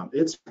dry.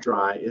 It's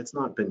dry. It's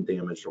not been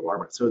damaged or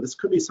watermarked. So this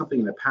could be something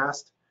in the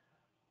past.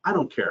 I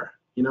don't care.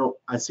 You know,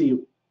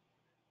 I'm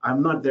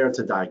not there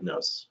to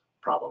diagnose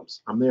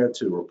problems. I'm there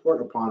to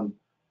report upon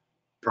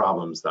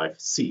problems that I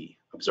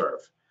observe.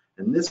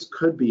 And this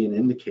could be an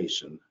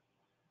indication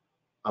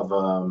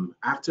of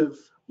active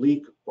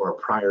leak or a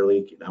prior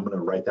leak. And I'm going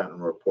to write that in a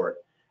report,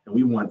 and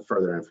we want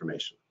further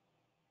information.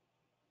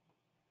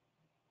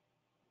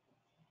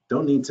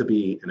 Don't need to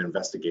be an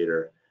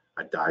investigator,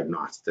 a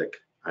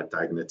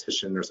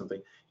diagnostician or something.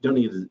 You don't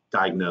need to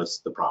diagnose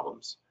the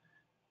problems.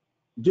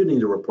 You do need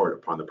to report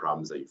upon the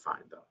problems that you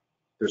find, though.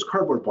 There's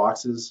cardboard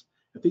boxes.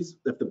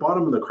 If the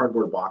bottom of the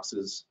cardboard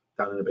boxes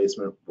down in the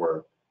basement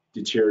were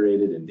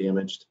deteriorated and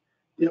damaged,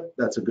 yep,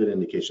 that's a good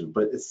indication.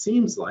 But it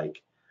seems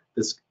like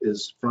this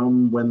is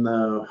from when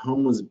the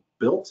home was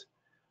built,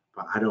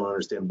 but I don't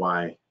understand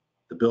why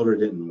the builder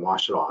didn't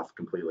wash it off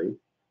completely,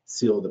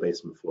 seal the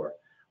basement floor,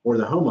 or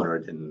the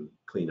homeowner didn't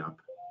clean up.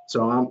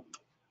 So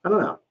I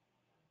don't know.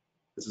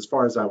 This is as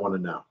far as I want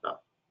to know, though.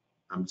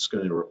 I'm just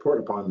going to report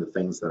upon the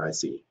things that I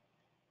see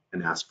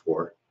and ask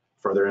for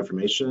further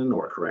information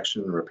or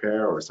correction and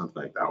repair or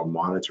something like that, or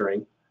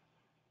monitoring.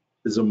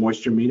 This is a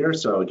moisture meter.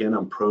 So again,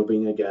 I'm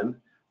probing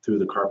again through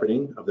the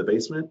carpeting of the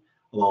basement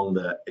along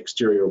the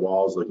exterior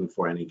walls, looking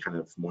for any kind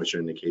of moisture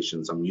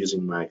indications. I'm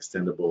using my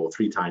extendable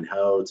 3-tine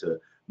hoe to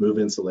move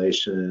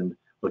insulation,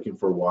 looking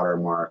for water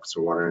marks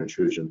or water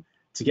intrusion.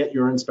 To get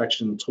your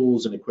inspection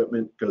tools and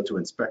equipment, go to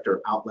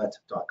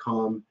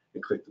inspectoroutlet.com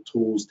and click the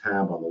tools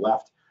tab on the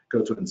left.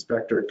 Go to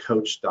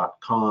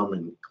inspectorcoach.com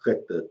and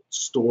click the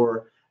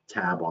store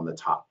tab on the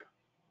top.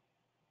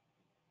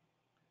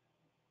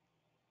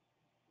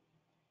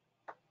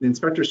 The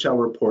inspector shall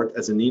report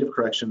as in need of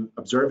correction,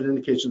 observed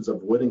indications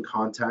of wood in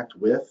contact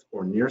with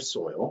or near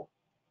soil,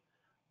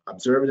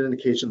 observed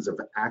indications of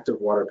active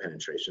water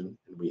penetration,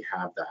 and we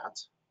have that.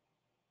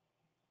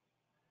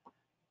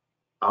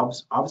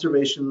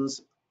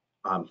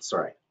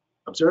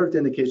 Observed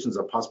indications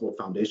of possible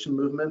foundation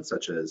movement,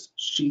 such as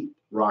sheet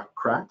rock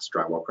cracks,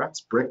 drywall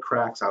cracks, brick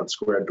cracks out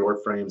square door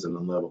frames and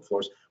unlevel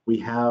floors. We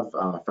have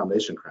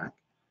foundation crack.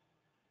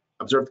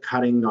 Observed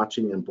cutting,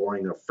 notching, and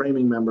boring of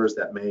framing members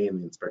that may, in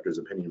the inspector's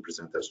opinion,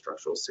 present as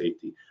structural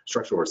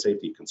or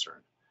safety concern.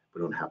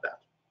 We don't have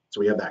that. So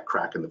we have that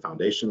crack in the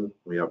foundation.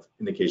 We have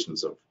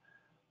indications of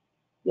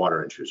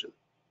water intrusion.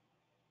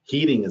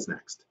 Heating is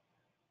next.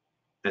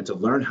 And to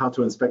learn how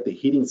to inspect the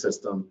heating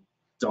system,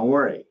 don't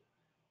worry.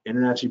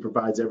 InterNACHI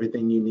provides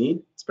everything you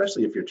need,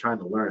 especially if you're trying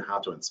to learn how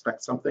to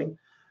inspect something.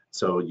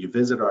 So you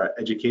visit our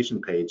education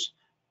page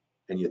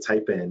and you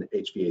type in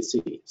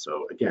HVAC.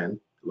 So again,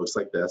 it looks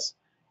like this.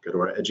 Go to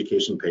our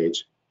education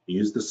page,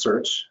 use the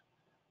search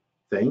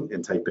thing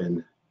and type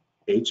in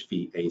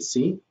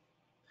HVAC.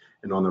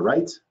 And on the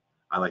right,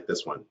 I like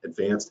this one,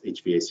 Advanced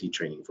HVAC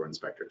Training for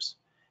Inspectors.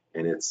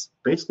 And it's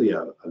basically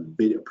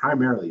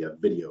primarily a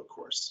video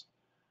course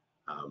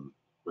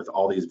with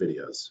all these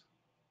videos.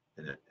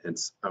 And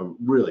it's a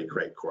really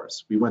great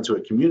course. We went to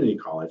a community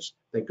college.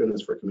 Thank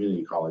goodness for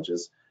community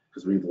colleges,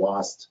 because we've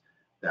lost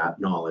that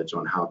knowledge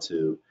on how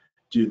to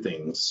do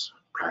things,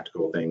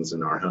 practical things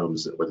in our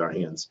homes with our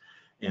hands.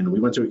 And we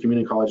went to a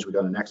community college, we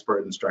got an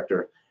expert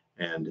instructor,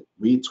 and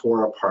we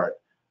tore apart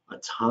a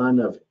ton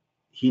of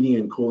heating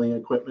and cooling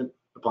equipment,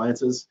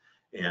 appliances,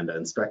 and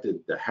inspected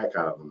the heck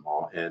out of them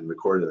all and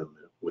recorded them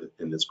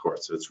in this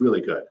course. So it's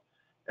really good.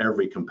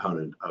 Every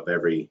component of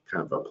every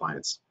kind of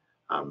appliance,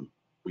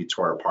 we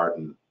tore apart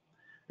and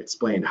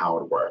explained how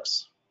it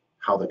works,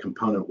 how the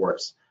component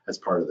works as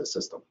part of the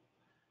system.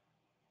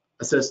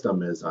 A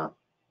system is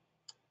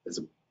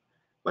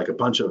like a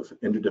bunch of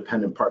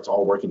interdependent parts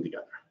all working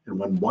together. And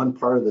when one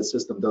part of the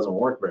system doesn't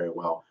work very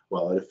well,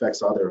 it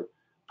affects other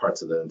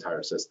parts of the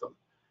entire system.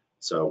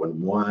 So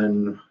when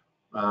one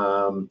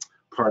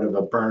part of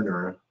a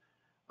burner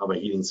of a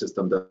heating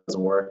system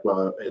doesn't work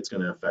well, it's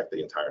going to affect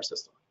the entire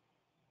system.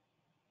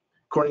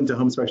 According to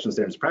home inspection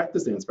standards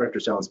practice, the inspector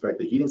shall inspect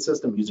the heating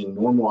system using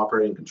normal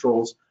operating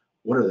controls.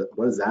 What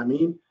does that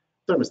mean?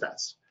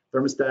 Thermostats.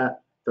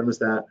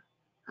 Thermostat.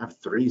 I have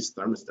 3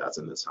 thermostats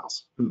in this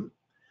house.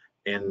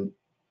 And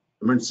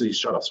emergency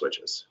shut-off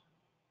switches.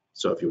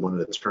 So if you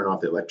wanted to turn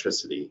off the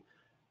electricity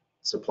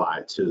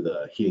supply to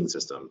the heating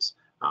systems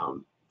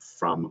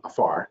from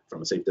afar,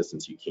 from a safe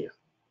distance, you can.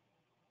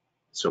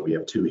 So we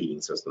have 2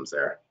 heating systems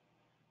there.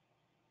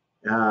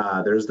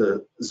 There's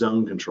the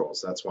zone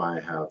controls. That's why I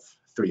have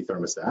 3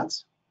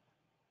 thermostats.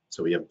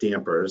 So we have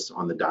dampers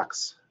on the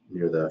ducts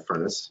near the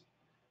furnace.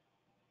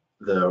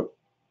 The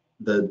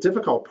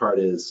difficult part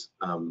is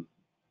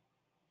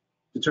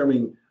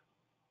determining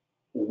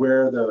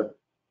where the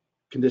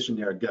conditioned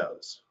air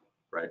goes,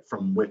 right,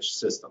 from which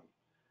system.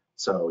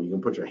 So you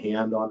can put your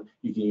hand on,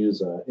 you can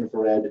use an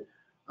infrared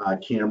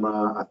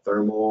camera, a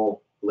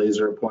thermal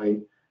laser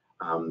point.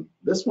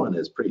 This one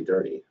is pretty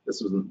dirty.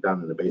 This was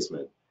down in the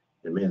basement.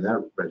 And man,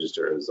 that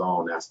register is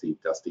all nasty,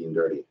 dusty, and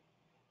dirty.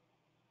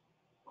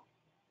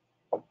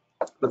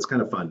 That's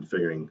kind of fun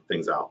figuring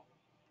things out.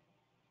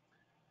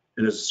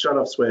 And there's a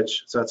shut-off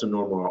switch, so that's a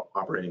normal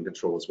operating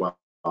control as well.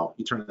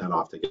 You turn that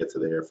off to get to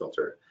the air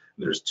filter.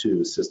 And there's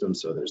 2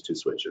 systems, so there's 2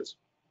 switches.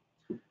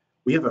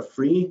 We have a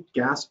free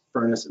gas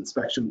furnace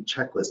inspection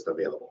checklist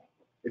available.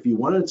 If you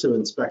wanted to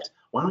inspect,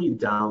 why don't you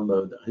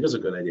download, here's a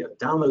good idea,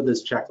 download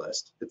this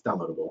checklist, it's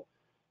downloadable,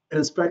 and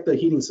inspect the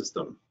heating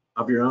system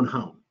of your own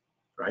home,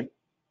 right?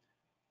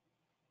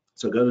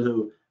 So go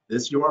to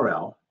this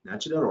URL,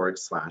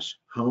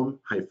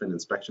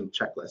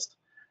 natchi.org/home-inspection-checklist.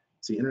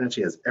 See,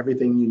 InterNACHI has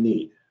everything you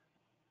need.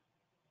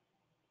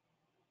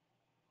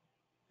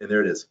 And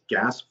there it is,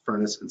 gas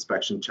furnace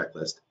inspection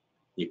checklist.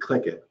 You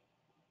click it,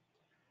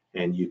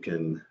 and you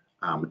can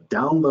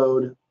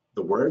download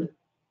the Word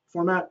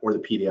format or the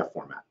PDF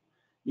format,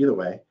 either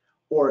way,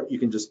 or you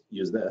can just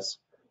use this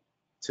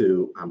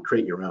to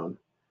create your own.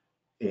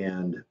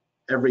 And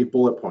every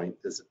bullet point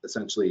is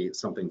essentially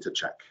something to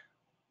check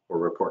or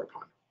report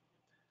upon.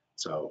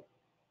 So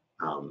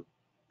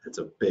it's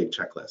a big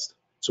checklist.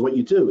 So what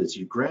you do is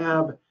you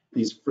grab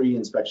these free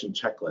inspection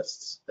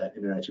checklists that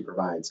InterNACHI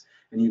provides,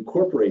 and you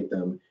incorporate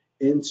them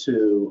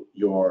into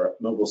your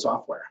mobile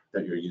software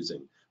that you're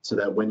using, so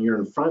that when you're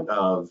in front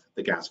of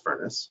the gas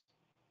furnace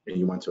and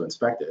you want to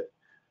inspect it,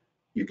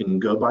 you can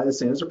go by the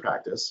standards of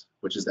practice,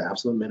 which is the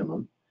absolute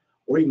minimum,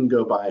 or you can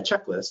go by a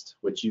checklist,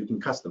 which you can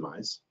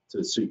customize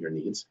to suit your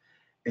needs,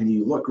 and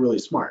you look really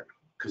smart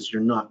because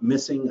you're not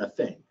missing a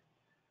thing.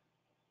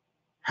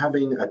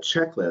 Having a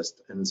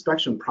checklist, an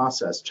inspection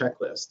process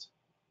checklist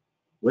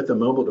with a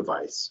mobile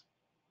device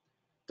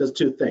does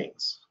 2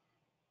 things.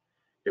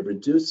 It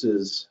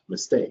reduces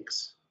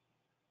mistakes,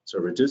 so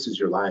it reduces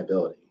your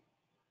liability,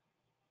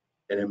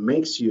 and it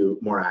makes you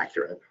more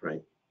accurate,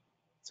 right?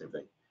 Same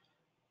thing.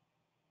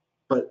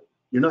 But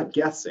you're not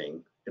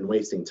guessing and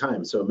wasting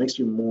time, so it makes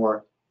you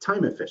more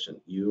time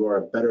efficient. You are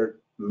a better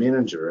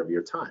manager of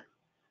your time.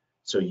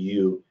 So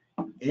you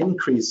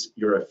increase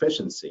your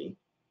efficiency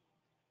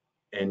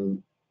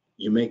and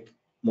you make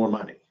more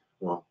money.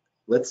 Well,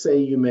 let's say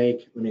you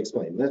make, let me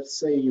explain. Let's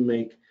say you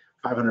make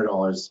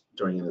 $500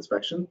 during an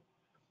inspection,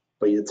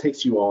 but it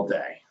takes you all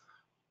day,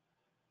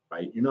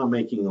 right? You're not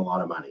making a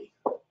lot of money.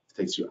 It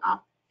takes you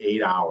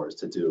 8 hours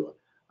to do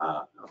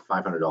a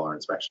 $500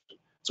 inspection.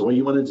 So what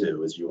you want to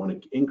do is you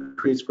want to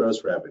increase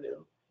gross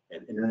revenue,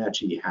 and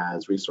InterNACHI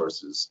has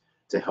resources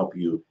to help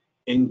you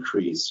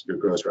increase your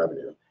gross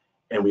revenue.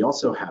 And we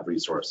also have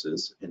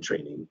resources and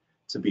training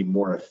to be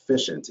more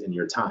efficient in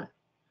your time.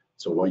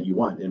 So what you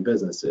want in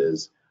business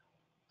is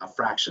a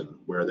fraction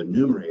where the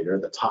numerator,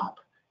 the top,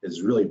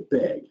 is really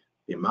big.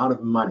 The amount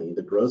of money,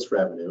 the gross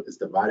revenue, is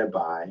divided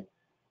by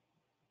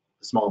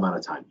a small amount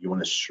of time. You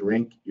want to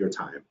shrink your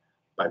time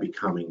by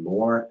becoming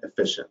more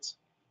efficient.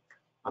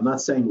 I'm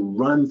not saying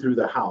run through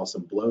the house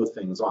and blow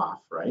things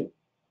off, right?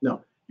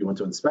 No, you want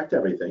to inspect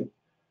everything,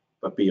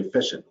 but be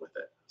efficient with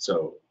it.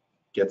 So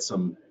get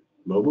some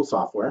mobile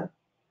software,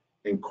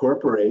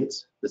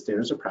 incorporate the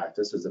standards of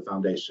practice as a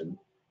foundation,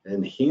 and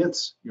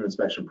enhance your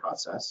inspection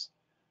process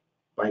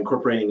by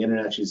incorporating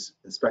InterNACHI's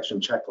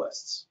inspection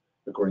checklists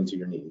according to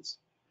your needs.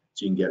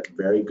 So you can get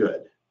very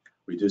good,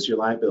 reduce your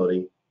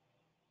liability,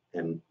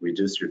 and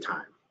reduce your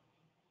time,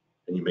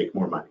 and you make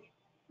more money.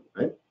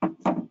 right?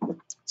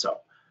 So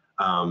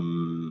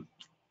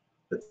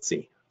let's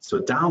see. So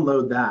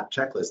download that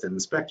checklist and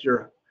inspect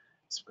your,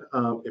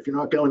 if you're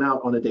not going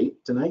out on a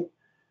date tonight,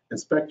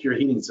 inspect your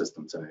heating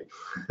system tonight.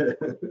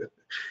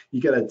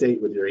 You got a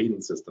date with your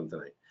heating system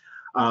tonight.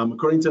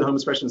 According to the Home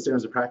Inspection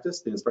Standards of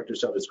Practice, the inspector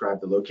shall describe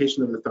the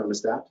location of the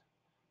thermostat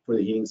for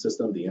the heating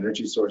system, the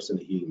energy source, and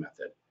the heating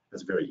method.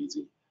 That's very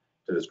easy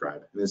to describe.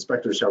 And the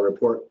inspector shall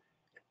report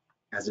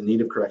as in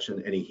need of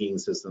correction any heating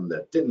system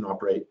that didn't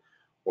operate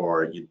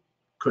or you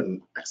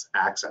couldn't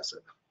access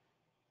it.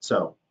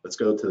 So let's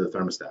go to the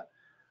thermostat.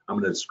 I'm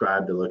going to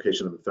describe the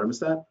location of the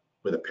thermostat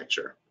with a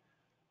picture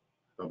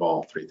of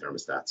all three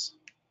thermostats.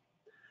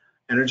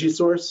 Energy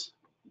source,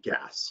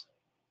 gas.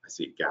 I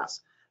see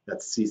gas.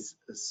 That's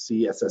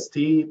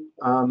CSST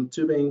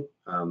tubing,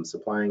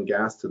 supplying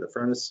gas to the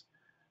furnace.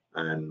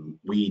 And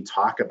we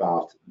talk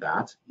about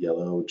that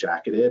yellow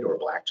jacketed or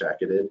black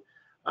jacketed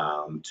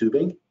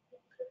tubing.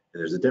 And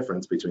there's a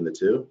difference between the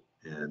two,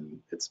 and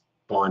it's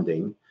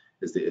bonding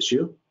is the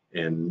issue.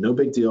 And no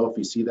big deal if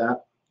you see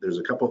that. There's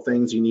a couple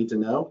things you need to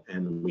know,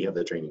 and we have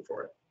the training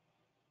for it.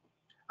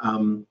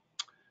 On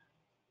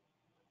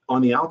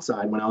the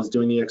outside, when I was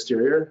doing the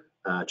exterior,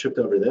 tripped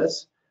over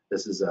this.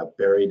 This is a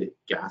buried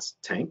gas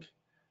tank.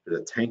 There's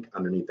a tank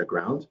underneath the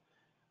ground.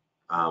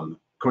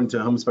 According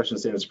to Home Inspection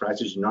Standards of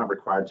Practice, you're not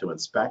required to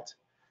inspect.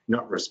 You're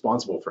not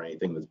responsible for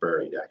anything that's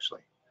buried,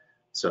 actually.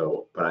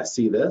 So, but I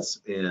see this,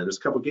 and there's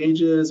a couple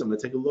gauges. I'm going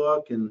to take a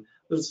look, and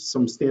there's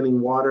some standing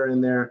water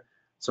in there.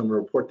 So I'm going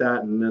to report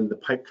that, and then the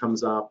pipe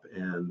comes up,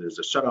 and there's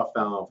a shutoff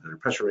valve and a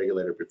pressure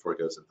regulator before it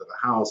goes into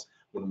the house.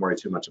 Wouldn't worry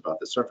too much about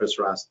the surface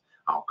rust.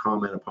 I'll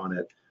comment upon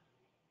it.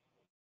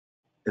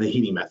 And the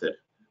heating method,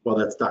 well,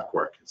 that's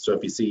ductwork. So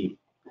if you see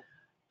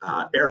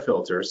air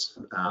filters,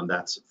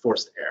 that's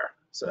forced air.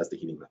 So that's the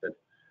heating method.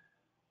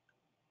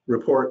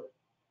 Report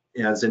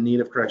as in need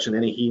of correction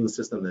any heating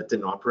system that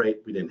didn't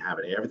operate. We didn't have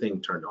it.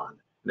 Everything turned on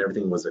and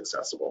everything was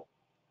accessible.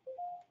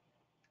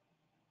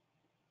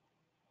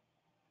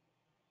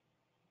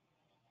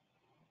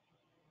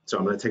 So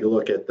I'm going to take a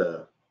look at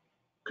the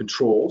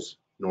controls,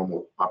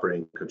 normal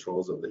operating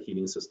controls of the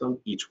heating system,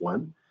 each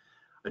one.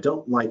 I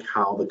don't like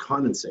how the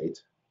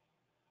condensate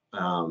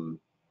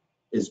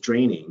is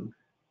draining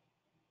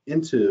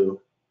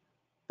into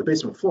the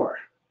basement floor.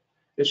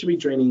 It should be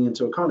draining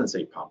into a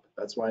condensate pump.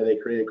 That's why they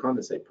created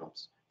condensate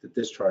pumps, to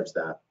discharge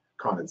that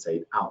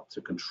condensate out,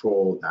 to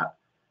control that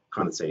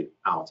condensate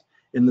out.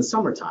 In the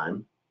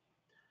summertime,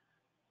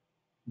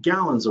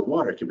 gallons of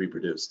water can be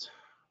produced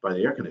by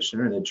the air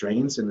conditioner, and it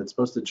drains, and it's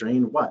supposed to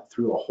drain what?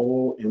 Through a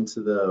hole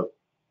into the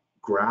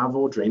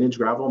gravel, drainage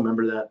gravel.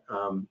 Remember that,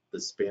 the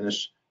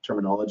Spanish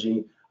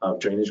terminology of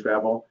drainage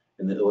gravel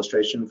in the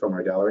illustration from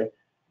our gallery?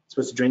 It's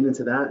supposed to drain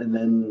into that, and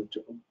then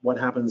what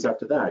happens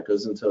after that? It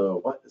goes into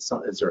what?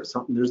 Is there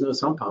something? There's no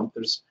sump pump.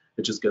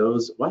 It just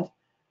goes what?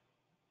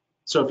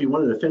 So if you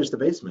wanted to finish the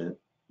basement,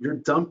 you're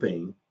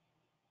dumping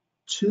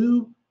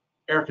 2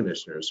 air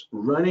conditioners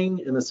running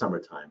in the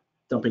summertime,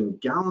 dumping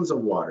gallons of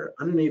water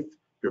underneath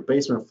your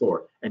basement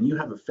floor, and you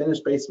have a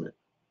finished basement.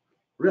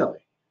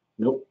 Really?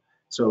 Nope.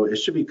 So it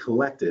should be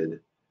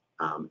collected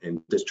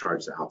and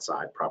discharged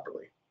outside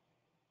properly.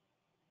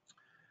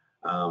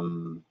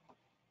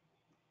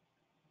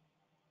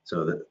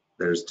 So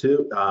there's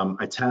 2.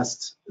 I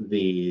test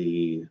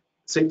the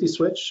safety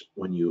switch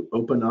when you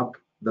open up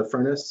the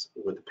furnace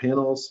with the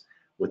panels,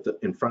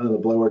 in front of the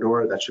blower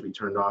door, that should be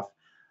turned off.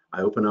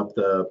 I open up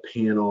the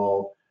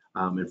panel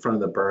in front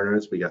of the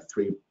burners. We got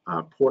 3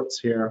 ports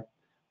here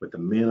with the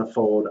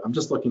manifold. I'm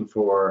just looking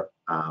for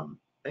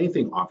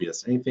anything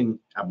obvious, anything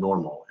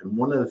abnormal. And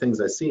one of the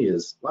things I see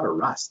is a lot of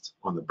rust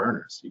on the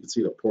burners. You can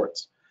see the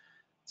ports.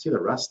 See the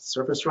rust,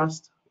 surface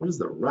rust? What is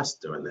the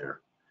rust doing there?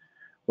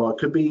 Well, it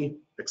could be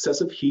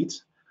excessive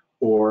heat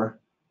or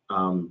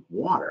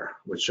water,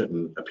 which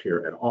shouldn't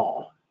appear at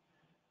all.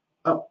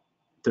 Oh,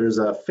 there's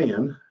a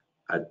fan,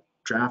 a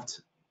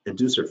draft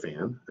inducer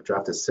fan, a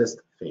draft assist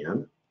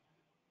fan,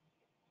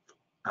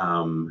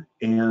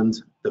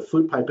 and the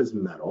flute pipe is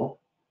metal.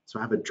 So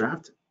I have a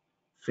draft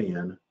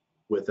fan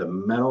with a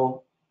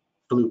metal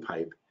flute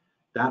pipe.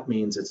 That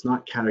means it's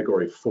not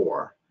category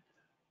 4.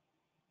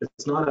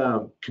 It's not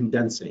a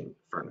condensing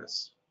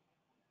furnace.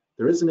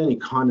 There isn't any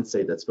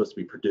condensate that's supposed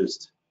to be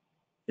produced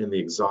in the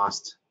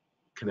exhaust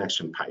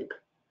connection pipe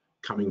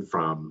coming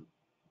from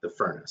the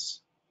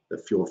furnace, the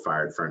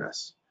fuel-fired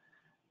furnace.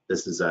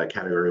 This is a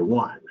category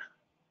 1.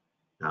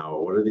 Now,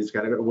 what are these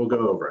categories? We'll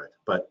go over it,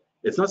 but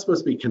it's not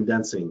supposed to be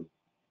condensing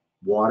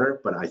water,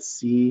 but I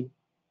see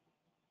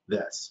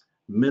this.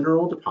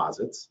 Mineral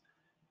deposits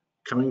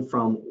coming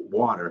from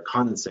water,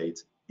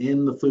 condensate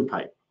in the flue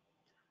pipe.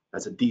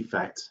 That's a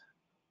defect,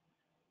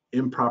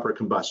 improper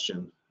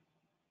combustion,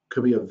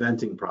 could be a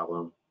venting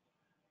problem.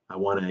 I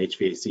want an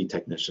HVAC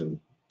technician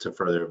to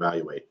further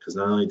evaluate, because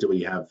not only do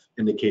we have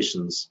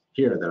indications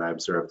here that I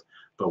observed,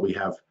 but we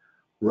have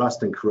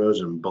rust and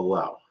corrosion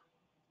below.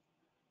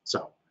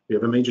 So we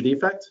have a major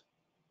defect.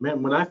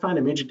 Man, when I find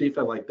a major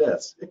defect like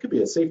this, it could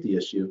be a safety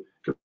issue,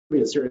 it could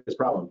be a serious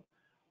problem.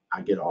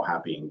 I get all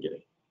happy and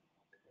giddy.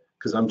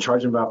 because I'm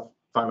charging about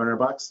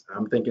 $500.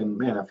 I'm thinking,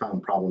 man, I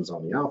found problems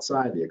on the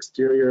outside, the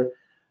exterior,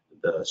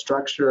 the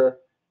structure.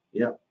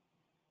 Yep.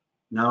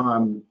 Now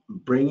I'm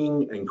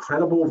bringing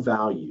incredible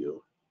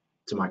value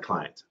to my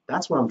client.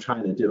 That's what I'm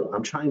trying to do.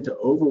 I'm trying to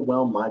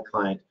overwhelm my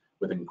client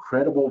with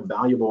incredible,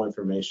 valuable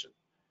information.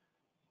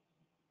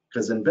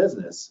 Because in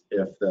business,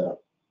 if the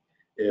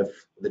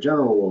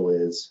general rule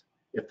is,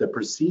 if the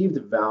perceived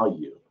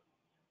value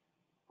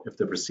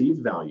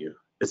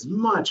is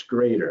much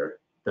greater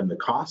than the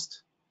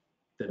cost,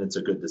 then it's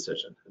a good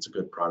decision. It's a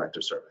good product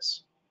or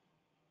service,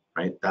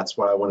 right? That's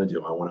what I want to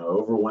do. I want to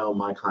overwhelm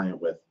my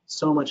client with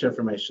so much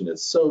information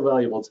that's so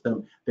valuable to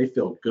them, they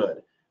feel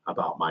good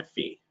about my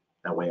fee.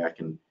 That way I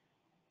can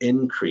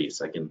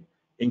increase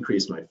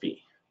my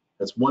fee.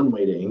 That's one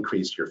way to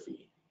increase your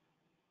fee,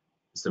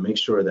 is to make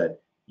sure that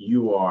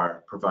you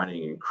are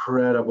providing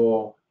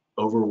incredible,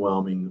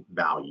 overwhelming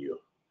value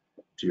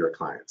to your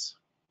clients.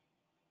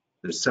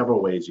 There's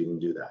several ways you can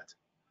do that.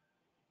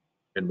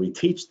 And we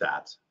teach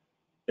that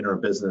in our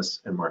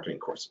business and marketing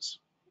courses.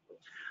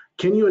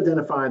 Can you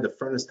identify the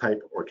furnace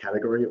type or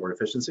category or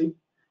efficiency?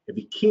 If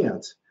you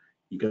can't,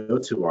 you go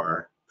to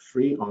our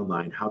free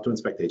online How to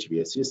Inspect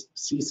HVAC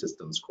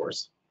Systems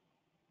course.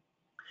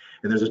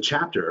 And there's a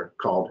chapter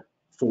called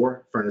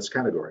 4 Furnace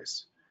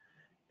Categories.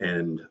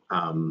 And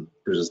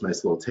there's this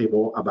nice little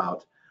table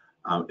about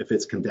if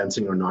it's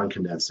condensing or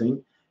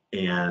non-condensing,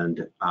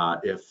 and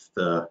if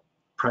the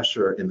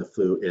pressure in the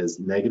flue is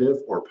negative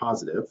or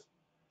positive.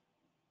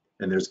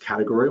 And there's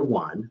category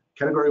 1.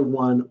 Category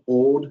 1,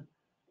 old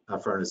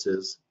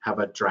furnaces have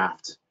a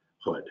draft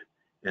hood,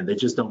 and they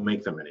just don't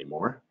make them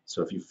anymore.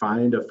 So if you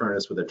find a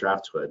furnace with a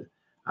draft hood,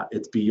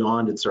 it's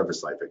beyond its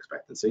service life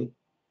expectancy.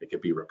 It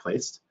could be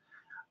replaced.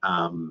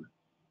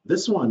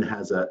 This one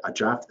has a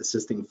draft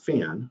assisting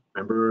fan.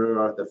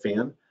 Remember the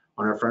fan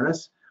on our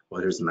furnace?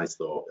 Well, here's a nice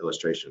little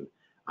illustration.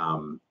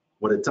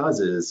 What it does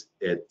is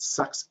it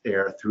sucks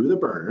air through the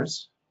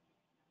burners,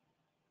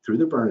 through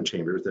the burner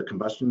chambers. The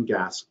combustion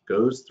gas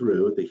goes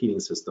through the heating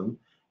system,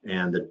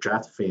 and the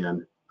draft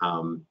fan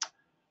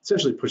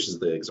essentially pushes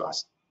the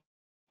exhaust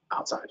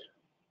outside,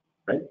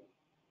 right?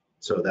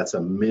 So that's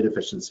a mid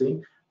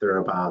efficiency. They're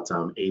about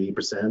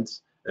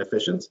 80%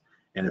 efficient.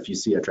 And if you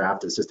see a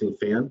draft assisting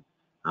fan,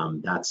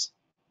 that's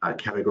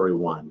category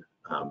 1,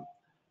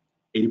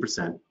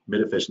 80%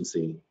 mid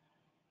efficiency,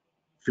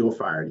 fuel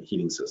fired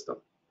heating system.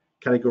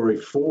 Category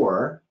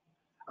 4,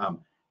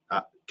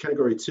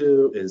 category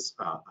 2 is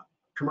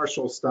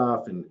commercial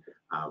stuff, and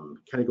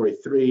category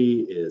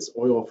 3 is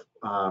oil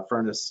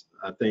furnace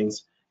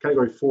things.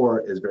 Category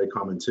 4 is very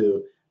common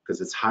too,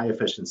 because it's high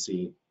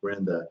efficiency. We're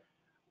in the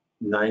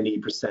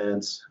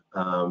 90%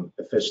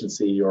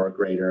 efficiency or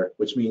greater,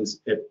 which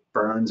means it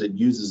burns, it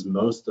uses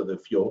most of the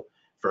fuel.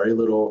 Very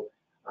little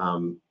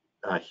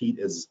heat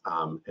is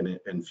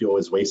and fuel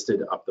is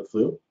wasted up the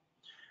flue.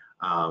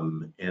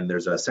 And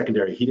there's a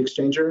secondary heat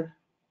exchanger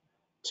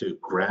to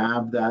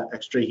grab that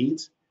extra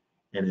heat,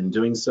 and in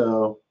doing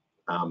so,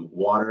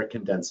 water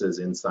condenses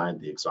inside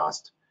the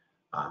exhaust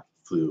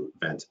flue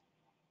vent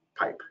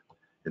pipe,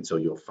 and so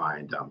you'll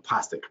find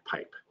plastic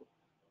pipe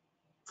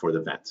for the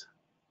vent.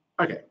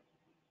 Okay,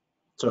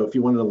 so if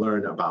you wanted to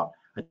learn about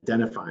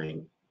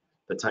identifying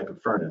the type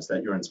of furnace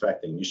that you're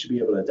inspecting, you should be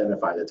able to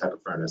identify the type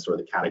of furnace or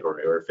the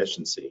category or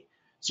efficiency,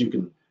 so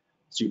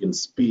you can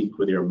speak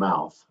with your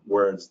mouth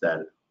words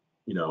that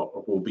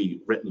will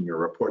be written in your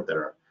report that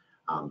are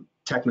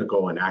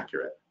technical and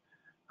accurate.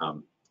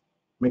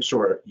 Make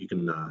sure you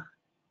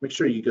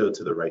go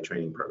to the right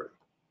training program.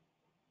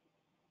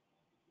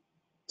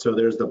 So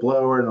there's the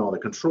blower and all the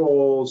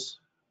controls.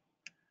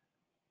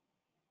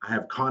 I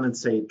have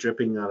condensate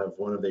dripping out of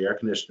one of the air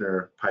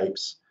conditioner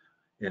pipes,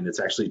 and it's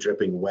actually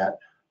dripping wet.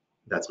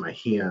 That's my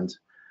hand,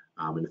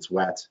 and it's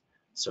wet.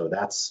 So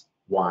that's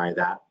why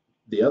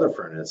the other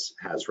furnace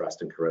has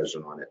rust and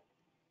corrosion on it.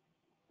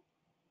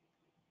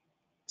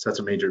 So that's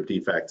a major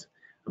defect.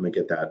 I'm gonna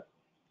get that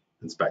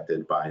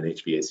inspected by an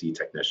HVAC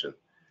technician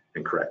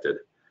and corrected.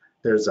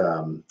 There's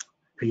a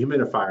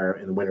humidifier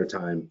in the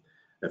wintertime.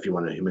 If you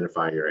want to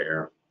humidify your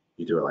air,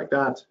 you do it like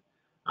that.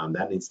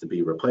 That needs to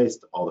be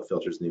replaced. All the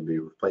filters need to be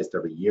replaced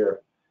every year.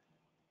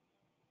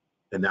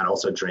 And that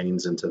also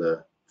drains into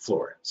the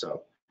floor.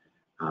 So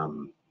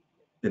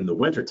in the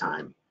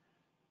wintertime,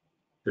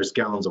 there's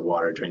gallons of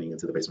water draining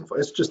into the basement floor.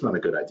 It's just not a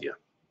good idea.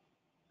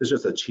 It's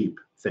just a cheap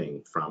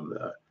thing from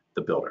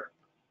the builder.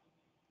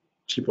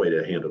 Cheap way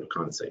to handle the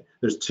condensate.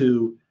 There's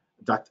 2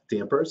 duct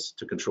dampers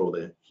to control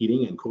the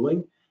heating and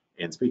cooling.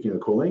 And speaking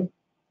of cooling,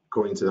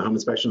 according to the Home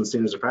Inspection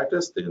Standards of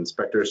Practice, the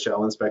inspector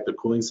shall inspect the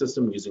cooling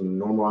system using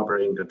normal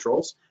operating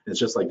controls. And it's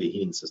just like the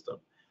heating system.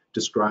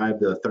 Describe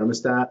the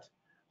thermostat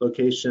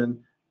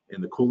location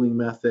and the cooling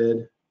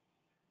method,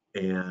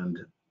 and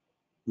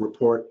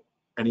report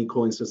any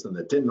cooling system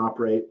that didn't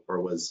operate or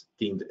was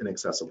deemed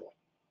inaccessible.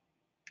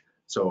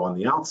 So on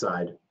the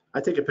outside, I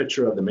take a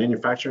picture of the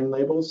manufacturing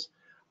labels.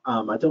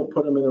 I don't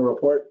put them in the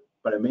report,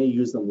 but I may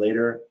use them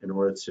later in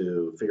order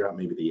to figure out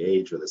maybe the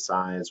age or the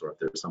size, or if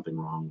there's something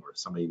wrong, or if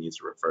somebody needs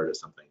to refer to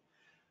something.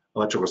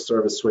 Electrical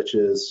service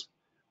switches,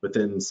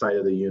 within sight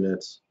of the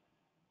unit.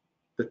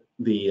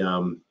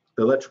 The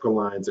electrical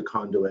lines, the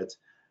conduit,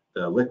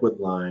 the liquid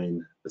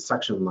line, the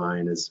suction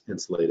line is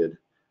insulated.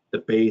 The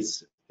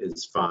base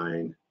is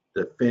fine.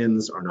 The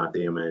fins are not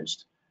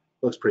damaged.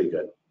 Looks pretty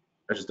good.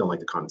 I just don't like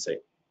the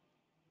condensate.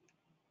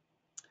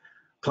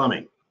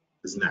 Plumbing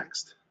is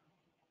next.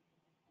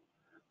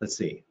 Let's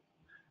see.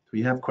 Do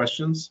we have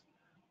questions?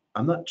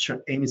 I'm not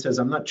sure. Amy says,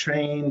 I'm not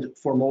trained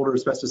for mold or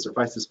asbestos, or if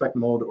I suspect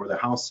mold or the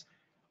house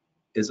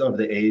is of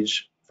the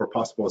age for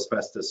possible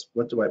asbestos,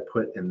 what do I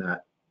put in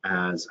that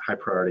as high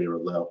priority or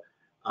low?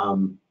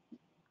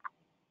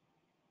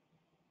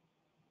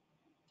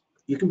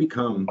 You can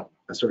become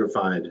a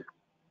certified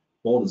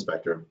mold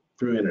inspector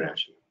through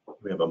InterNACHI.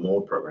 We have a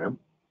mold program,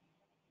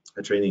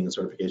 a training and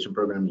certification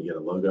program. You get a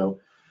logo.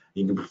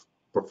 You can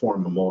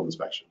perform a mold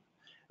inspection.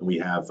 And we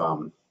have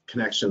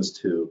connections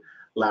to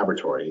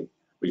laboratory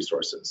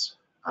resources.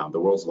 The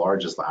world's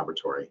largest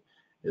laboratory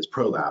is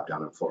ProLab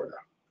down in Florida.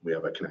 We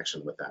have a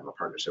connection with them, a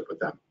partnership with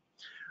them,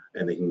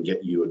 and they can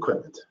get you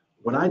equipment.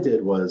 What I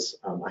did was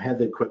I had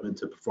the equipment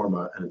to perform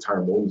an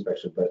entire mold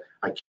inspection, but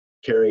I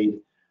carried,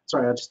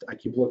 sorry, I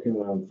keep looking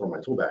around for my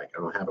tool bag. I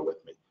don't have it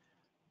with me.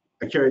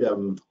 I carried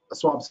a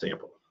swab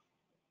sample.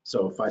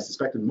 So if I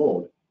suspected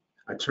mold,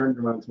 I turned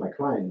around to my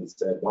client and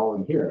said, while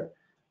I'm here,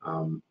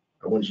 I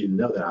want you to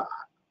know that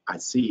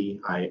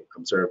I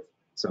observe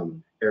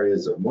some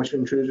areas of moisture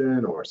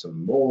intrusion or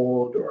some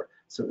mold, or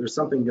so there's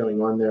something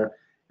going on there.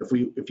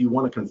 If you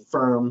want to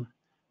confirm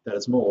that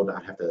it's mold,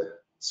 I have to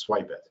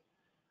swipe it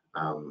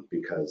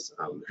because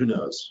who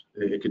knows?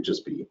 It could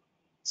just be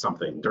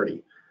something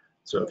dirty.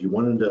 So if you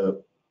wanted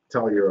to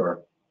tell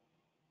your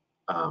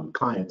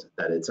client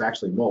that it's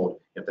actually mold,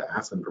 you have to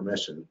ask them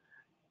permission.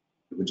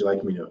 Would you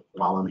like me to,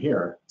 while I'm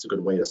here, it's a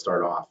good way to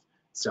start off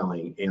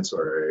selling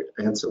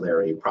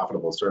ancillary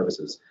profitable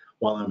services.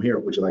 While I'm here,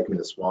 would you like me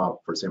to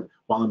swab for example?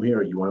 While I'm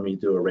here, you want me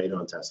to do a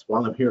radon test?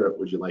 While I'm here,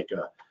 would you like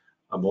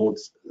a mold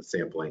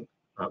sampling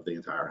of the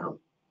entire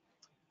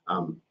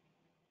home?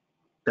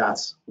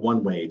 That's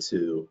one way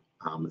to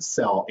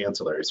sell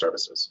ancillary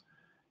services,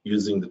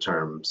 using the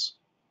terms,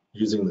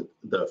 using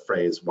the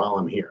phrase, while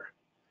I'm here.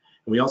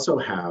 And we also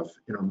have,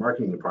 in our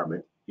marketing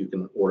department, you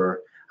can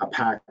order a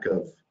pack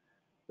of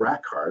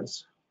rack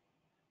cards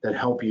that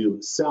help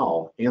you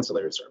sell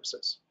ancillary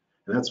services.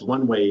 And that's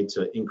one way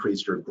to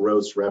increase your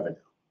gross revenue.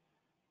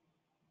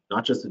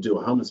 Not just to do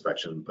a home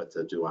inspection, but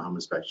to do a home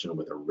inspection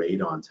with a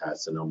radon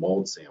test and a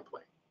mold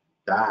sampling.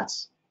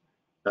 That's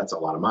a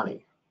lot of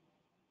money.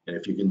 And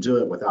if you can do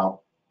it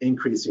without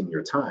increasing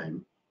your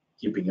time,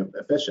 keeping it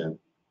efficient,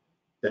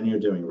 then you're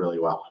doing really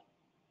well.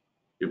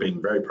 You're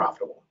being very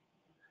profitable.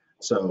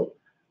 So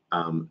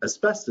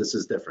asbestos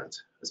is different.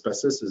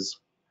 Asbestos is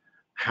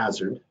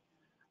hazard,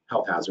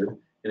 health hazard.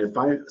 And if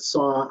I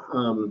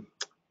saw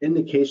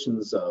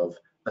indications of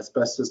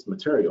asbestos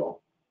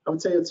material, I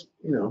would say it's,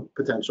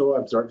 potential. I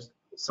observed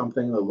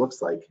something that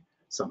looks like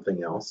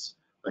something else.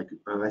 Like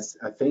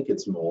I think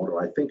it's mold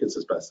or I think it's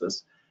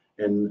asbestos,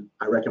 and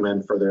I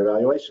recommend further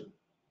evaluation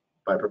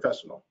by a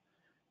professional.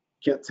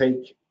 Can't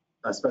take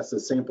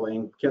asbestos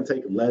sampling, can't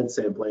take lead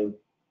sampling,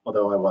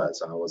 although I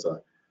was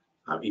a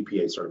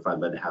EPA certified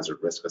lead hazard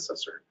risk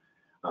assessor.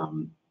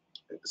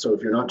 So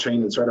if you're not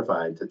trained and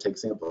certified to take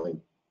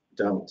sampling,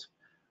 don't.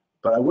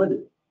 But I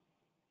would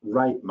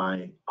write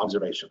my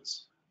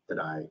observations that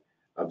I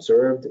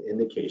observed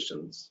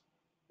indications,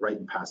 right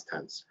in past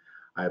tense.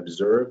 I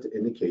observed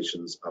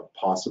indications of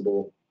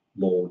possible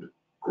mold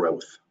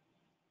growth.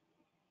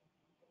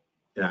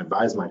 And I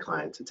advise my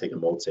client to take a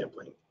mold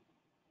sampling.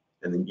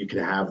 And then you can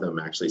have them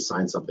actually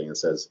sign something that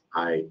says,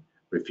 I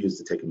refuse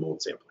to take a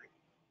mold sampling,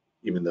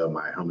 even though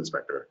my home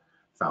inspector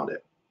found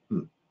it.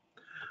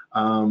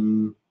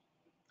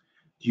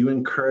 Do you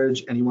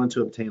encourage anyone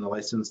to obtain a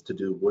license to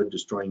do wood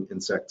destroying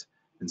insect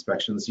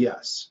inspections?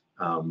 Yes,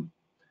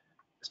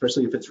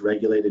 especially if it's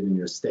regulated in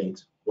your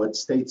state. What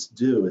states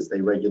do is they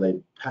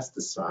regulate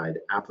pesticide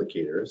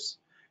applicators,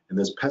 and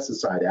those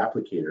pesticide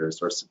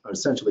applicators are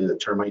essentially the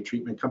termite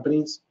treatment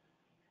companies,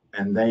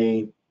 and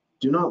they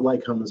do not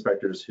like home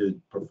inspectors who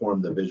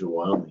perform the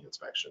visual only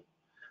inspection.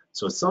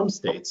 So some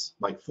states,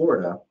 like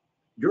Florida,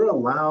 you're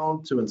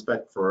allowed to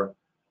inspect for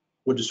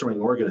wood destroying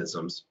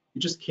organisms. You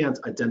just can't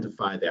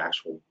identify the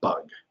actual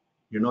bug.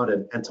 You're not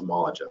an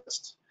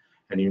entomologist,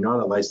 and you're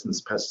not a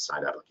licensed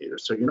pesticide applicator.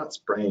 So you're not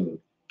spraying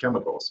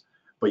chemicals,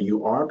 but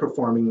you are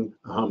performing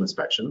a home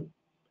inspection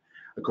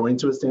according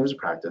to a standards of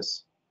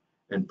practice.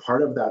 And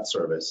part of that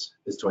service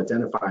is to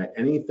identify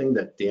anything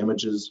that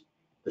damages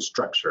the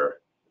structure,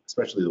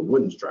 especially the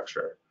wooden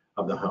structure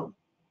of the home.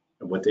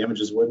 And what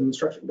damages wooden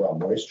structure? Well,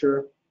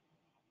 moisture,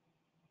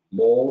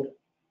 mold,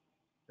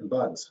 and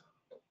bugs.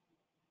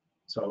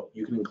 So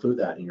you can include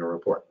that in your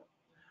report.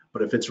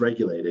 But if it's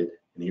regulated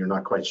and you're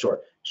not quite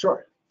sure,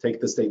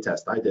 take the state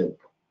test. I did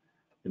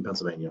in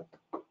Pennsylvania.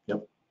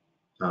 Yep.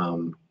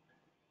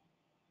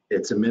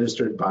 It's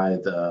administered by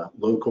the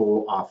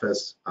local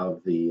office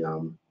of the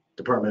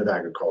Department of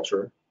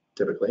Agriculture,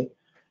 typically,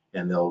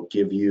 and they'll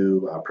give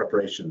you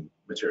preparation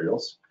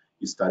materials.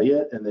 You study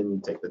it and then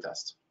you take the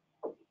test.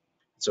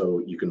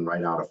 So you can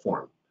write out a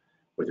form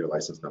with your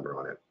license number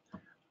on it.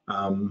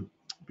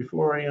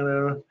 Before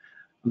I'm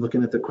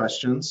looking at the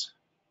questions.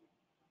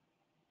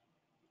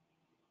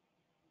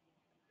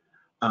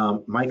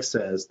 Mike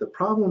says, the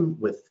problem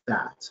with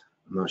that,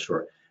 I'm not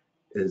sure,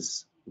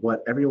 is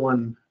what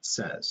everyone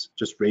says,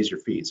 just raise your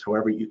fees.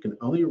 However, you can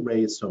only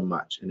raise so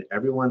much, and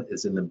everyone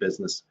is in the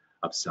business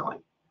of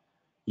selling.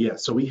 Yeah,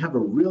 so we have a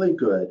really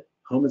good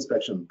home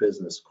inspection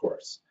business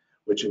course,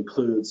 which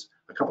includes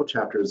a couple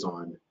chapters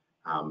on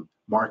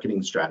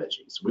marketing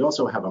strategies. We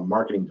also have a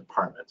marketing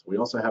department. We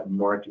also have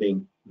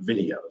marketing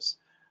videos,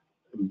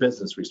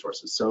 business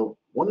resources. So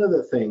one of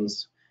the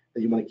things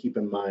that you want to keep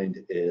in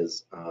mind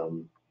is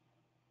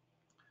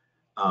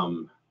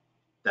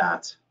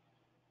that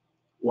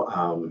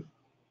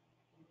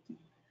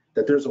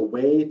there's a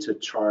way to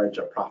charge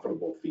a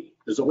profitable fee.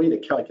 There's a way to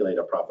calculate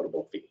a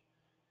profitable fee.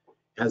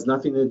 It has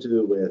nothing to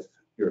do with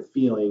your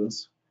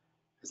feelings.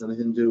 It has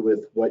nothing to do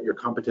with what your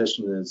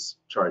competition is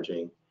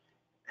charging. It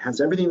has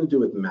everything to do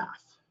with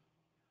math.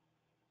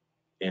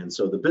 And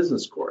so the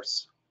business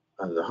course,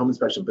 the home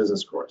inspection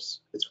business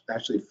course, it's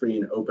actually free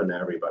and open to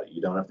everybody.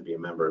 You don't have to be a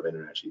member of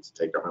InterNACHI to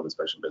take our home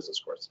inspection business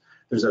course.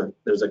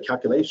 There's a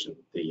calculation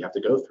that you have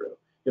to go through.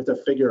 You have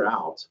to figure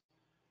out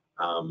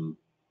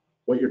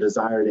what your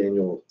desired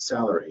annual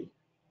salary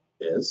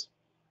is,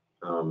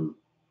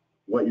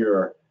 what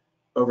your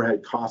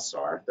overhead costs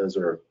are. Those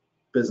are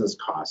business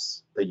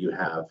costs that you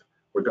have,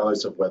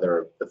 regardless of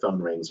whether the phone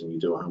rings and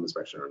you do a home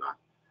inspection or not,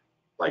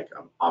 like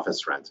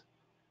office rent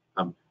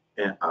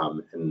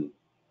and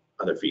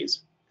other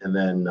fees. And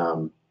then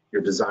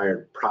your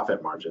desired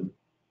profit margin,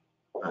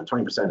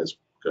 20% is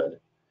good.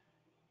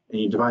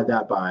 And you divide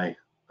that by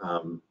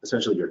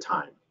essentially your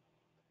time.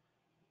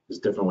 There's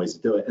different ways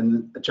to do it.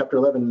 And chapter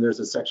 11, there's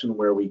a section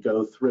where we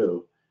go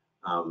through,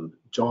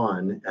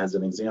 John, as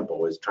an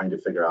example, is trying to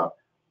figure out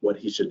what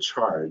he should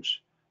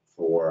charge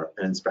for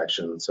an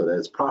inspection so that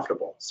it's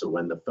profitable. So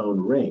when the phone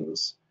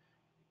rings,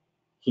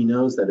 he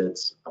knows that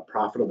it's a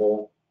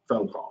profitable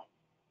phone call.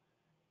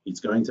 He's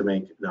going to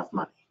make enough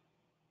money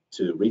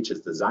to reach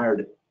his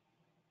desired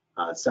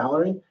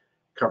salary,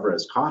 cover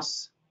his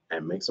costs,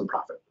 and make some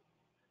profit.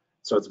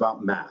 So it's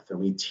about math, and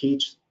we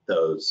teach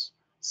those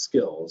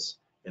skills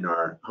in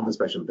our home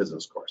inspection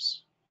business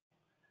course.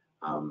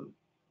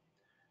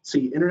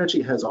 See,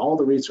 InterNACHI has all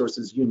the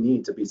resources you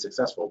need to be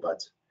successful,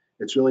 but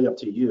it's really up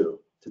to you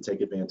to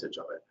take advantage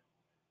of it.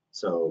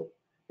 So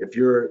if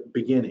you're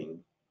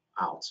beginning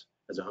out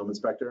as a home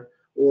inspector,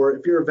 or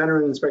if you're a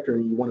veteran inspector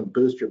and you want to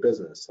boost your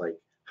business, like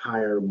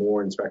hire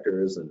more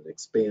inspectors and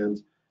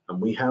expand,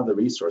 we have the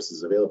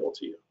resources available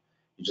to you.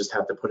 You just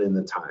have to put in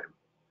the time.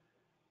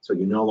 So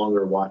you no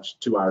longer watch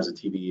 2 hours of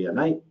TV a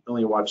night,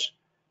 only watch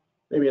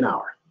maybe an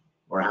hour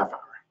or a half hour.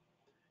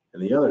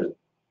 And the other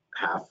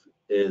half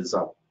is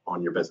up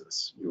on your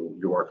business. You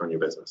work on your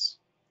business,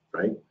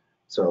 right?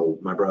 So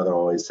my brother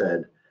always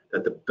said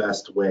that the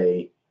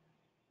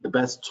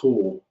best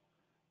tool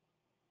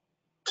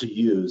to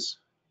use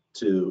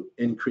to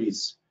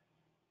increase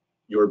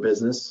your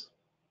business,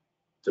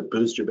 to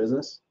boost your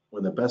business,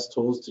 one of the best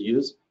tools to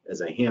use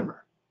is a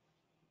hammer.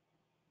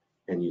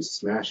 And you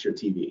smash your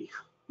TV.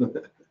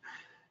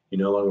 You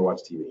no longer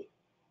watch TV.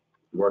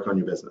 You work on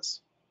your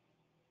business.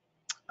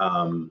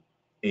 And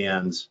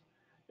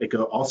it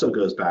also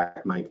goes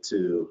back, Mike,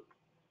 to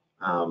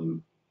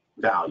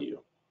value.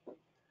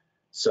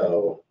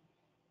 So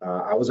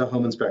I was a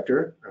home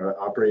inspector. I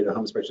operated a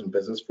home inspection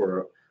business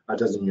for a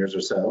dozen years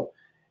or so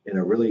in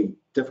a really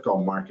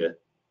difficult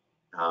market,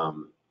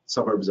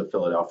 suburbs of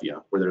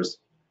Philadelphia, where there's,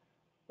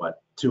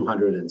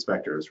 200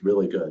 inspectors,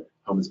 really good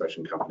home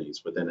inspection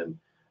companies within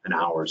an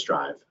hour's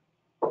drive,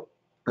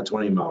 a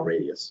 20-mile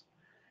radius.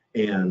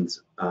 And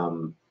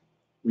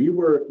we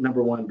were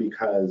number one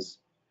because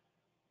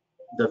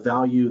the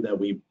value that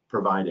we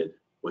provided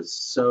was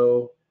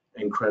so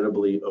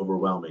incredibly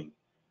overwhelming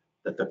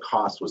that the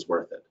cost was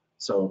worth it.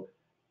 So,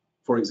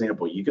 for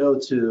example, you go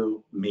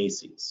to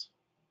Macy's,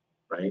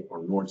 right,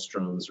 or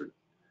Nordstrom's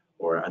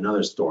or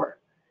another store,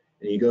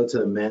 and you go to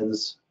the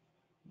men's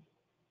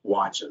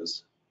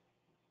watches,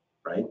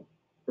 right,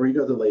 or you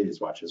go to the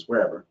ladies' watches,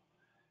 wherever.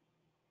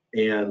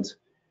 And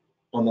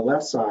on the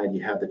left side,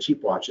 you have the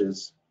cheap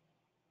watches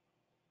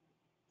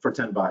for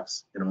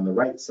 $10, and on the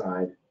right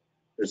side,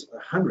 there's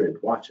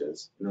 100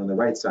 watches, and on the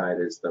right side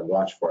is the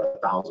watch for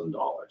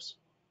 $1,000.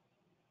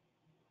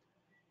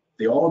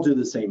 They all do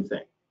the same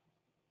thing.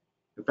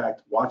 In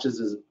fact,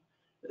 watches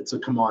it's a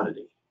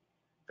commodity.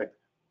 In fact,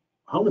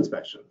 home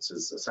inspections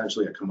is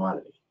essentially a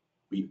commodity.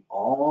 We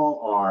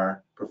all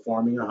are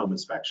performing a home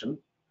inspection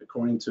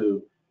according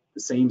to the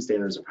same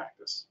standards of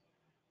practice.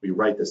 We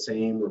write the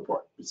same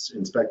report, we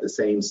inspect the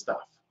same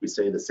stuff, we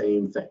say the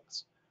same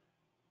things.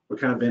 We're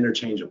kind of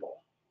interchangeable.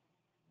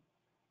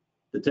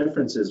 The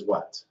difference is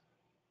what?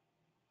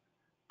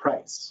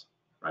 Price,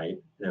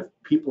 right? And if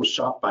people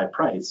shop by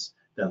price,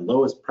 then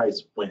lowest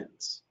price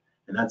wins,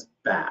 and that's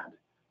bad.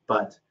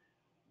 But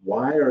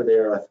why are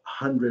there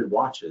 100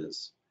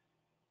 watches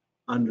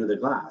under the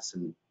glass?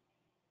 And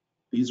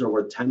these are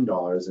worth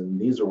 $10, and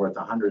these are worth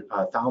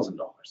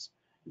 $1,000.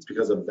 It's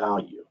because of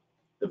value,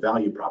 the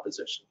value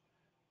proposition.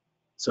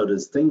 So to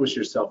distinguish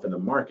yourself in the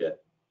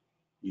market,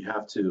 you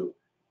have to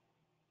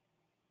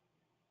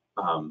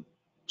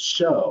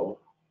show,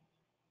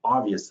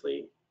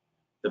 obviously,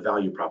 the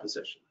value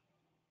proposition.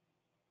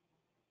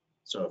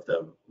 So if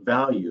the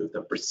value,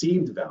 the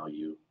perceived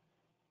value,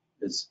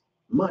 is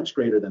much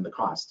greater than the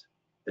cost,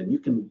 then you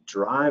can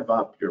drive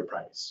up your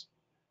price.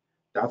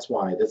 That's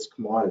why this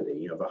commodity,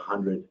 you have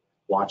 100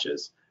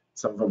 watches,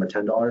 some of them are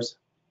 $10,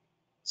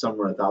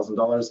 some are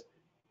 $1,000.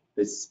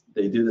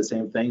 They do the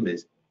same thing.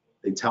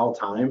 They tell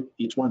time.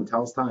 Each one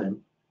tells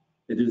time.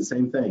 They do the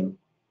same thing.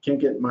 Can't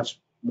get much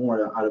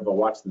more out of a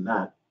watch than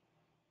that.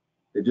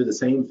 They do the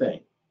same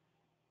thing.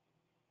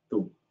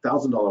 The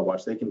 $1,000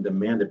 watch, they can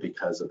demand it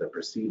because of the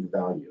perceived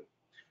value.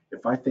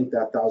 If I think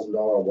that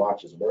 $1,000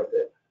 watch is worth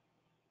it,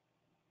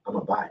 I'm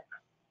gonna buy it.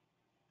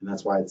 And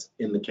that's why it's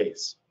in the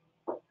case,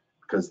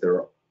 because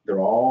they're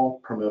all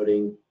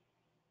promoting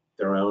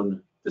their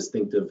own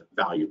distinctive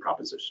value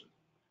proposition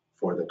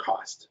for the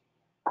cost.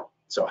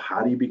 So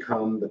how do you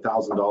become the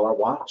 $1,000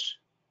 watch?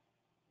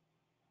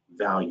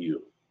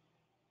 Value.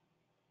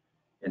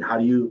 And how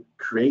do you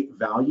create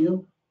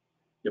value?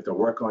 You have to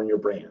work on your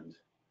brand.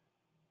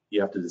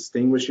 You have to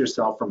distinguish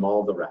yourself from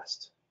all the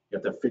rest. You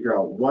have to figure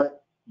out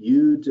what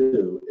you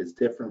do is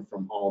different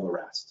from all the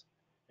rest.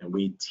 And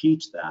we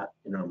teach that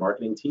in our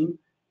marketing team,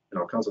 in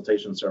our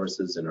consultation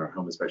services, in our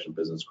home inspection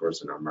business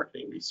course, and our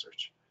marketing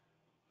research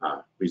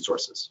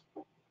resources.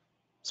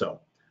 So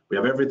we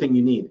have everything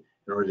you need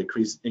in order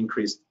to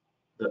increase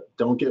the,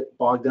 don't get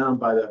bogged down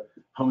by the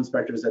home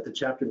inspectors at the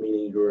chapter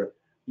meeting who are,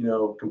 you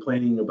know,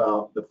 complaining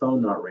about the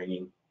phone not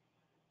ringing,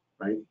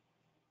 right?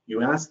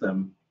 You ask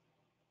them,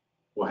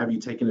 well, have you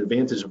taken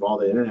advantage of all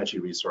the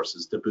InterNACHI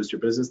resources to boost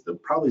your business? They'll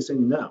probably say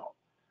no.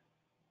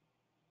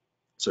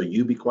 So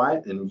you be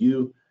quiet and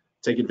you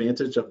take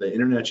advantage of the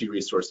InterNACHI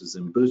resources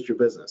and boost your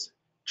business.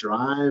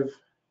 Drive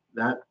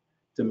that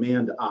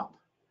demand up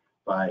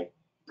by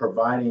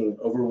providing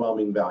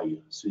overwhelming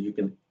value so you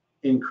can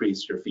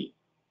increase your fee.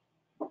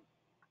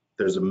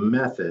 There's a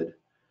method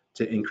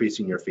to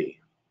increasing your fee.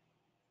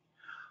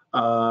 A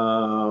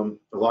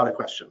lot of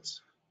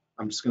questions.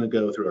 I'm just going to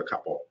go through a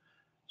couple,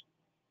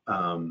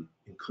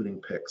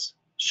 including picks.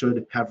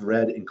 Should have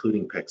read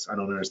including picks. I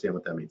don't understand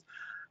what that means.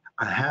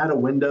 I had a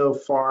window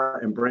far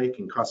and break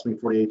and cost me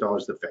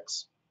 $48 to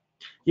fix.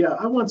 Yeah,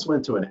 I once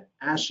went to an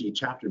ASHI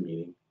chapter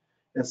meeting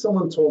and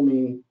someone told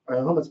me,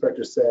 a home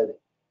inspector said,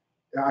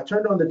 I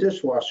turned on the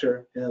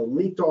dishwasher and it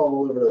leaked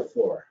all over the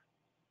floor.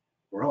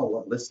 We're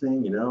all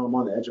listening, you know, I'm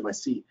on the edge of my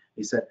seat.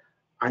 He said,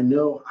 I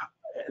know,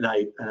 and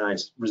I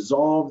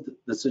resolved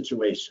the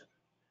situation.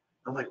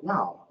 I'm like,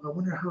 wow, I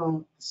wonder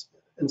how this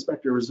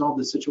inspector resolved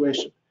the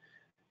situation.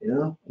 You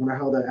know, I wonder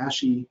how the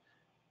ASHI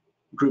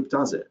group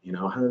does it. You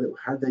know, how do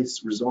they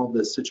resolve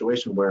this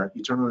situation where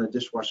you turn on a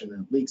dishwasher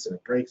and it leaks and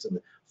it breaks and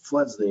it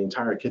floods the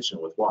entire kitchen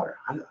with water?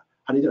 How do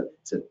you do it?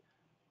 He said,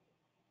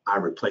 I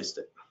replaced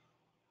it.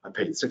 I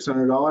paid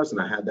 $600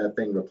 and I had that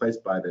thing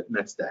replaced by the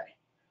next day.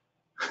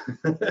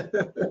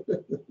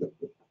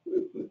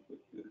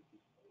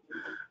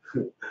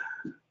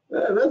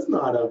 That's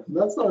not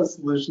a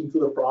solution to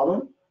the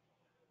problem.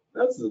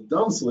 That's a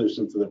dumb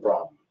solution to the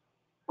problem.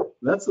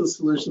 That's a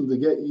solution to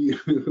get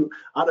you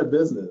out of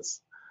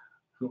business,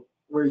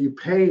 where you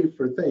pay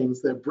for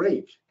things that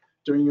break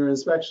during your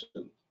inspection,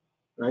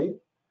 right?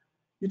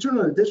 You turn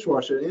on a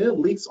dishwasher and it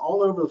leaks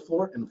all over the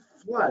floor and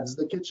floods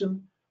the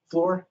kitchen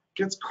floor,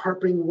 gets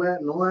carpeting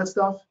wet and all that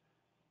stuff.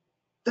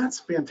 That's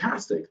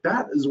fantastic.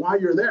 That is why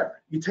you're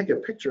there. You take a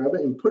picture of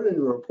it and put it in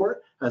a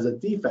report as a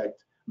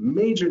defect,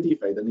 major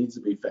defect that needs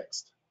to be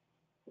fixed.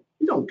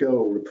 You don't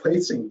go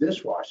replacing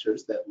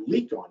dishwashers that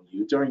leak on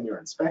you during your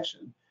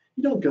inspection.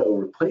 You don't go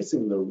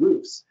replacing the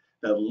roofs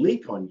that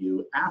leak on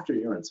you after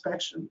your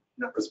inspection.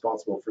 You're not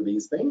responsible for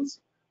these things.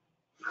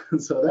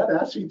 So that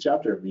ASHI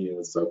chapter meeting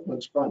was so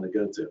much fun to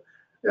go to.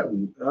 Yeah, I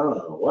don't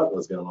know what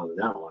was going on in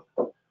that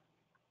one.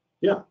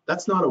 Yeah,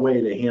 that's not a way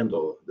to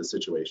handle the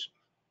situation,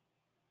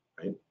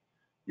 right?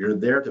 You're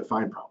there to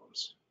find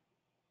problems.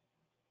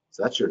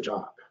 So that's your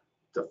job,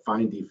 to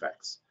find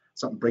defects.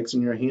 Something breaks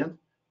in your hand,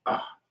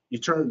 you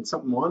turn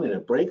something on and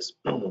it breaks,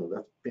 boom,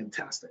 that's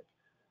fantastic.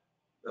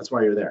 That's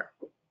why you're there.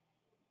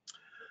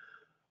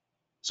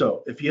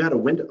 So if you had a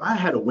window, I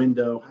had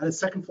a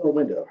second floor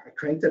window. I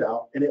cranked it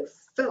out and it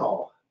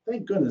fell.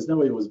 Thank goodness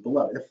nobody was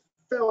below. It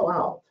fell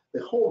out.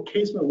 The whole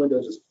casement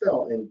window just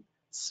fell and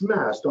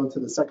smashed onto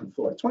the second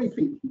floor, 20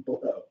 feet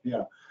below.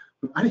 Yeah,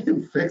 I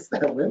didn't fix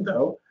that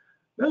window.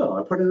 No,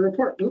 I put in a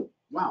report. Oop,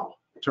 wow,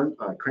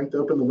 cranked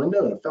open the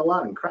window and it fell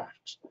out and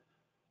crashed.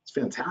 It's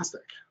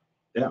fantastic.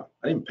 Yeah,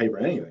 I didn't pay for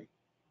anything.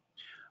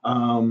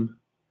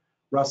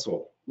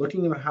 Russell,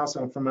 looking at a house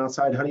from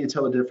outside, how do you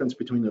tell the difference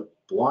between a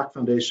block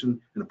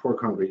foundation and a poor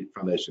concrete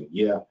foundation?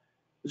 Yeah,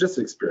 just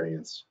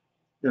experience.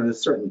 You know,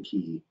 there's certain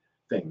key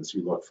things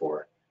you look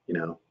for, you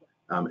know.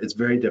 It's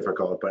very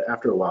difficult, but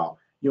after a while,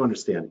 you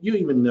understand. You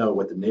even know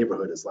what the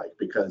neighborhood is like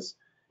because,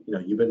 you know,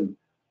 you've been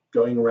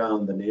going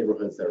around the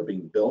neighborhoods that are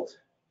being built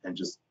and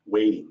just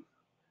waiting.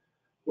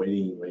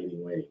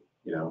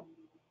 you know,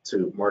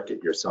 to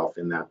market yourself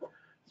in that.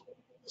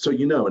 So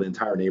you know an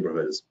entire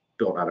neighborhood is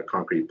built out of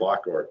concrete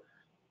block or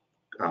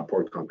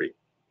poured concrete.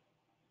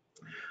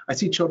 I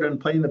see children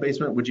playing in the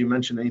basement. Would you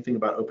mention anything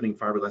about opening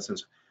fiber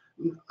lessons?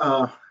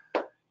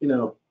 You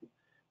know,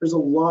 there's a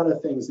lot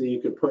of things that you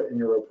could put in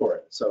your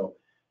report. So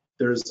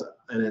there's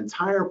an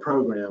entire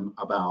program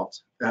about,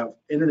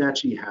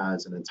 InterNACHI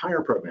has an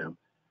entire program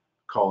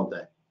called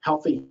the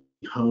Healthy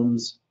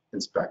Homes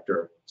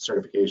Inspector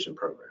Certification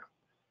Program.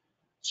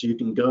 So you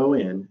can go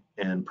in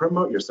and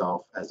promote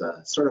yourself as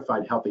a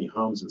certified healthy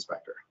homes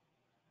inspector.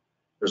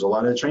 There's a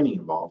lot of training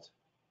involved,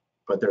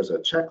 but there's a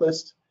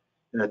checklist,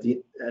 and at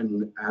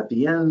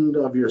the end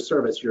of your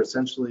service, you're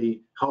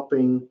essentially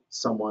helping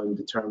someone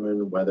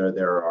determine whether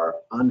there are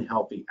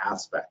unhealthy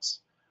aspects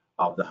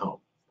of the home.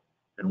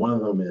 And one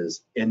of them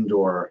is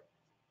indoor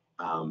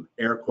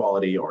air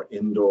quality or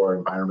indoor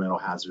environmental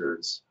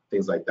hazards,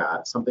 things like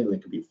that, something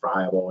that could be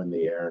friable in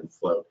the air and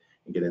float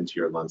and get into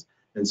your lungs.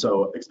 And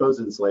so exposed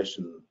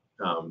insulation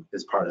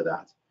is part of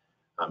that.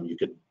 You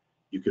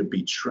could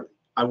be,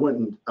 I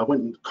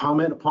wouldn't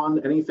comment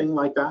upon anything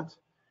like that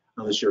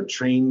unless you're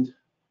trained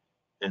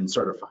and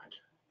certified.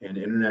 And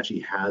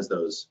InterNACHI has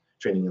those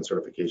training and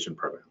certification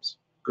programs.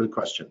 Good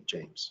question,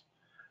 James.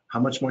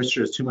 How much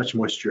moisture is too much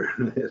moisture?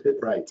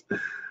 Right.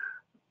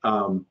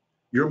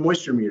 Your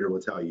moisture meter will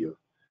tell you,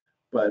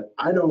 but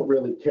I don't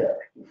really care.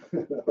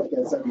 Like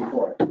I said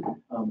before,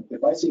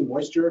 if I see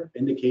moisture,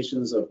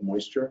 indications of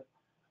moisture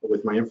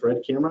with my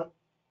infrared camera,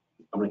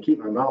 I'm gonna keep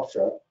my mouth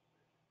shut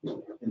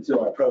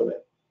until I probe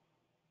it.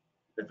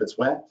 If it's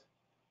wet,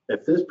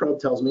 if this probe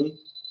tells me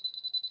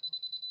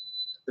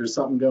there's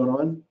something going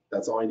on,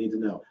 that's all I need to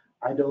know.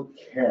 I don't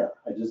care.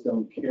 I just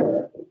don't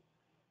care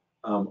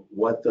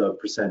what the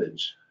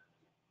percentage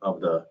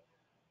of the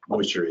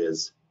moisture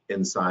is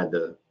inside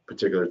the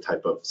particular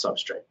type of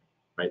substrate,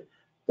 right?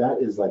 That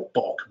is like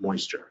bulk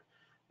moisture.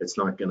 It's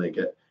not going to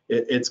get,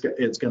 it's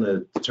going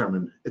to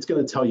determine, it's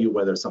going to tell you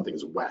whether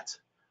something's wet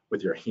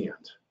with your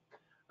hand.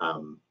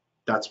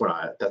 That's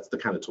the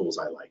kind of tools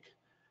I like,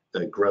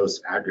 the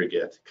gross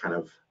aggregate kind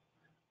of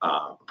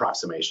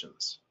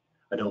approximations.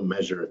 I don't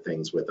measure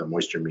things with a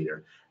moisture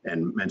meter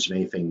and mention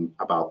anything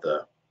about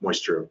the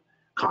moisture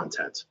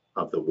content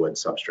of the wood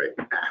substrate.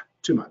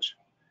 Too much.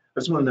 I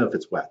just want to know if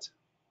it's wet.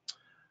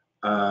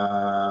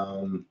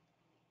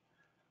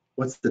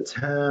 What's the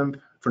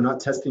temp for not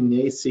testing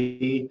the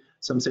AC?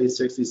 Some say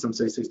 60, some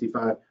say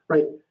 65.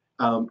 Right.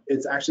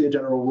 It's actually a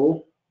general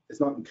rule. It's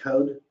not in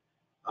code.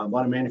 A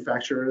lot of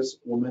manufacturers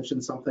will mention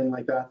something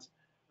like that.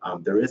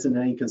 There isn't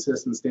any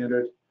consistent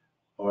standard.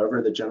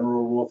 However, the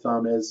general rule of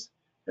thumb is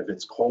if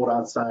it's cold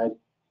outside,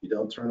 you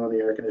don't turn on the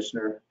air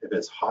conditioner. If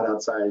it's hot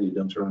outside, you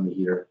don't turn on the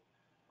heater.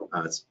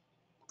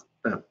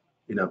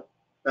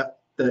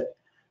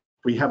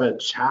 We have a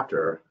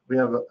chapter. We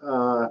have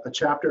a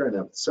chapter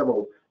and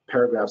several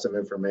paragraphs of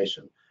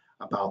information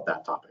about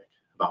that topic,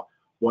 about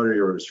what are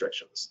your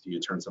restrictions? Do you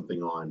turn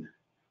something on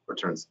or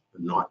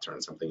not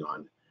turn something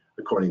on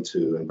according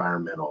to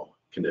environmental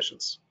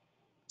conditions?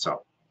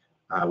 So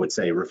I would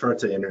say refer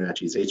to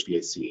InterNACHI's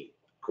HVAC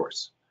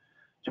course.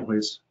 Can you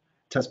always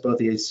test both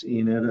the AC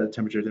and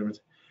temperature difference?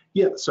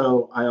 Yeah,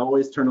 so I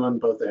always turn on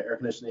both the air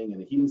conditioning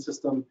and the heating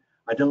system.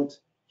 I don't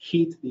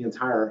heat the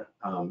entire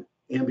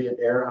ambient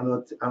air. I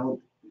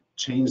don't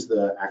change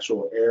the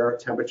actual air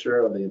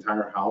temperature of the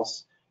entire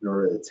house in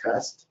order to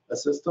test a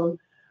system.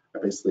 I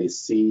basically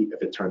see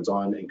if it turns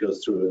on and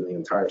goes through the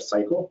entire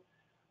cycle.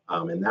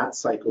 And that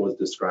cycle is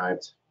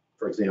described,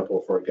 for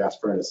example, for a gas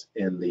furnace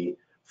in the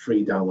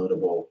free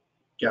downloadable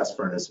gas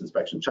furnace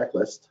inspection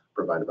checklist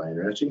provided by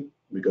InterNACHI.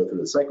 We go through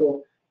the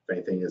cycle. If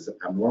anything is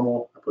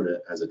abnormal, I put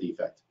it as a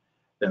defect.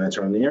 Then I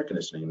turn on the air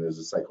conditioning, and there's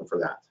a cycle for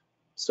that.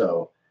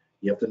 So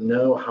you have to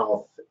know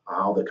how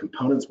the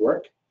components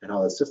work and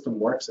how the system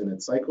works in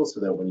its cycle so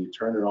that when you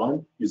turn it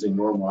on using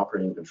normal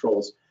operating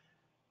controls,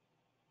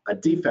 a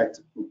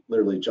defect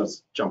literally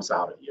just jumps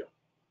out at you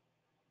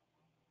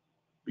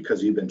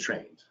because you've been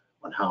trained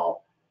on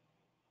how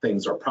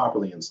things are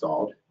properly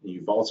installed. And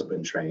you've also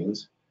been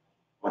trained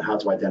on how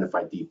to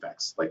identify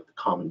defects, like the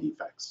common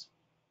defects,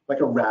 like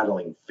a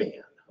rattling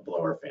fan, a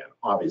blower fan,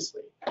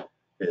 obviously,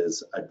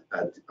 is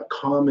a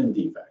common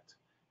defect.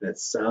 And it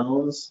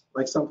sounds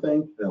like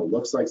something, and it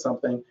looks like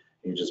something, and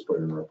you just put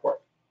it in a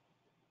report.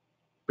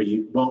 But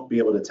you won't be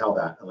able to tell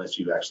that unless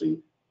you actually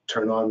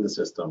turn on the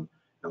system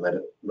and let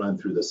it run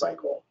through the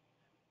cycle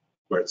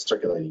where it's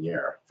circulating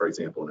air, for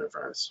example, in a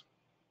furnace.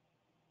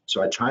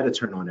 So I try to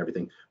turn on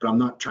everything, but I'm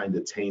not trying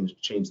to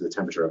change the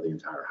temperature of the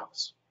entire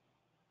house.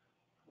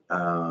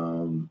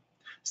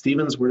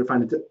 Stevens, where to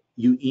find it?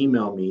 You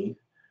email me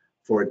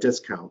for a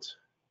discount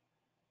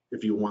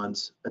if you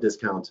want a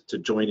discount to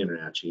join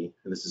InterNACHI,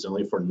 and this is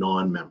only for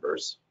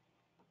non-members.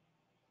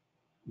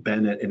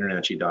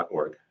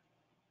 ben@internachi.org.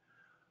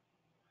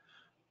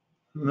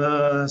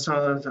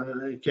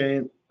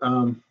 Okay.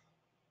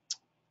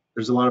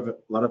 There's a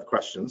lot of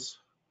questions.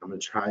 I'm going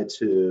to try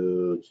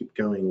to keep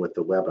going with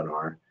the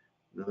webinar.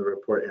 Another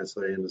report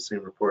ancillary in the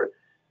same report.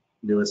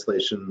 new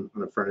installation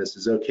on a furnace.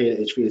 Is it okay at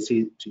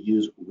HVAC to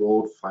use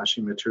rolled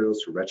flashing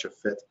materials to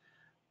retrofit?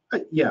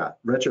 Yeah,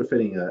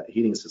 retrofitting a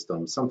heating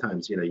system,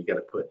 sometimes, you got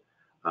to put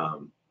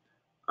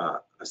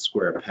a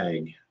square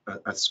peg,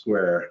 a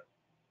square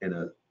in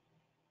a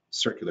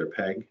circular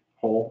peg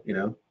hole, you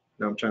know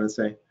what I'm trying to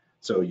say?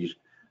 So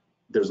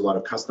there's a lot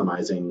of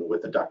customizing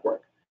with the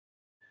ductwork.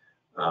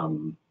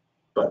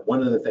 But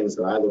one of the things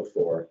that I look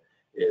for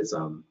is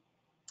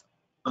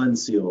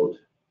unsealed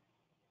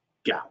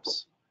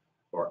gaps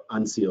or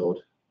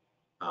unsealed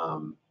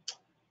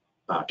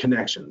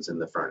connections in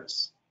the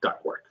furnace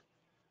ductwork,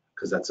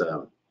 because that's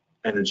a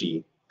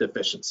energy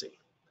deficiency,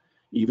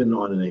 even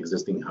on an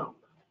existing home.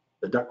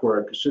 The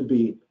ductwork should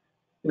be,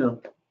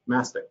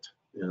 masticed,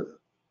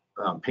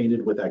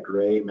 painted with that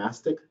gray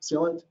mastic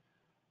sealant,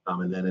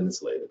 and then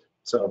insulated.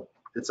 So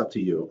it's up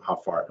to you how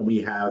far. And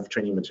we have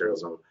training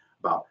materials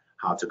about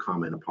how to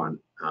comment upon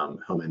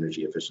home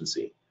energy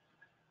efficiency.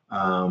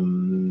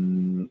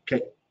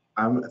 Okay,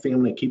 I think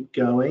I'm going to keep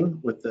going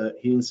with the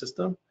heating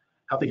system.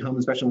 Healthy home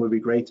inspection would be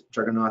great.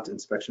 Juggernaut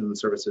inspection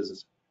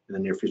services in the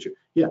near future.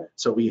 Yeah,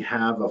 so we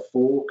have a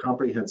full,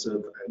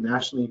 comprehensive,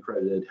 nationally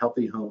accredited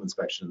healthy home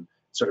inspection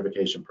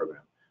certification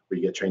program where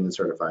you get trained and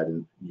certified,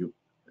 and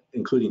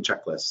including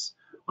checklists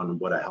on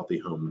what a healthy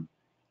home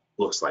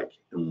looks like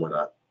and what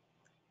a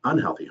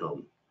unhealthy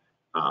home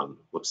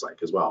looks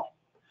like as well.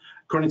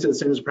 According to the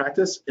standards of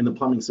practice in the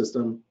plumbing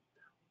system,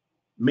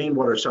 main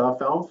water shutoff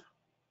valve.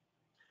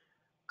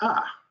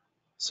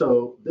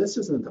 So this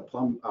isn't a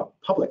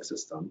public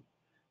system.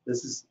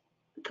 This is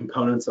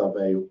components of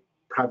a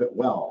private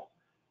well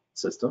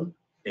system,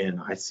 and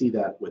I see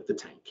that with the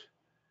tank.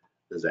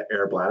 There's an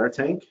air bladder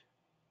tank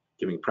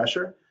giving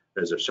pressure.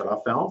 There's a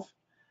shutoff valve.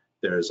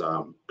 There's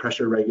a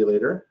pressure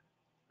regulator,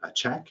 a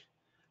check.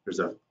 There's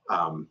a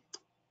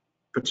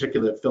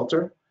particulate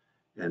filter,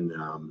 and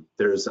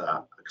there's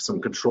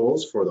some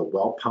controls for the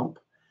well pump,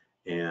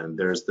 and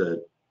there's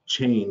the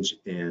change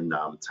in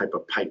type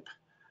of pipe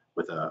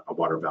with a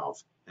water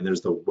valve, and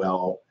there's the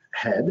well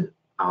head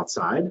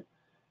outside,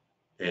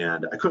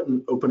 and I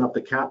couldn't open up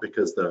the cap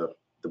because the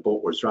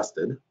bolt was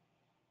rusted.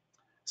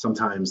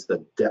 Sometimes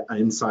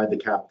inside the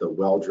cap, the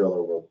well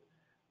driller will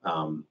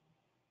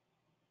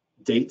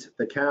date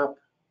the cap,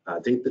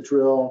 date the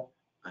drill,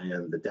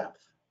 and the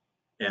depth,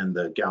 and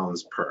the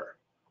gallons per,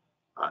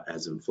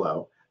 as in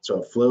flow.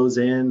 So it flows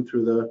in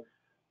through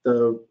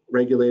the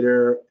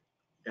regulator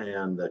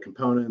and the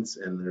components,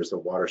 and there's a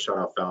water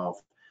shutoff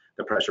valve,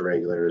 the pressure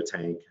regulator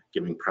tank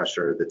giving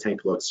pressure. The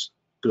tank looks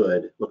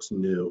good, looks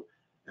new.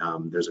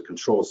 There's a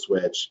control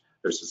switch,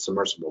 there's a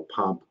submersible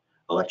pump,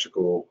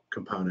 electrical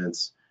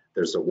components,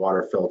 there's a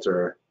water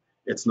filter,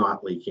 it's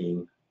not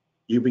leaking.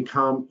 You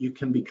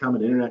can become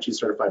an InterNACHI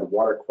certified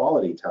water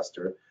quality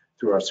tester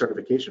through our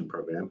certification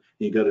program.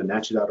 You go to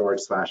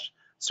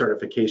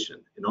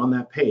nachi.org/certification, and on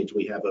that page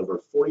we have over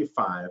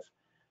 45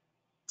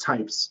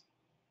 types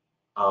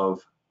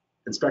of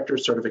inspector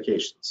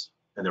certifications,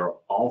 and they're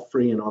all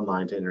free and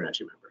online to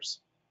InterNACHI members.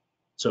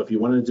 So if you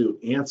want to do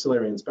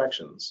ancillary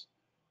inspections,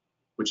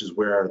 which is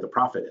where the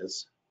profit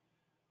is,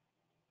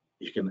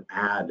 you can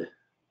add,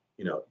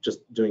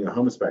 just doing a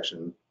home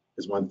inspection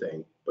is one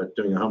thing, but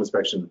doing a home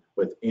inspection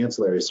with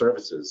ancillary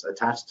services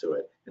attached to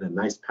it in a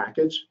nice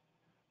package,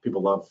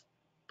 people love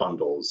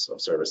bundles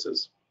of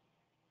services.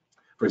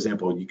 For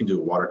example, you can do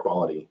a water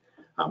quality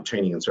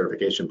training and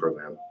certification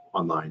program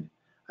online.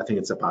 I think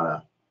it's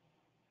about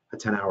a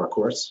 10-hour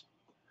course.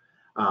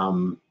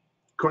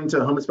 According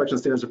to home inspection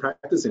standards of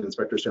practice, an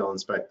inspector shall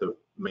inspect the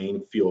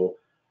main fuel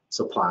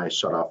supply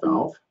shutoff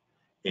valve.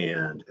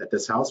 And at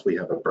this house, we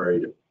have a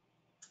buried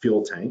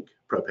fuel tank,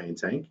 propane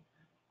tank,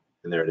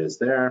 and there it is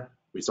there.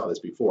 We saw this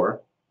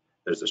before.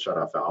 There's a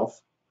shutoff valve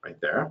right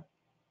there,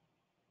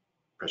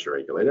 pressure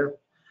regulator.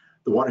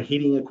 The water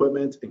heating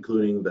equipment,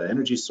 including the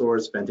energy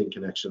source, venting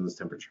connections,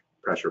 temperature,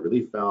 pressure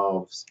relief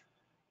valves,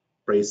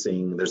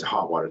 bracing. There's a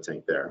hot water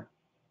tank there,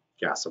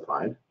 gas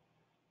supplied.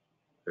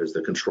 There's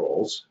the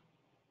controls.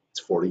 It's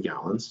 40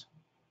 gallons.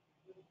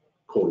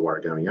 Cold water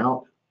going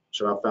out,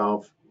 shutoff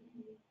valve,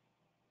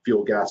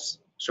 fuel gas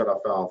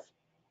shutoff valve,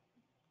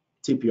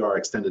 TPR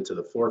extended to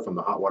the floor from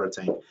the hot water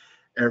tank.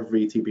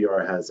 Every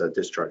TPR has a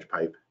discharge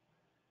pipe.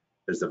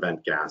 There's the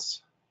vent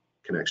gas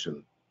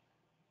connection.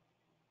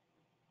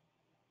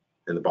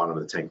 And the bottom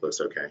of the tank looks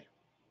okay.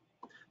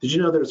 Did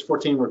you know there's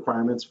 14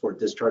 requirements for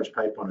discharge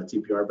pipe on a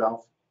TPR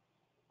valve?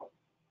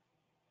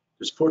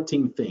 There's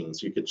 14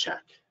 things you could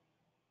check.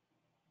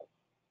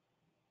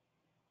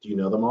 Do you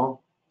know them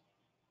all?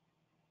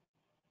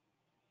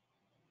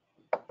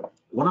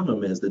 One of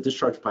them is the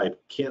discharge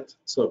pipe can't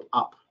slope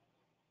up.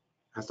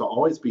 It has to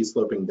always be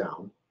sloping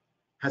down.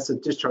 It has to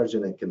discharge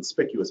in a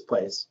conspicuous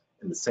place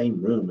in the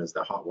same room as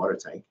the hot water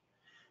tank.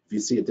 If you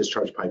see a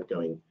discharge pipe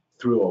going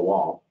through a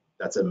wall,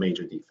 that's a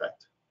major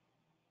defect.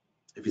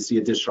 If you see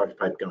a discharge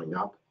pipe going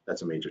up,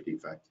 that's a major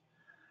defect.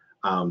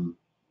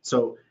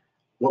 So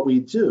what we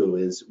do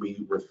is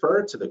we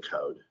refer to the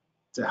code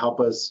to help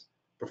us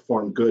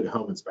perform good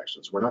home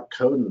inspections. We're not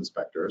code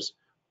inspectors.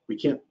 We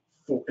can't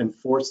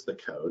enforce the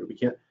code. We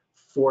can't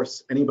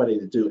force anybody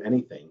to do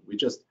anything. We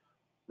just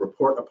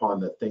report upon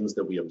the things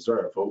that we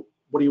observe. Well,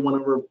 what do you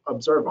want to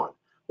observe on?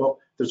 Well,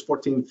 there's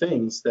 14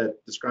 things that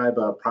describe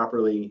a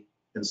properly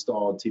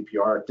installed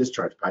TPR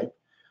discharge pipe.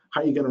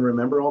 How are you going to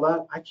remember all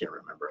that? I can't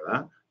remember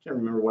that. I can't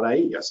remember what I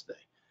ate yesterday.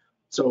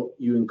 So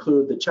you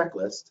include the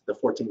checklist, the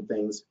 14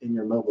 things, in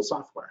your mobile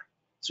software.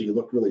 So you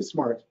look really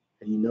smart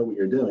and you know what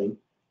you're doing,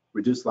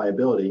 reduce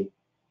liability,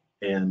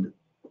 and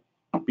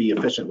be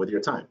efficient with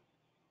your time.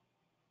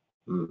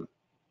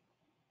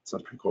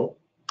 Sounds pretty cool.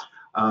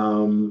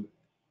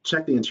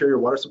 Check the interior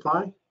water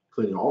supply,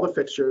 including all the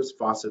fixtures,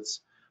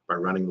 faucets, by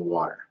running the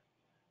water,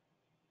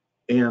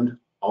 and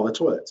all the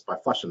toilets by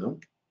flushing them,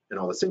 and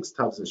all the sinks,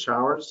 tubs, and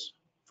showers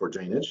for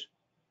drainage.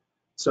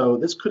 So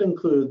this could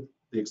include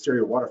the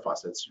exterior water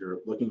faucets. You're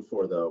looking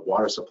for the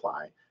water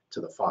supply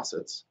to the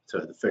faucets, to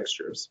the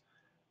fixtures,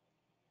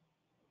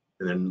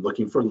 and then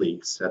looking for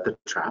leaks at the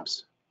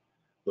traps,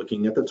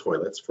 looking at the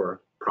toilets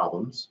for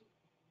problems,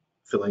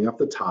 filling up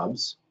the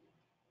tubs,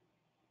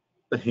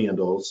 the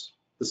handles,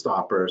 the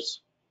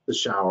stoppers, the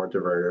shower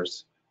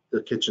diverters,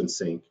 the kitchen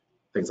sink,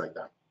 things like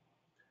that.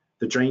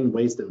 The drain,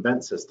 waste, and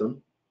vent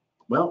system,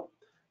 well,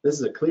 this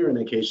is a clear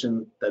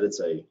indication that it's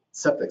a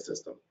septic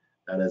system.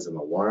 That is an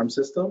alarm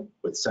system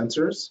with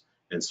sensors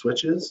and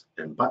switches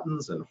and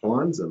buttons and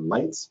horns and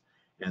lights,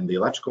 and the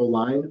electrical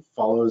line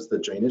follows the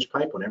drainage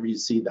pipe. Whenever you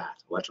see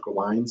that, electrical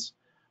lines,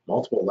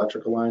 multiple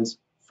electrical lines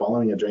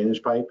following a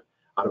drainage pipe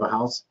out of a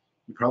house,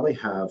 you probably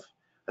have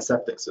a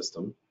septic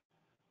system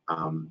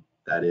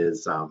that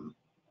has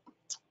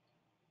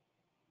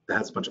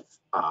a bunch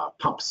of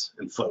pumps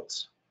and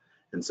floats.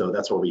 And so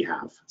that's what we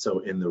have. So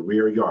in the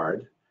rear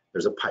yard,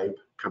 there's a pipe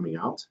coming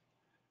out.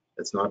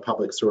 It's not a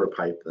public sewer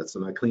pipe. That's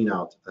not a clean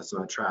out. That's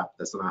not a trap.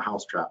 That's not a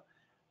house trap.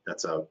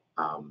 That's a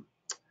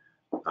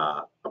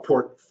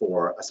port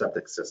for a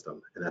septic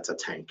system. And that's a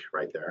tank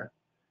right there.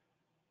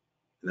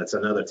 And that's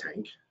another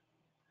tank.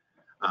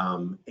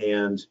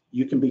 And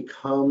you can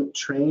become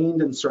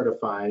trained and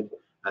certified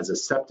as a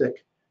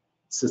septic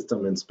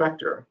system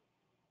inspector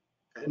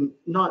and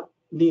not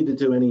need to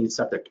do any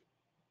septic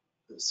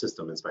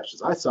system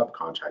inspections. I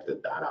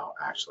subcontracted that out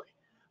actually,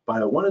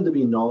 but I wanted to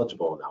be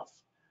knowledgeable enough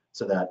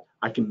so that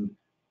I can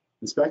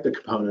inspect the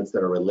components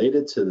that are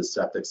related to the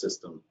septic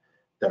system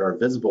that are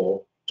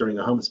visible during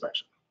a home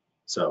inspection.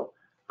 So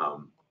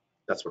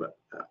that's what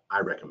I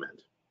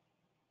recommend.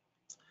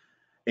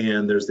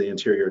 And there's the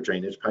interior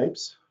drainage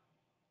pipes.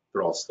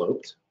 They're all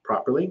sloped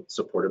properly,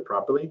 supported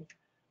properly,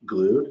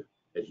 glued,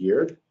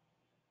 adhered.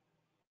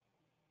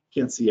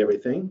 Can't see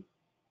everything,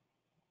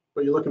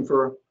 but you're looking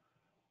for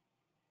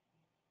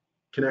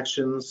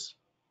connections,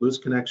 loose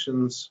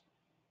connections,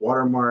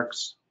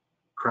 watermarks,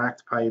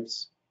 cracked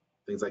pipes,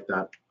 things like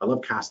that. I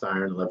love cast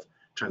iron. I love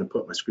trying to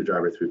put my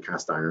screwdriver through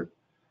cast iron.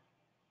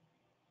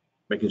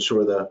 Making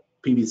sure the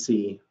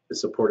PVC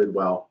is supported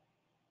well.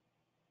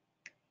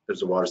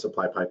 There's a water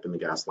supply pipe in the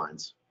gas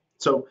lines.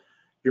 So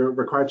you're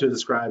required to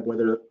describe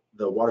whether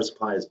the water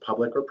supply is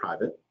public or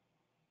private.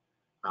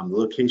 The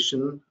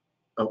location,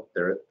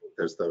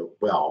 there's the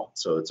well.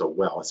 So it's a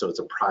well, so it's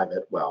a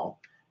private well.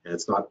 And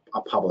it's not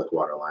a public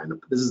water line.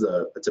 This is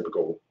a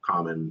typical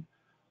common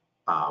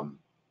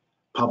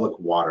public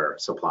water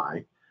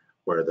supply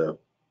where the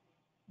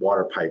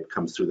water pipe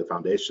comes through the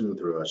foundation,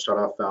 through a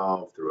shutoff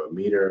valve, through a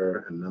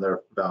meter, and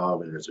another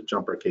valve, and there's a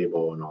jumper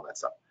cable and all that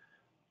stuff.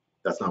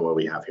 That's not what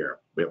we have here.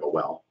 We have a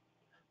well.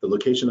 The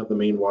location of the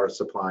main water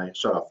supply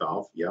shutoff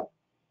valve, yep,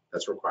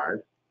 that's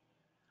required.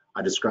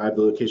 I described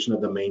the location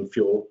of the main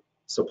fuel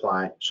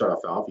supply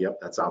shutoff valve, yep,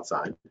 that's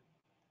outside.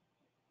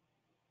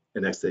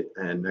 And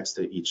next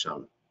to each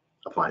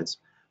appliance.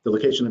 The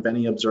location of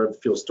any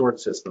observed fuel storage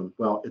system,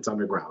 well, it's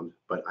underground,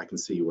 but I can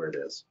see where it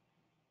is.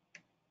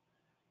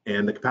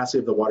 And the capacity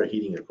of the water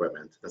heating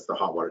equipment, that's the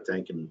hot water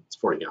tank, and it's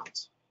 40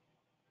 gallons.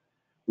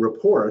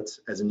 Report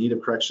as in need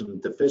of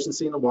correction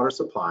deficiency in the water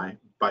supply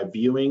by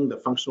viewing the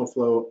functional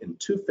flow in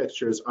 2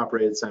 fixtures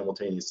operated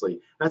simultaneously.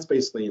 That's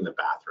basically in the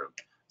bathroom.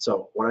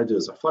 So what I do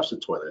is I flush the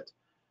toilet.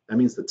 That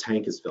means the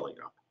tank is filling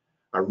up.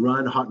 I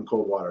run hot and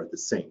cold water at the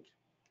sink,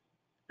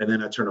 and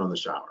then I turn on the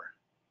shower.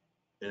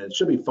 And it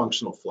should be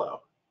functional flow.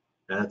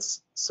 And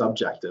that's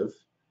subjective.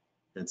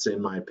 It's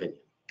in my opinion.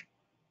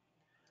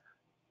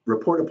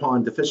 Report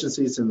upon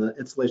deficiencies in the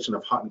installation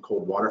of hot and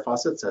cold water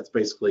faucets. That's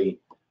basically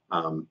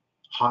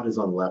hot is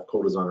on the left,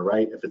 cold is on the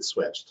right if it's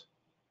switched,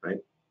 right?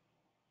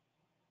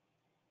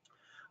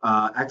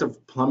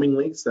 Active plumbing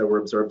leaks that were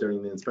observed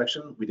during the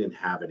inspection. We didn't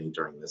have any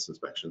during this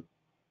inspection.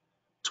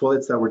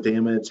 Toilets that were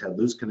damaged, had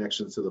loose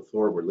connections to the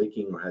floor, were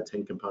leaking, or had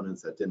tank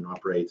components that didn't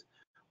operate.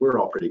 We're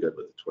all pretty good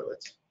with the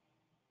toilets.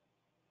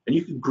 And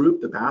you can group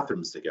the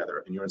bathrooms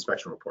together in your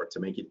inspection report to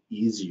make it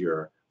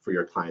easier for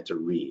your client to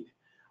read.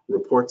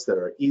 Reports that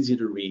are easy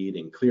to read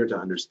and clear to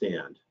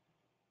understand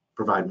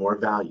provide more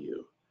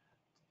value.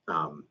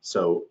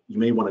 So you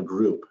may want to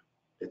group.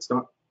 It's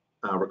not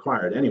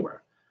required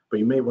anywhere, but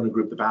you may want to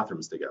group the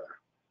bathrooms together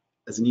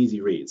as an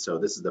easy read. So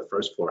this is the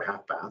first floor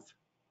half bath,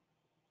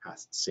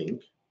 has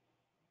sink,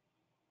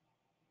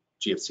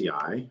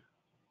 GFCI,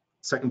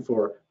 Second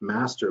floor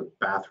master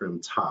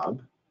bathroom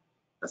tub.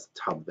 That's the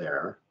tub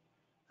there.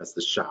 That's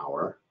the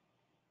shower.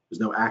 There's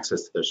no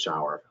access to the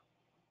shower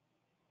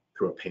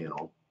through a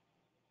panel.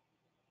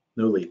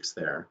 No leaks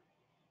there.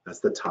 That's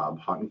the tub,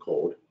 hot and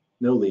cold.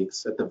 No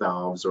leaks at the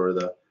valves or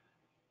the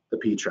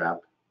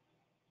P-trap.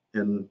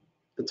 And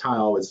the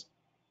tile is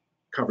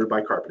covered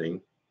by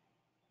carpeting.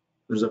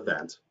 There's a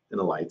vent and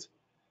a light.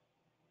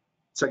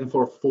 Second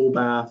floor full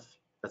bath.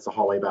 That's the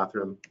hallway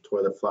bathroom,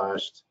 toilet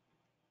flushed.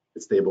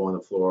 It's stable on the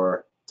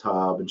floor,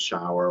 tub and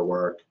shower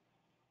work.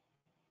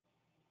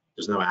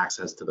 There's no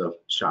access to the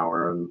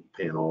shower and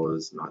panel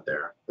is not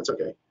there. That's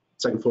okay.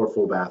 Second floor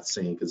full bath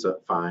sink is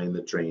fine,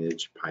 the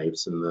drainage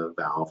pipes and the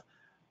valve.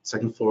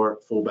 Second floor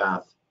full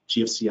bath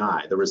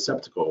GFCI, the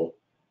receptacle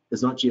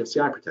is not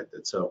GFCI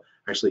protected. So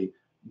actually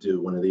do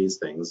one of these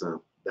things,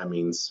 that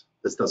means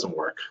this doesn't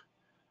work.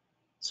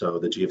 So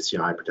the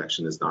GFCI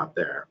protection is not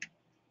there.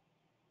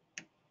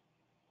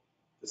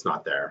 It's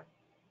not there.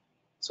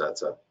 So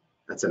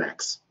that's an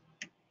X.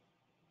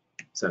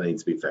 So that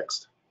needs to be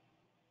fixed.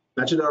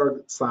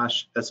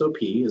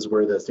 Match.org/SOP is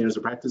where the standards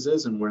of practice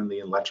is, and we're in the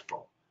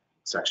electrical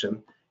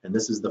section. And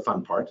this is the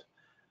fun part.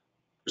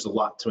 There's a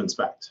lot to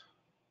inspect.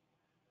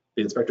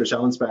 The inspector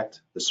shall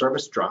inspect the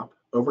service drop,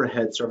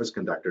 overhead service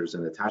conductors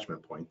and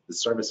attachment point, the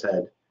service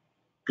head,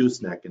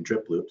 gooseneck and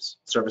drip loops,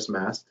 service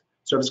mast,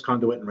 service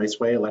conduit and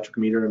raceway, electric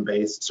meter and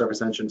base,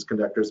 service entrance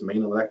conductors,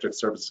 main electric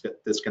service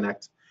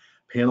disconnect,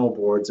 panel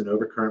boards and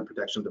overcurrent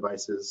protection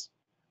devices,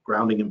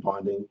 grounding and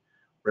bonding,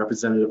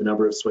 representative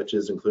number of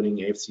switches, including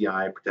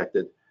AFCI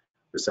protected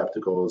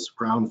receptacles,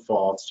 ground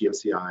faults,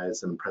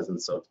 GFCIs, and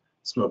presence of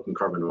smoke and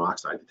carbon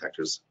monoxide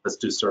detectors. Let's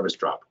do service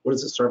drop. What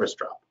is a service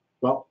drop?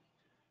 Well,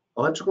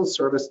 electrical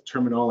service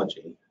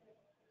terminology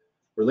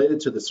related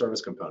to the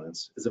service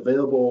components is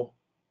available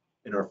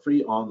in our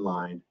free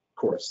online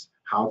course,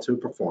 How to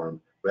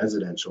Perform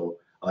Residential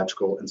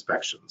Electrical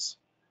Inspections.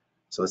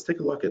 So let's take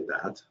a look at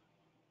that,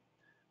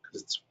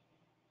 because it's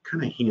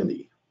kind of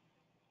handy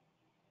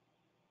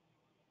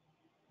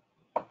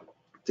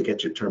to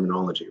get your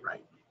terminology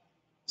right.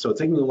 So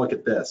taking a look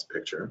at this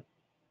picture,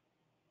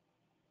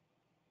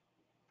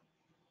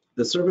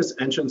 the service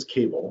entrance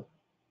cable,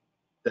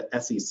 the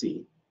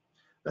SEC,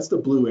 that's the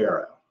blue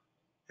arrow,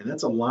 and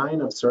that's a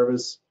line of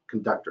service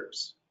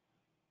conductors.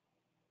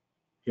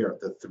 Here,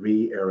 the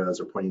three arrows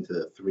are pointing to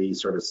the three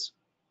service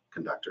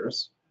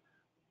conductors.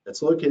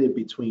 It's located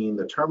between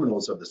the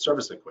terminals of the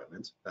service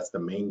equipment. That's the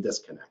main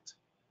disconnect.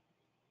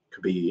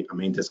 Could be a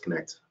main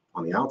disconnect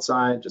on the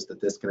outside, just a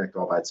disconnect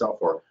all by itself,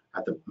 or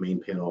at the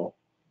main panel.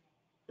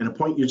 And a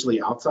point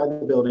usually outside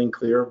the building,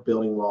 clear of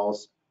building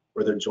walls,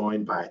 where they're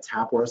joined by a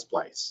tap or a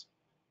splice.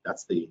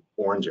 That's the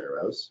orange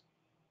arrows.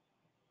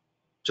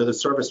 To the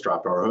service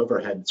drop or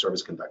overhead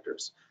service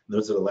conductors. And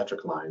those are the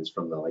electric lines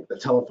from the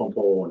telephone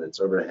pole and its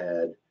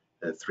overhead,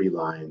 and three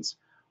lines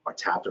are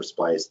tapped or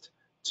spliced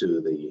to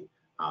the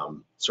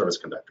service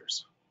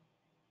conductors.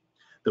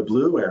 The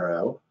blue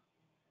arrow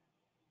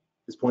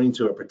is pointing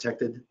to a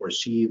protected or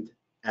sheathed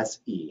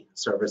SE,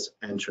 service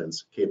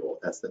entrance cable.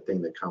 That's the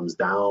thing that comes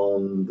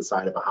down the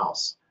side of a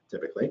house,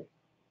 typically.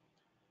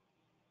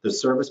 The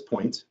service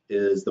point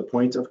is the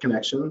point of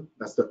connection.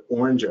 That's the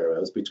orange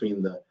arrows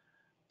between the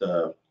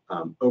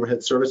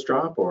overhead service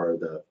drop or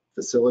the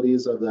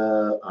facilities of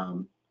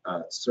the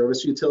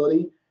service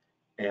utility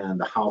and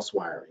the house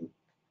wiring.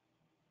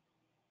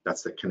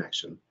 That's the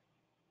connection.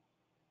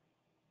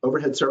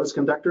 Overhead service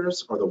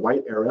conductors are the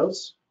white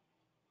arrows.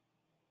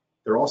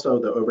 They're also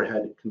the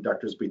overhead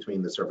conductors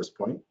between the service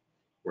point,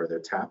 where they're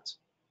tapped,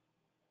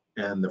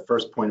 and the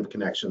first point of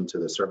connection to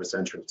the service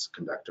entrance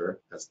conductor.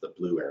 That's the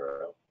blue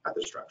arrow at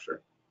the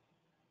structure.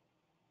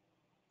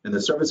 And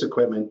the service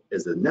equipment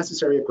is the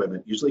necessary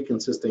equipment, usually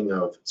consisting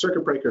of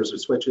circuit breakers or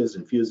switches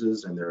and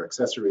fuses and their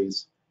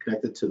accessories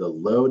connected to the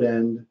load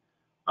end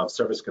of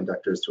service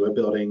conductors to a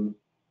building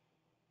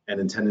and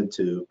intended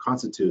to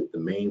constitute the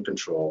main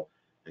control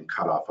and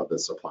cutoff of the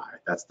supply.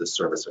 That's the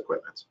service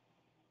equipment.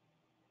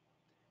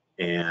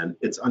 And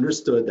it's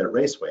understood that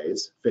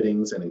raceways,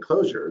 fittings, and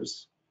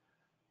enclosures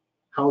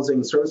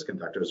housing service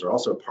conductors are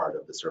also part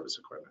of the service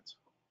equipment.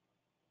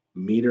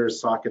 Meter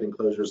socket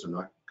enclosures are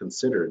not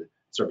considered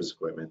service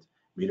equipment.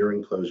 Meter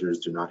enclosures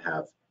do not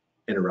have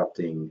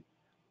interrupting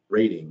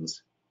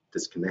ratings,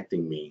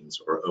 disconnecting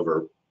means, or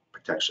overcurrent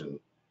protection.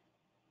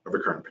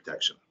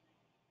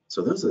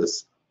 So those are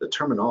the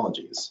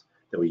terminologies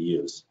that we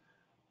use.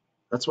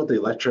 That's what the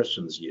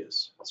electricians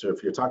use. So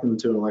if you're talking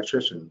to an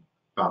electrician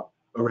about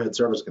overhead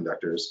service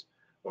conductors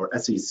or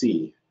SEC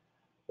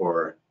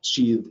or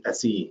sheathed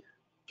SE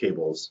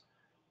cables,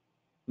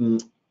 you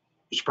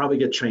should probably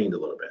get trained a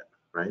little bit,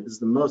 right? This is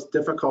the most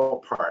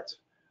difficult part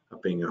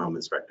of being a home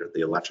inspector,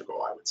 the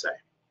electrical, I would say.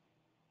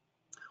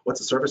 What's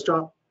a service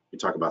drop? We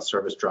talk about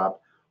service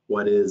drop.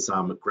 What is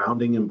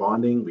grounding and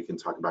bonding? We can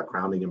talk about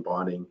grounding and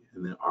bonding,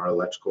 and then our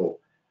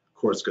electrical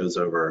course goes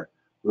over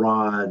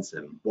rods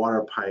and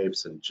water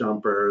pipes and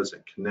jumpers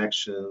and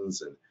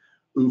connections and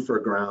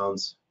OOFR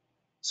grounds.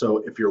 So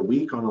if you're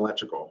weak on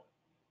electrical,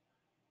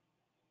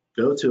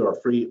 go to our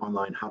free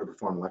online How to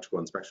Perform Electrical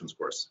Inspections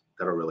course.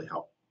 That'll really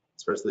help,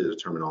 especially the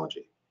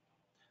terminology.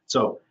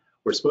 So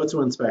we're supposed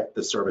to inspect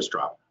the service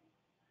drop.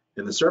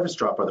 And the service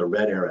drop are the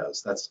red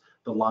arrows. That's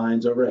the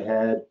lines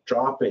overhead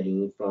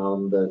dropping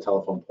from the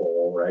telephone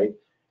pole, right?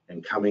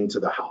 And coming to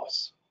the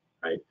house,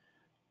 right?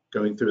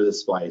 Going through the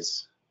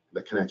splice,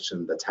 the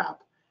connection, the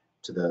tap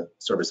to the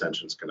service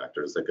entrance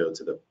conductors that go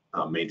to the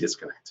main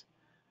disconnect.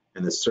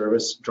 And the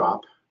service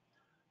drop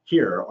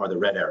here are the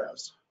red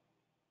arrows.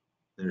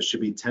 And it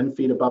should be 10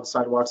 feet above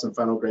sidewalks and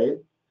final grade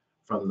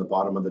from the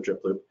bottom of the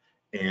drip loop,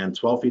 and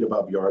 12 feet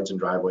above yards and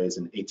driveways,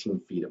 and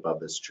 18 feet above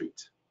the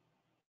street.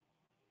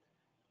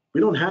 We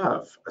don't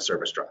have a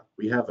service drop.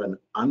 We have an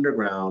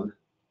underground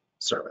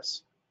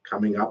service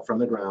coming up from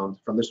the ground,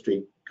 from the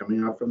street,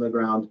 coming up from the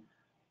ground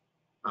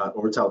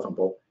or telephone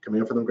pole,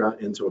 coming up from the ground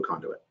into a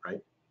conduit,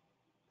 right?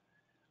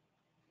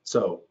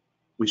 So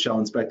we shall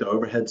inspect the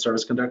overhead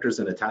service conductors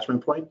and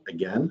attachment point.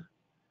 Again,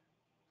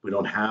 we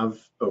don't have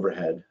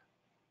overhead,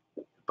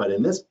 but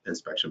in this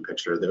inspection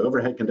picture, the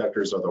overhead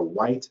conductors are the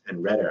white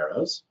and red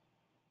arrows.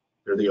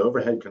 They're the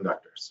overhead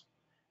conductors.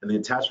 And the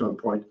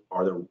attachment point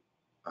are the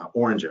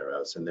orange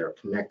arrows, and they're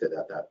connected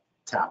at that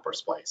tap or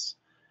splice.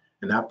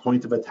 And that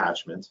point of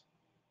attachment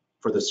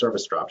for the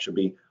service drop should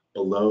be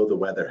below the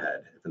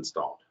weatherhead if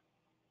installed.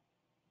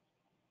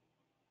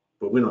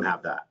 But we don't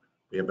have that.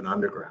 We have an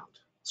underground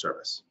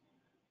service.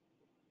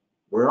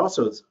 We're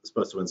also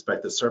supposed to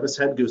inspect the service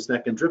head,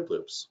 gooseneck, and drip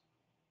loops.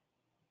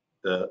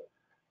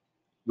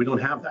 We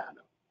don't have that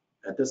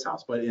at this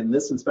house, but in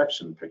this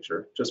inspection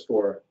picture, just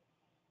for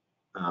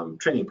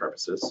training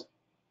purposes,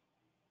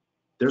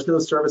 there's no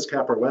service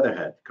cap or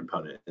weatherhead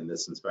component in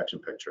this inspection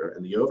picture,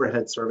 and the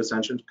overhead service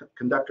entrance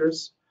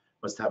conductors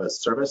must have a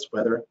service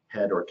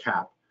weatherhead or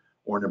cap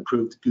or an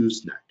improved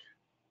gooseneck.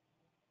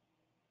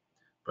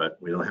 But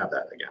we don't have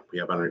that again. We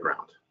have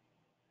underground.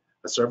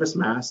 A service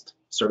mast,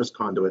 service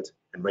conduit,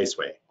 and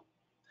raceway.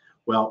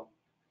 Well,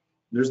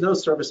 there's no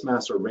service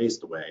mast or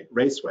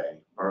raceway,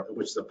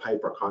 which is a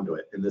pipe or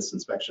conduit in this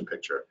inspection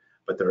picture,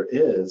 but there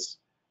is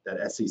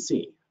that SEC,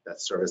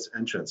 that service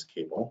entrance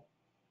cable,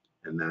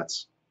 and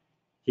that's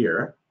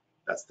here.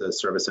 That's the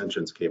service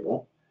entrance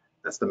cable.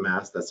 That's the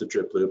mast, that's the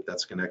drip loop,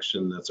 that's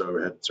connection, that's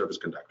overhead service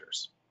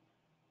conductors.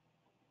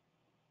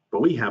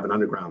 But we have an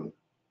underground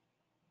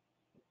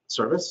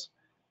service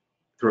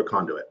through a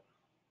conduit.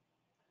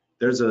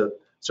 There's a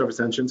service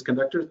entrance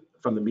conductor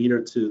from the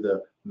meter to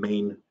the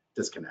main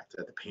disconnect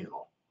at the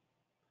panel.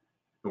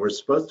 And we're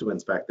supposed to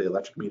inspect the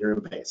electric meter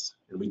and base,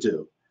 and we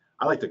do.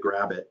 I like to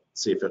grab it,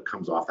 see if it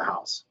comes off the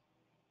house.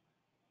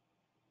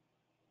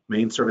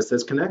 Main service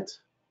disconnect,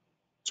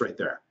 it's right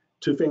there.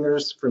 2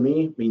 fingers for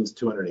me means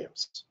 200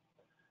 amps.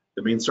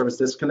 The main service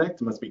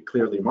disconnect must be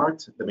clearly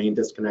marked. The main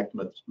disconnect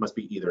must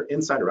be either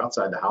inside or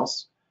outside the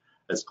house,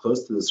 as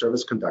close to the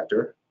service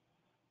conductor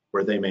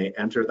where they may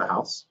enter the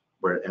house,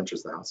 where it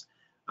enters the house.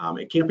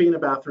 It can't be in a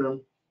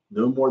bathroom.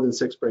 No more than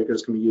 6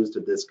 breakers can be used to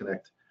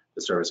disconnect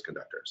the service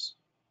conductors.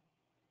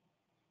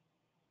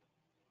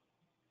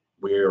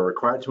 We are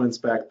required to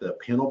inspect the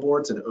panel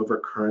boards and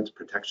overcurrent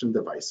protection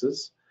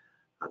devices.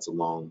 That's a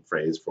long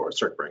phrase for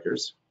circuit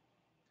breakers.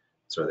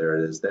 So there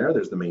it is there.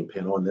 There's the main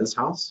panel in this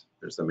house.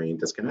 There's the main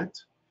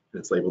disconnect, and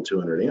it's labeled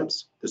 200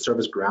 amps. The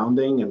service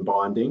grounding and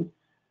bonding,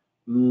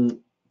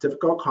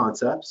 difficult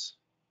concepts,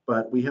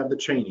 but we have the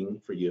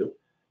training for you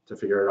to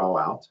figure it all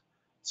out.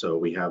 So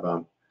we have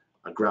a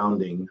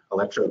grounding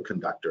electrode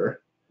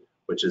conductor,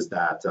 which is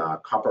that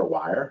copper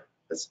wire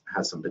that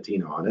has some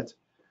patina on it.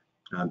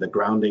 The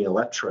grounding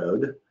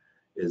electrode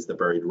is the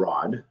buried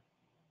rod.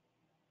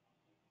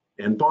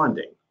 And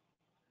bonding.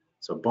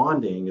 So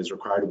bonding is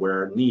required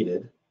where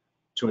needed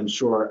to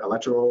ensure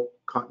electrical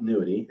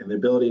continuity and the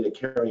ability to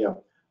carry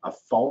a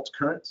fault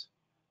current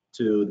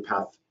to the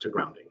path to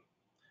grounding.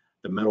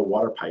 The metal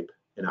water pipe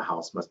in a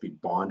house must be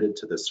bonded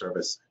to the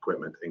service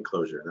equipment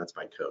enclosure, and that's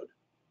by code.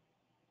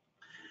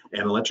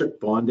 And electric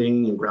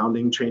bonding and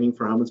grounding training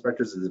for home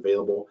inspectors is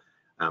available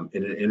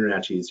in an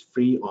InterNACHI's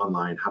free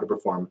online How to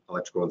Perform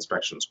Electrical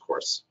Inspections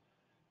course.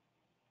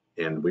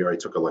 And we already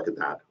took a look at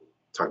that.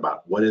 Talk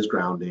about what is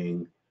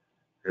grounding,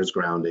 here's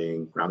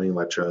grounding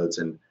electrodes,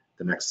 and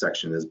the next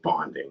section is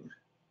bonding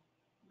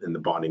and the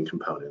bonding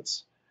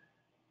components,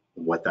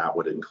 what that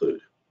would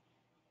include,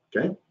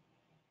 okay?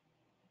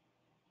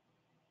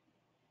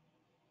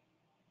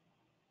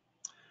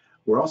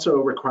 We're also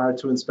required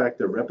to inspect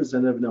the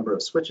representative number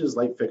of switches,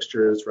 light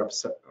fixtures,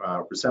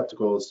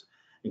 receptacles,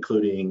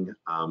 including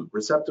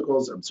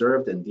receptacles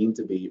observed and deemed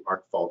to be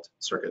arc fault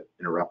circuit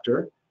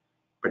interrupter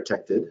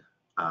protected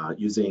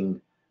using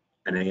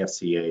an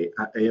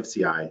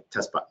AFCI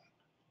test button,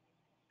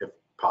 if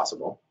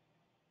possible.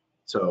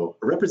 So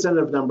a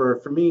representative number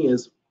for me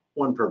is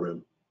 1 per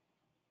room.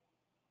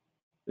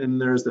 And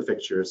there's the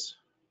fixtures.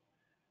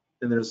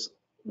 And there's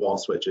wall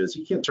switches.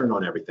 You can't turn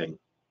on everything.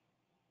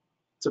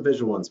 It's a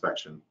visual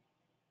inspection.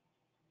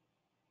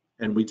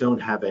 And we don't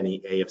have any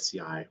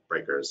AFCI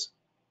breakers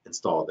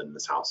installed in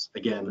this house.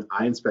 Again,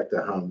 I inspect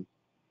a home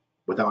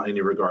without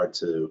any regard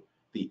to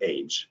the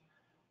age.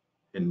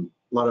 And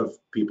a lot of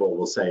people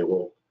will say,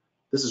 well,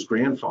 this is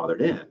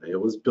grandfathered in. It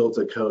was built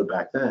to code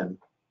back then.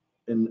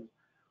 And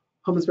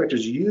home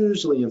inspectors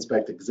usually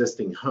inspect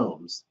existing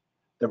homes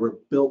that were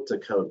built to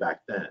code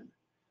back then.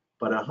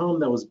 But a home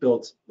that was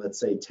built, let's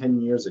say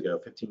 10 years ago,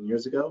 15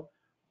 years ago,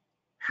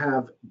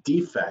 have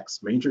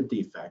defects, major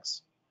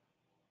defects,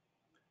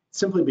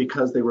 simply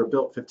because they were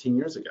built 15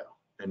 years ago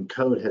and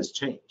code has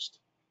changed.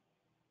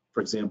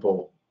 For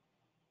example,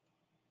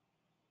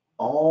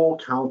 all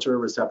counter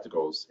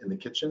receptacles in the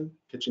kitchen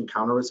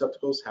counter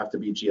receptacles have to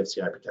be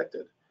GFCI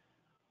protected.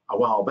 A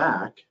while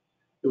back,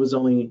 it was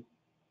only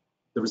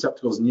the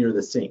receptacles near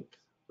the sink,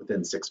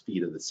 within 6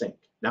 feet of the sink.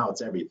 Now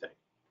it's everything.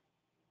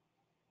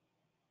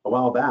 A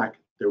while back,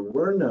 there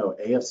were no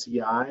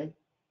AFCI,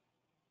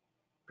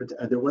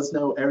 there was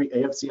no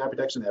AFCI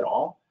protection at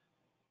all.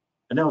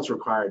 And now it's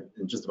required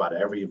in just about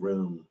every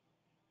room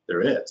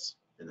there is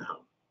in the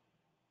home.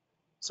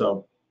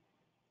 So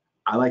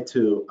I like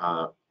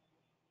to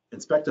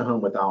inspect a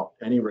home without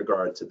any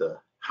regard to the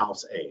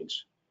house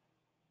age.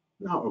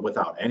 Not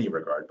without any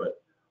regard,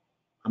 but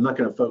I'm not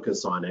going to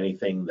focus on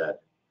anything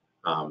that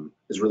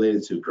is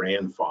related to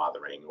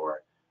grandfathering,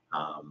 or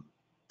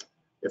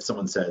if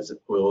someone says,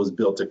 well, it was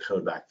built to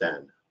code back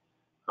then.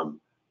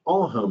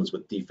 All homes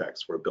with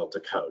defects were built to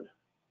code.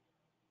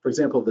 For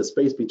example, the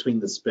space between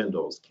the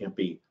spindles can't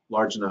be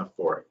large enough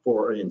for a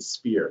 4-inch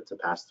sphere to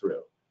pass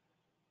through.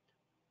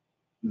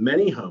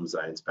 Many homes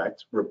I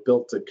inspect were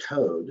built to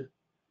code,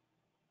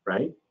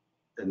 right?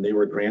 And they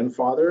were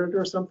grandfathered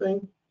or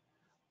something,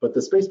 but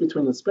the space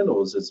between the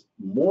spindles is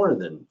more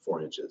than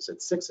 4 inches,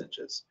 it's 6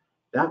 inches.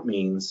 That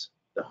means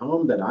the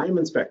home that I'm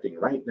inspecting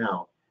right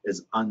now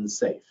is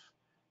unsafe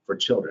for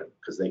children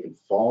because they can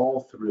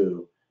fall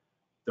through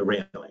the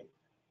railing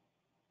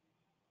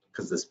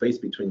because the space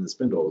between the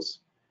spindles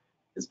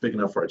is big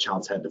enough for a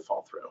child's head to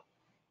fall through.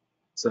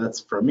 So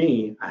that's, for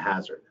me, a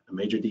hazard, a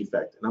major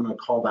defect, and I'm going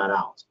to call that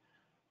out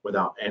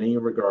without any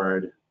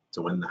regard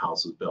to when the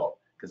house was built,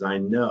 because I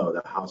know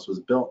the house was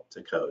built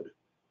to code.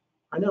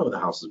 I know the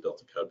house was built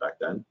to code back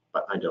then,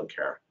 but I don't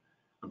care.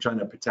 I'm trying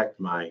to protect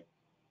my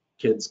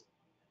kids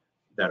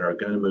that are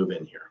going to move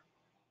in here.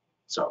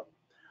 So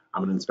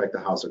I'm going to inspect the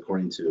house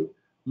according to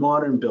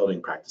modern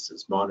building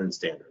practices, modern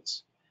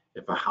standards.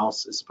 If a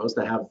house is supposed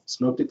to have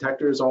smoke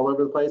detectors all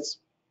over the place,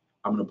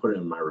 I'm going to put it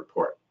in my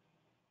report.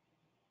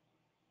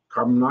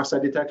 Carbon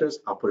monoxide detectors,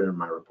 I'll put it in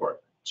my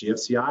report.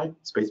 GFCI,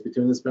 space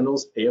between the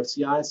spindles,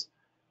 AFCIs,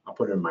 I'll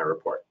put it in my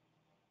report.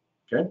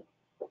 Okay?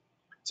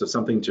 So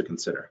something to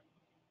consider.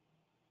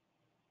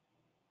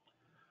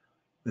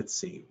 Let's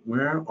see,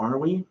 where are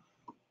we?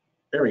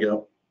 There we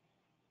go.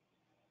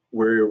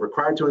 We're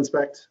required to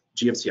inspect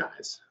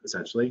GFCIs,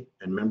 essentially.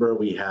 And remember,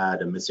 we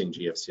had a missing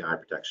GFCI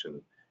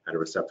protection at a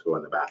receptacle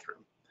in the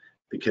bathroom.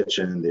 The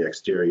kitchen, the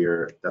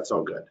exterior, that's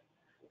all good.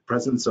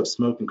 Presence of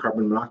smoke and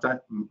carbon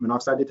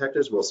monoxide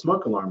detectors. Well,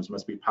 smoke alarms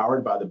must be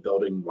powered by the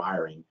building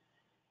wiring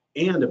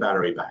and a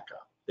battery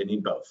backup. They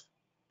need both.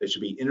 They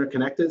should be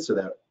interconnected so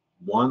that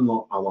one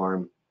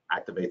alarm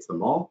activates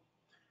them all,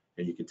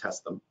 and you can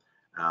test them.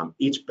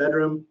 Each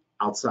bedroom,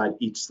 outside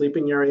each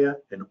sleeping area,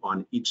 and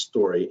on each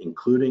story,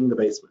 including the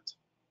basement.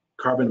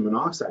 Carbon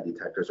monoxide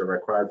detectors are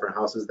required for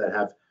houses that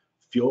have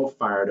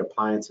fuel-fired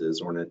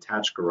appliances or an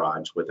attached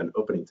garage with an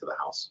opening to the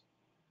house.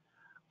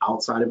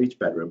 Outside of each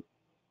bedroom,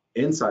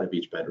 inside of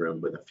each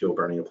bedroom with a fuel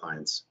burning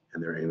appliance,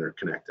 and they're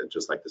interconnected,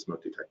 just like the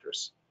smoke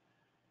detectors.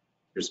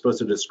 You're supposed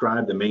to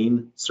describe the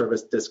main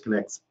service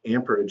disconnect's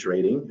amperage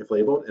rating, if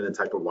labeled, and the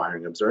type of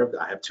wiring observed.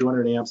 I have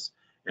 200 amps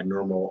and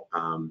normal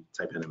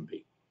type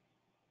NMP.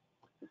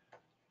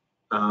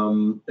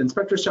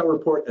 Inspectors shall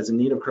report as in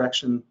need of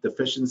correction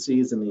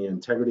deficiencies in the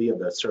integrity of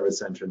the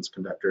service entrance,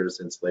 conductors,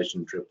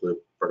 insulation, drip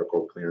loop,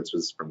 vertical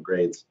clearances from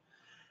grades.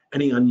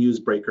 Any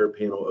unused breaker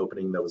panel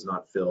opening that was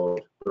not filled,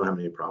 we don't have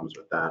any problems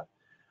with that.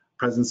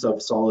 Presence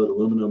of solid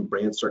aluminum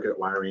branch circuit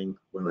wiring,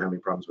 we don't have any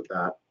problems with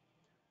that.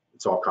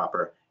 It's all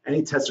copper.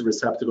 Any tested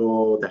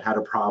receptacle that had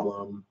a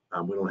problem,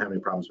 we don't have any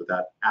problems with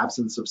that.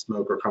 Absence of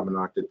smoke or carbon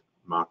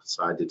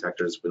monoxide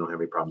detectors, we don't have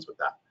any problems with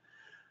that.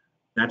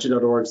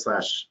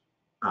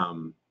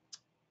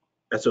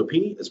 NACHI.org/SOP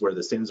is where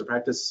the standards of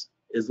practice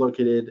is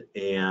located,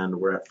 and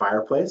we're at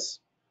fireplace.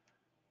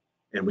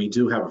 And we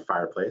do have a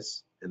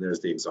fireplace, and there's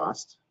the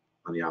exhaust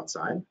on the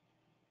outside.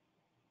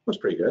 Looks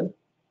pretty good.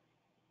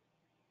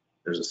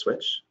 There's a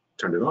switch,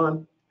 turned it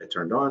on, it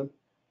turned on.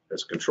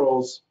 There's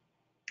controls,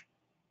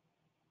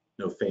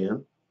 no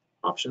fan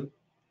option.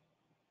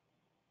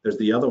 There's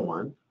the other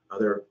one,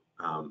 other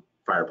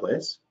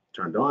fireplace,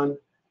 turned on,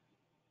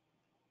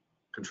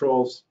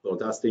 controls, a little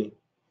dusty,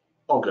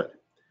 all good.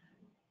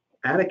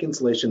 Attic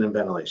insulation and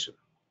ventilation.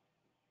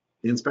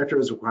 The inspector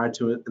is required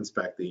to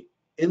inspect the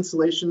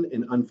insulation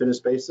in unfinished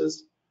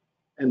spaces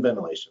and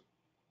ventilation.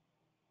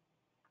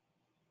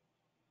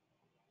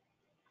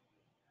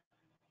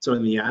 So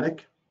in the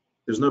attic,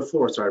 there's no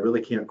floor, so I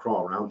really can't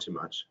crawl around too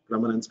much, but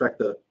I'm going to inspect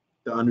the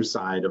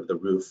underside of the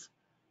roof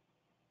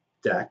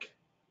deck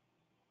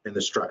and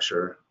the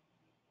structure.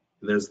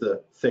 And there's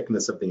the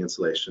thickness of the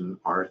insulation,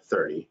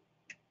 R30,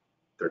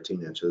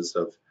 13 inches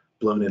of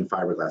blown in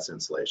fiberglass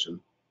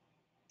insulation.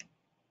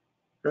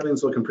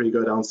 Everything's looking pretty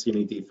good. I don't see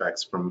any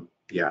defects from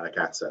the attic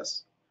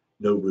access.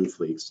 No roof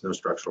leaks, no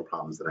structural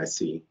problems that I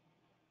see.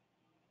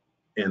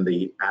 And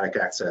the attic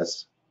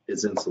access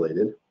is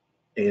insulated.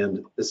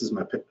 And this is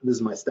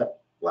my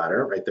step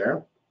ladder right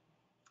there.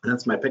 And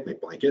that's my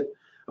picnic blanket.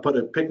 I put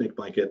a picnic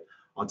blanket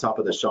on top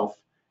of the shelf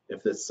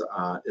if this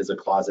is a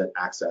closet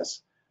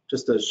access,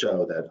 just to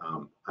show that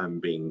I'm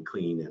being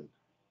clean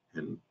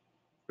and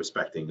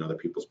respecting other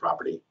people's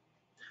property.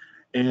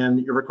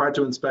 And you're required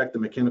to inspect the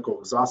mechanical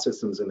exhaust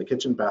systems in the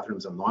kitchen,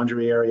 bathrooms, and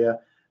laundry area.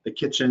 The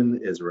kitchen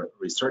is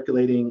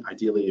recirculating.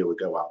 Ideally, it would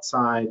go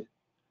outside.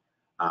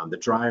 The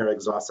dryer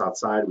exhausts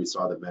outside. We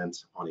saw the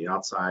vent on the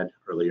outside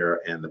earlier,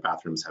 and the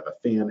bathrooms have a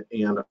fan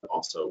and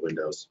also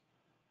windows.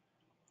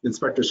 The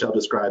inspector shall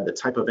describe the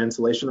type of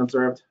insulation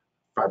observed: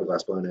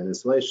 fiberglass blown-in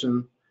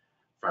insulation,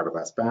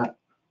 fiberglass bat,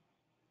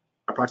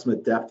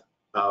 approximate depth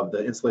of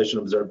the insulation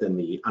observed in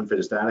the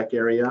unfinished attic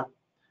area,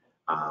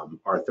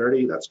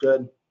 R30, that's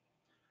good.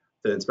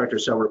 The inspector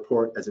shall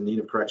report as in need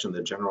of correction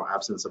the general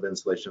absence of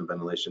insulation,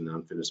 ventilation, and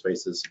unfinished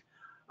spaces.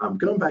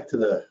 Going back to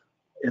the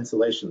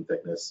insulation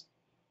thickness,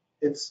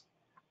 it's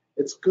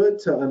good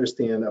to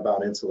understand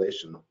about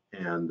insulation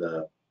and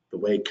the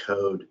way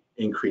code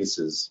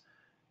increases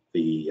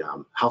the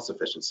house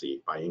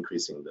efficiency by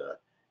increasing the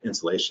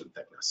insulation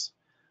thickness.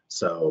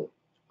 So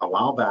a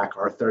while back,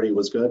 R30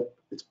 was good.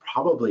 It's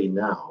probably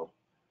now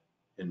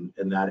in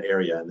that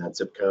area, in that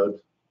zip code,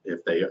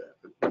 if they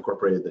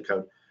incorporated the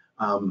code,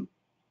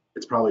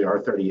 it's probably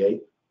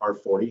R38,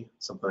 R40,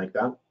 something like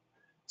that.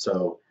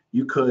 So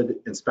you could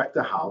inspect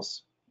a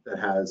house that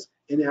has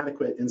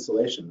inadequate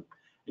insulation,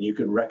 and you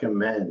could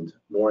recommend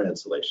more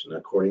insulation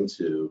according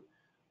to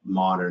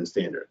modern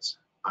standards.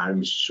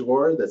 I'm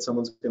sure that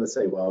someone's going to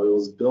say, well, it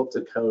was built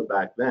to code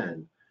back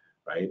then,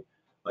 right?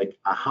 Like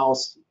a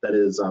house that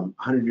is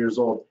 100 years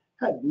old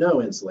had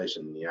no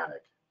insulation in the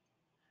attic.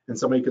 And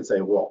somebody could say,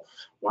 well,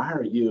 why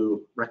are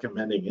you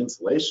recommending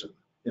insulation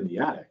in the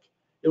attic?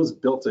 It was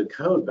built to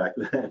code back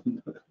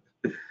then.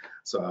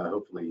 So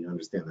hopefully you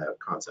understand that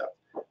concept.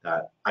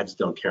 That I just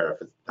don't care if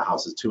the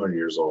house is 200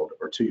 years old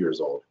or 2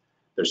 years old.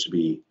 There should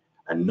be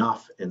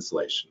enough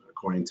insulation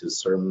according to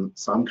some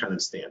kind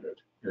of standard,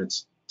 and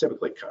it's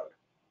typically code.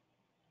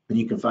 And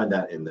you can find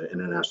that in the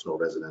International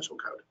Residential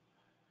Code.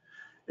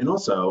 And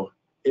also,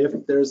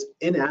 if there's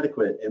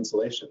inadequate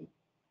insulation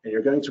and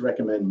you're going to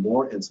recommend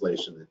more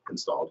insulation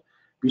installed,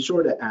 be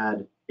sure to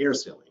add air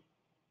sealing,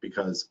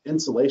 because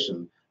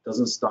insulation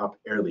doesn't stop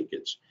air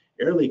leakage.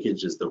 Air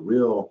leakage is the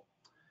real,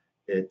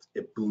 it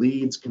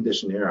bleeds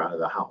conditioned air out of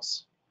the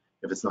house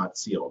if it's not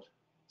sealed.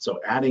 So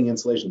adding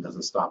insulation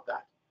doesn't stop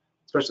that,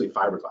 especially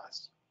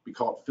fiberglass. We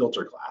call it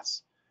filter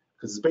glass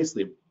because it's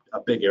basically a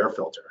big air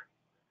filter.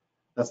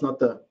 That's not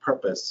the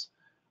purpose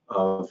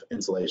of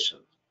insulation.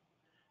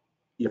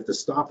 You have to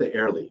stop the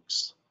air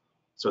leaks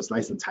so it's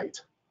nice and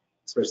tight,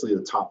 especially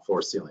the top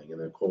floor ceiling.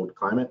 In a cold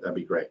climate, that'd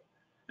be great.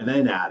 And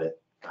then add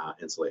it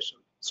insulation.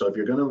 So if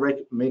you're going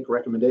to make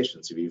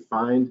recommendations, if you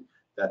find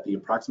that the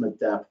approximate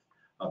depth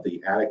of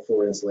the attic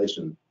floor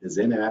insulation is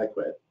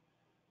inadequate,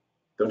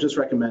 don't just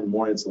recommend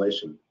more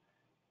insulation,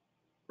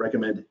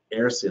 recommend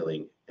air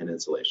sealing and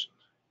insulation.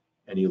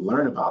 And you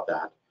learn about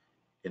that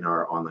in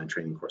our online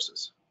training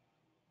courses.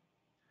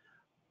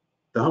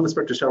 The home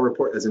inspector shall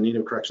report as in need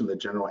of correction the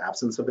general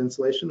absence of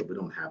insulation. We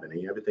don't have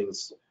any.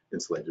 Everything's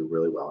insulated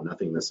really well,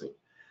 nothing missing.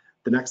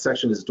 The next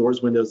section is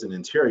doors, windows, and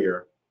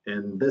interior.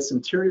 And this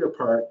interior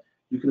part,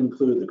 you can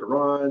include the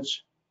garage,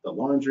 the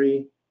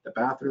laundry, the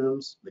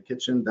bathrooms, the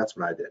kitchen. That's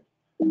what I did.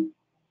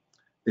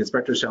 The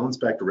inspector shall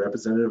inspect a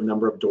representative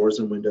number of doors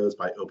and windows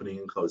by opening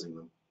and closing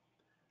them.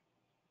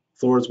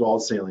 Floors,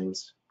 walls,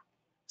 ceilings,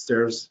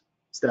 stairs,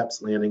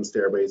 steps, landings,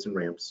 stairways, and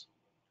ramps,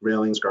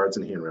 railings, guards,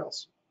 and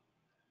handrails.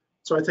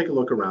 So I take a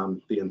look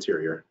around the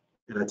interior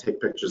and I take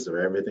pictures of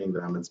everything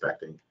that I'm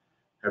inspecting.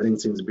 Everything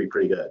seems to be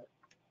pretty good.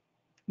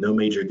 No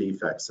major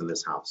defects in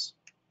this house.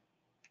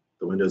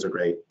 The windows are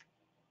great.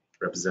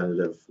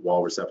 Representative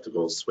wall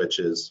receptacles,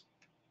 switches,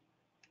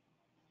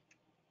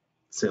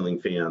 ceiling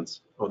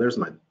fans. Oh, there's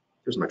my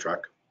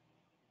truck.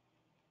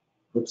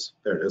 Oops,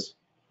 there it is.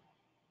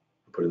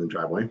 I'll put it in the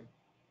driveway.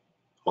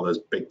 All those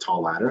big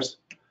tall ladders.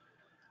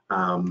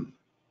 No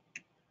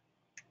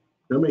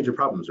major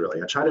problems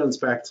really. I try to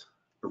inspect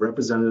a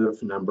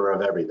representative number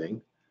of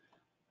everything.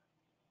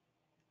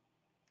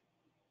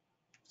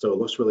 So it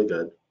looks really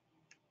good.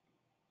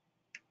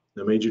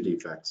 No major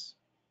defects.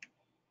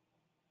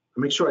 I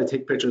make sure I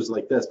take pictures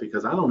like this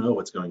because I don't know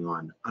what's going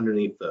on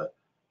underneath the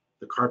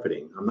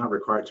carpeting. I'm not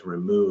required to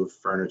remove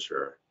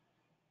furniture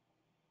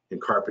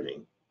and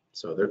carpeting.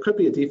 So there could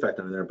be a defect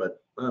under there,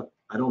 but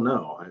I don't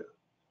know. I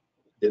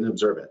didn't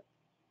observe it.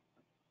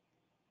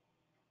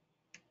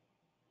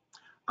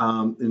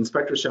 The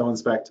inspector shall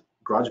inspect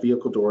garage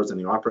vehicle doors and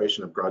the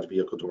operation of garage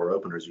vehicle door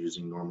openers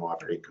using normal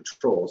operating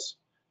controls.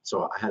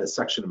 So I had a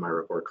section in my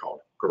report called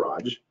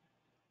garage.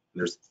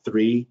 There's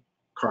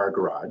 3-car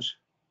garage,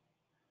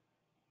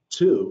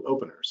 2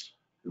 openers,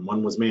 and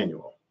 1 was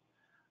manual.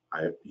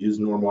 I used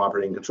normal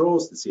operating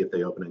controls to see if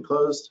they open and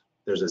closed.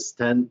 There's a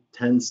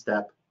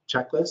 10-step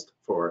checklist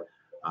for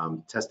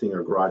testing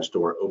a garage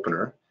door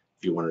opener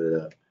if you wanted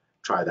to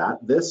try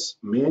that. This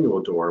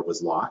manual door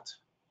was locked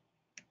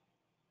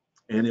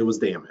and it was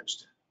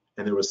damaged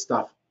and there was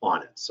stuff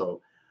on it.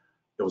 So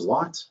it was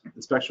locked,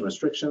 inspection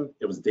restriction,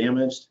 it was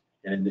damaged,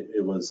 and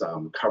it was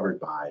covered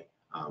by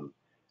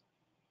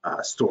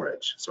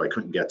storage, so I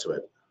couldn't get to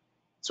it.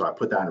 So I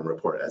put that in a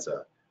report as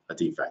a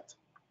defect.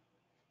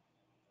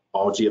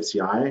 All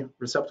GFCI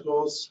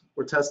receptacles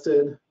were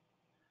tested.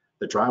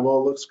 The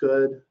drywall looks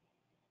good.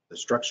 The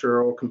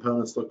structural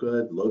components look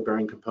good.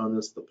 Load-bearing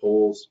components, the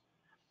poles.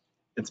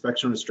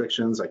 Inspection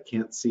restrictions, I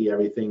can't see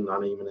everything,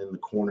 not even in the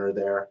corner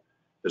there.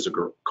 There's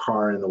a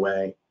car in the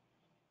way.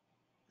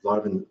 A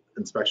lot of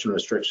inspection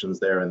restrictions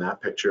there in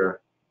that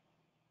picture.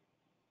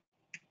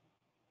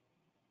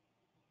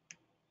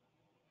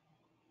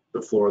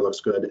 The floor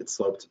looks good. It's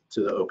sloped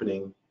to the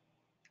opening.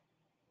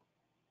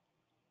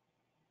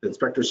 The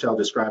inspector shall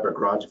describe a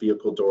garage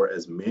vehicle door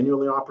as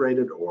manually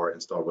operated or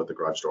installed with a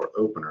garage door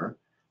opener.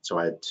 So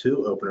I had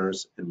 2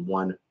 openers and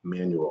 1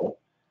 manual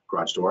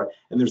garage door.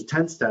 And there's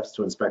 10 steps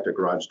to inspect a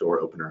garage door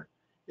opener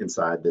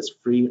inside this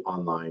free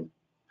online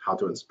How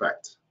to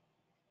Inspect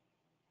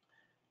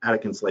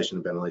Attic Insulation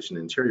and Ventilation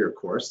Interior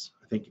course.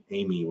 I think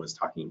Amy was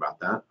talking about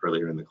that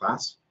earlier in the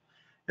class.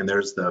 And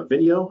there's the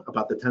video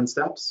about the 10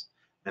 steps.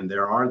 And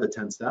there are the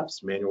 10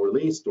 steps: manual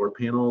release, door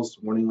panels,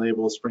 warning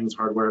labels, springs,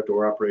 hardware,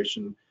 door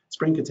operation,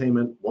 spring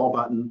containment, wall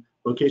button,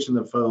 location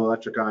of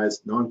photoelectric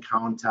eyes,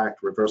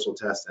 non-contact reversal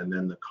test, and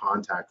then the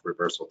contact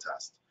reversal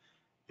test.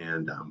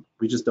 And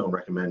we just don't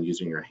recommend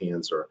using your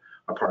hands or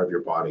a part of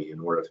your body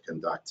in order to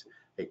conduct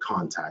a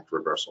contact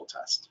reversal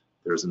test.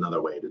 There's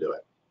another way to do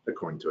it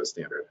according to a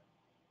standard.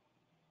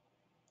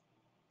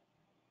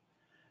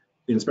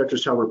 The inspector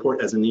shall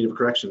report as in need of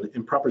correction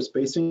improper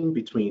spacing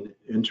between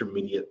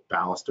intermediate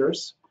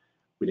balusters.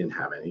 We didn't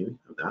have any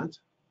of that.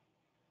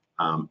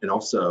 And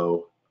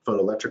also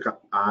photoelectric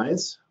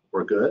eyes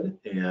were good,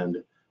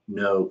 and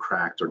no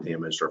cracked or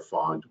damaged or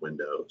fogged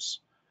windows.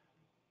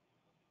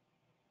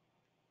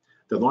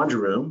 The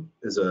laundry room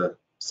is a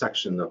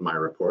section of my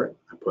report.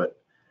 I put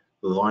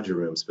the laundry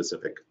room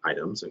specific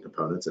items and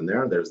components in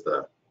there. There's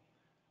the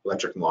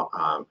electric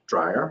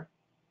dryer,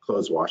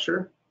 clothes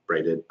washer,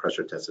 braided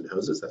pressure tested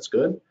hoses, that's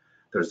good.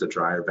 There's the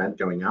dryer vent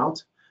going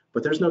out,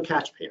 but there's no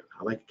catch pan.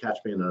 I like a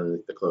catch pan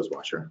underneath the clothes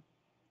washer.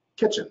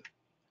 Kitchen.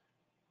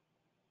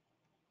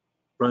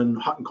 Run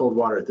hot and cold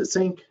water at the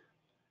sink.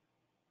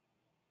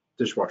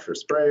 Dishwasher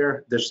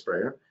sprayer, dish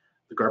sprayer,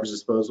 the garbage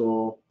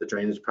disposal, the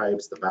drainage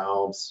pipes, the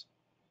valves,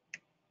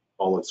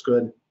 all looks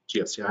good.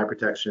 GFCI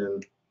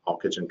protection, all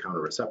kitchen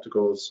counter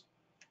receptacles,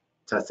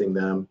 testing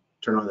them.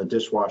 Turn on the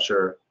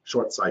dishwasher,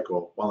 short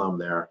cycle while I'm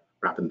there,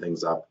 wrapping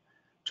things up.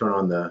 Turn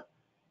on the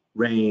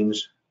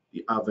range,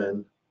 the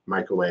oven,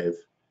 microwave,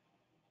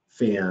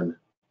 fan.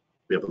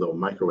 We have a little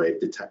microwave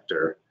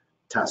detector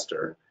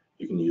tester.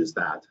 You can use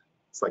that.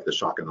 It's like the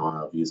shock and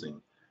awe of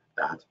using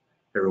that.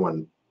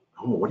 Everyone,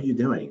 oh, what are you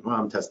doing? Well,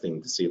 I'm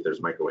testing to see if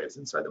there's microwaves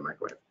inside the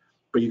microwave.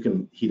 But you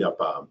can heat up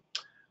a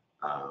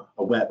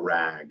wet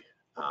rag,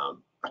 a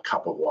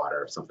cup of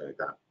water, something like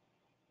that.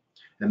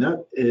 And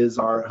that is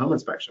our home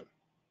inspection.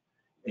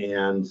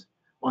 And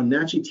on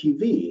Nachi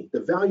TV, the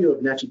value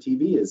of Nachi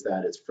TV is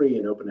that it's free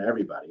and open to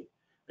everybody.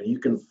 And you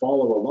can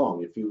follow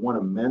along. If you want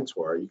a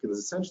mentor, you can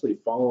essentially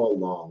follow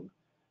along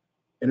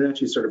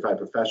InterNACHI certified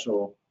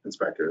professional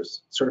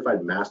inspectors,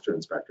 certified master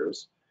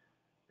inspectors,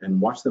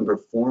 and watch them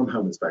perform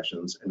home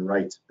inspections and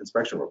write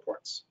inspection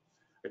reports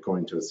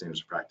according to the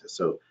standards of practice.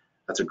 So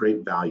that's a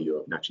great value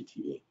of Nachi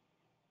TV.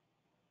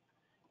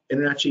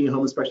 InterNACHI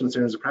Home Inspection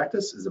Standards of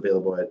Practice is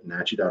available at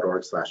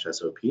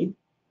nachi.org/SOP.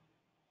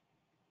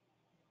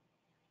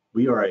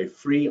 We are a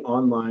free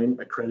online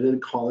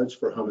accredited college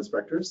for home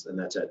inspectors, and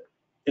that's at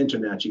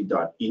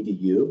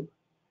internachi.edu.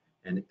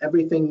 And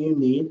everything you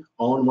need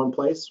all in one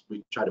place,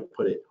 we try to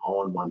put it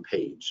all on one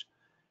page.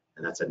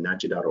 And that's at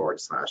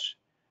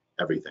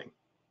nachi.org/everything.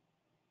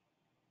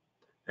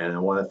 And I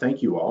want to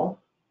thank you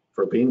all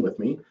for being with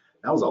me.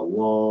 That was a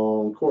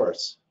long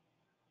course,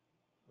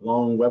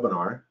 long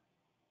webinar,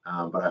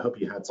 but I hope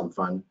you had some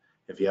fun.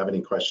 If you have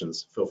any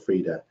questions, feel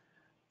free to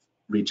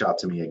reach out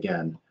to me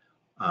again.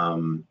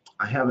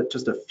 I have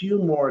just a few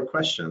more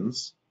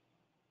questions.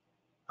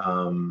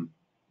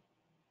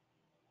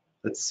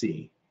 Let's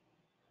see.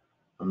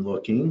 I'm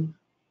looking.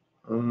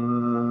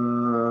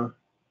 I'll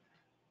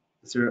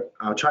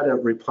try to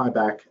reply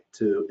back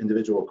to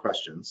individual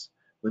questions.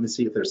 Let me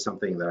see if there's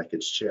something that I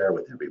could share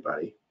with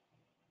everybody.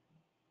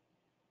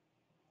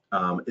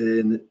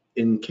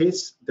 In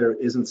case there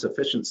isn't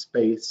sufficient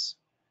space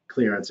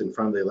clearance in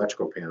front of the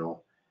electrical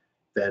panel,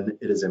 then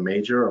it is a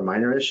major or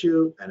minor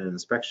issue. And an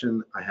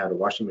inspection, I had a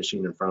washing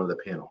machine in front of the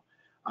panel.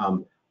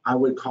 I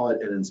would call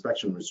it an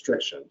inspection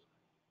restriction.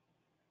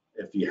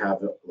 If you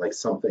have like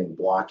something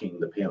blocking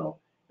the panel,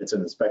 it's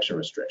an inspection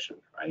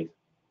restriction, right?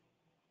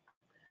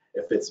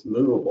 If it's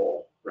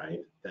movable,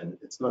 right, then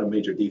it's not a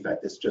major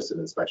defect, it's just an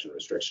inspection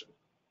restriction.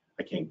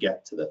 I can't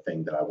get to the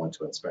thing that I want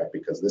to inspect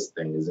because this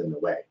thing is in the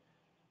way.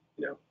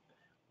 You know,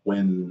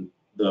 when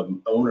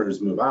the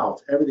owners move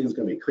out, everything's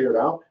going to be cleared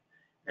out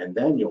and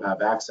then you'll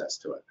have access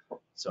to it.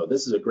 So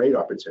this is a great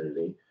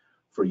opportunity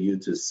for you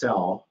to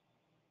sell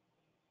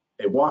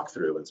a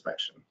walkthrough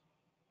inspection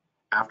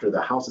after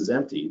the house is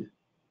emptied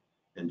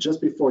and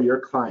just before your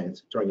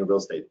client, during a real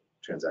estate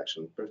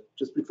transaction,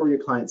 just before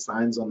your client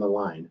signs on the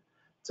line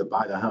to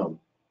buy the home,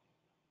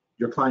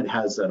 your client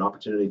has an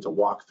opportunity to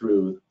walk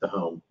through the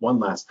home one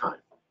last time.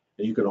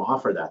 And you can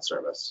offer that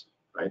service,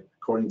 right?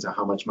 According to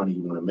how much money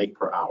you want to make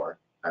per hour,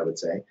 I would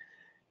say,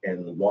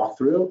 and walk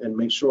through and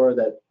make sure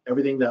that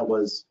everything that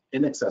was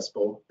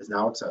inaccessible is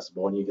now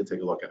accessible, and you can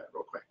take a look at it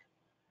real quick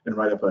and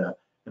write up an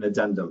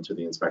addendum to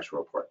the inspection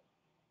report.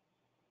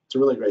 It's a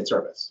really great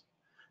service.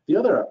 The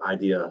other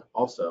idea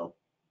also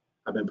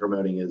I've been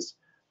promoting is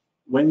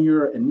when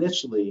you're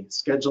initially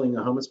scheduling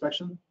a home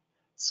inspection,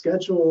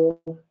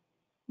 schedule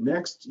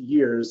next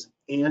year's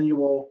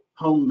annual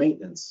home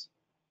maintenance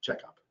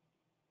checkup.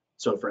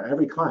 So for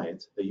every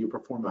client that you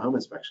perform a home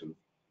inspection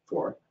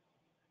for,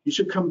 you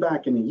should come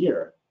back in a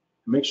year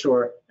and make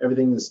sure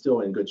everything is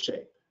still in good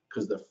shape.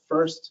 Because the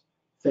first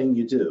thing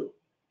you do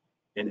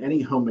in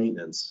any home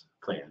maintenance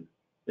plan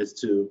is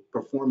to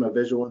perform a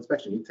visual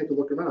inspection. You take a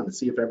look around and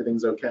see if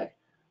everything's okay.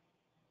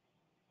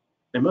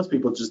 And most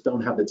people just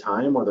don't have the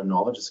time or the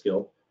knowledge or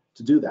skill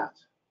to do that.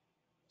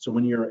 So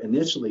when you're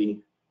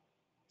initially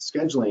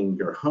scheduling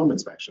your home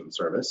inspection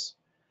service,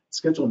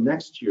 schedule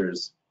next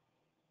year's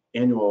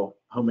annual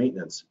home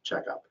maintenance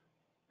checkup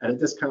at a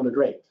discounted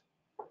rate.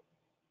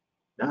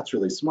 That's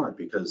really smart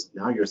because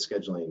now you're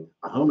scheduling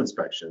a home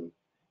inspection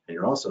and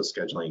you're also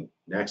scheduling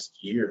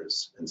next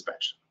year's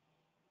inspection.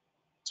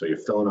 So you're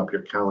filling up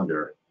your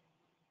calendar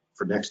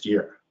for next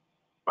year.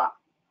 Wow,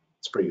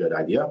 it's a pretty good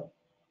idea.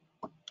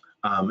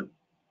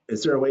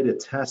 Is there a way to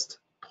test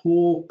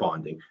pool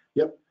bonding?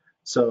 Yep.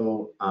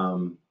 So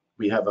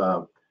we have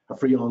a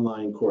free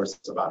online course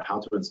about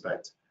how to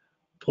inspect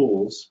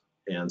pools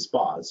and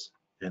spas,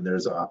 and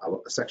there's a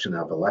section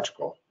of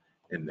electrical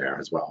in there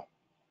as well.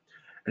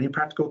 Any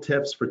practical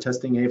tips for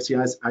testing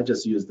AFCIs? I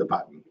just use the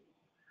button.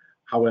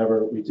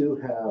 However, we do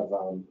have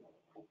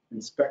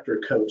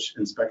Inspector Coach,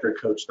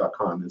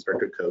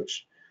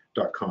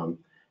 inspectorcoach.com.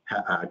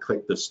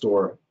 Click the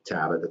store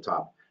tab at the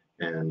top,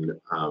 and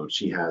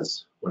she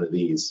has one of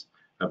these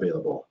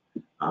available.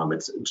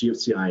 It's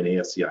GFCI and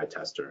AFCI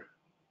tester.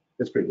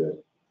 It's pretty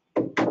good.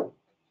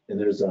 And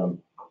there's,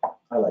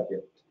 I like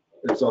it.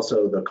 There's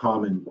also the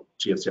common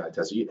GFCI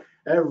tester.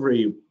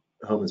 Every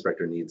home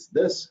inspector needs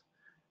this,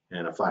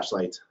 and a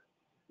flashlight,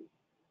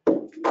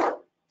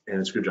 and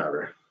a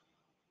screwdriver.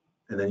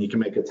 And then you can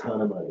make a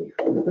ton of money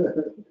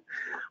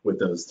with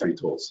those three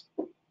tools.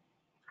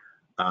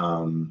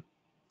 Generally,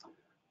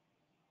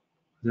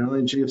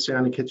 GFCI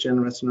in the kitchen,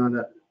 restaurant,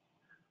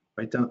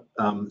 right down.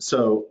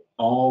 So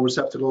all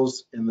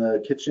receptacles in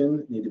the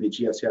kitchen need to be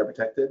GFCI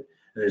protected.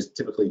 And there's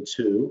typically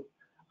two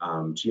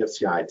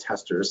GFCI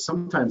testers.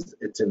 Sometimes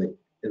it's in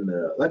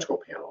the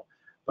electrical panel,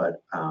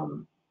 but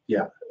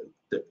yeah,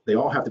 they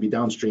all have to be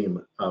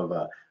downstream of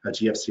a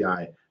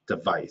GFCI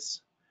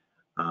device.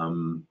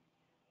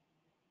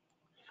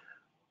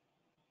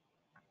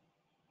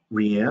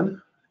 Rianne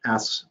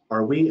asks,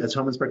 are we as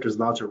home inspectors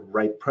allowed to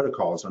write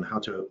protocols on how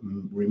to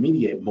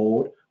remediate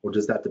mold, or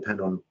does that depend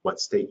on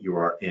what state you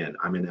are in?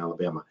 I'm in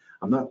Alabama.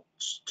 I'm not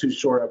too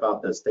sure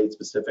about the state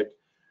specific.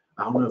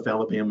 I don't know if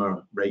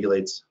Alabama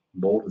regulates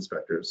mold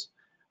inspectors.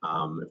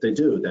 If they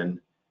do, then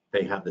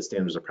they have the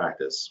standards of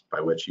practice by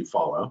which you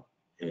follow,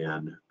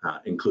 and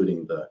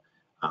including the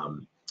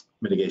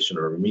mitigation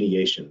or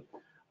remediation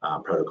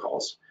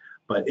protocols.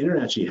 But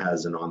InterNACHI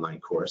has an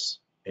online course,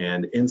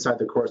 and inside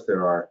the course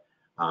there are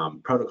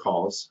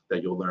protocols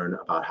that you'll learn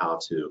about how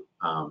to,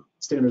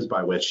 standards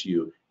by which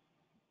you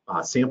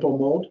sample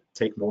mold,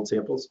 take mold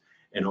samples,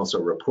 and also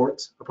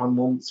report upon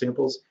mold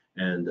samples,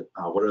 and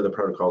what are the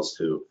protocols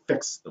to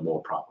fix the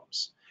mold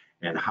problems,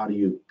 and how do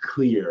you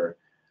clear,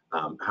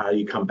 how do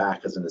you come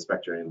back as an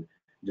inspector and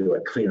do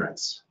a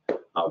clearance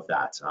of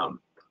that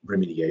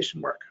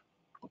remediation work.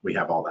 We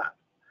have all that.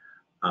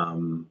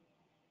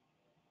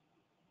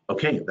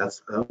 Okay,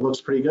 that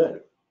looks pretty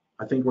good.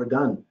 I think we're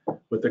done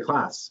with the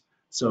class.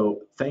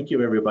 So thank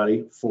you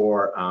everybody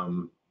for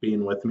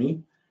being with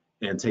me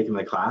and taking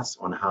the class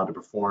on how to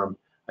perform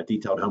a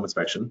detailed home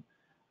inspection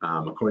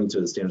according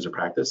to the standards of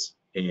practice.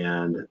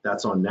 And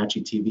that's on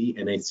NACHI TV,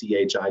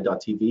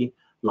 NACHI.TV,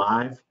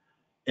 live,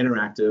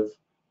 interactive,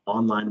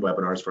 online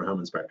webinars for home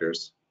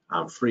inspectors,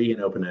 free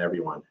and open to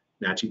everyone.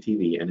 NACHI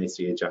TV,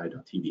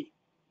 NACHI.TV.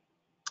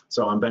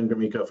 So I'm Ben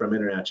Gromyko from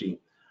InterNACHI.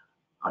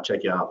 I'll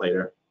check you out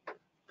later.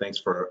 Thanks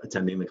for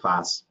attending the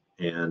class,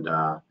 and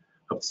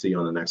hope to see you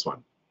on the next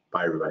one.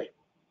 Bye, everybody.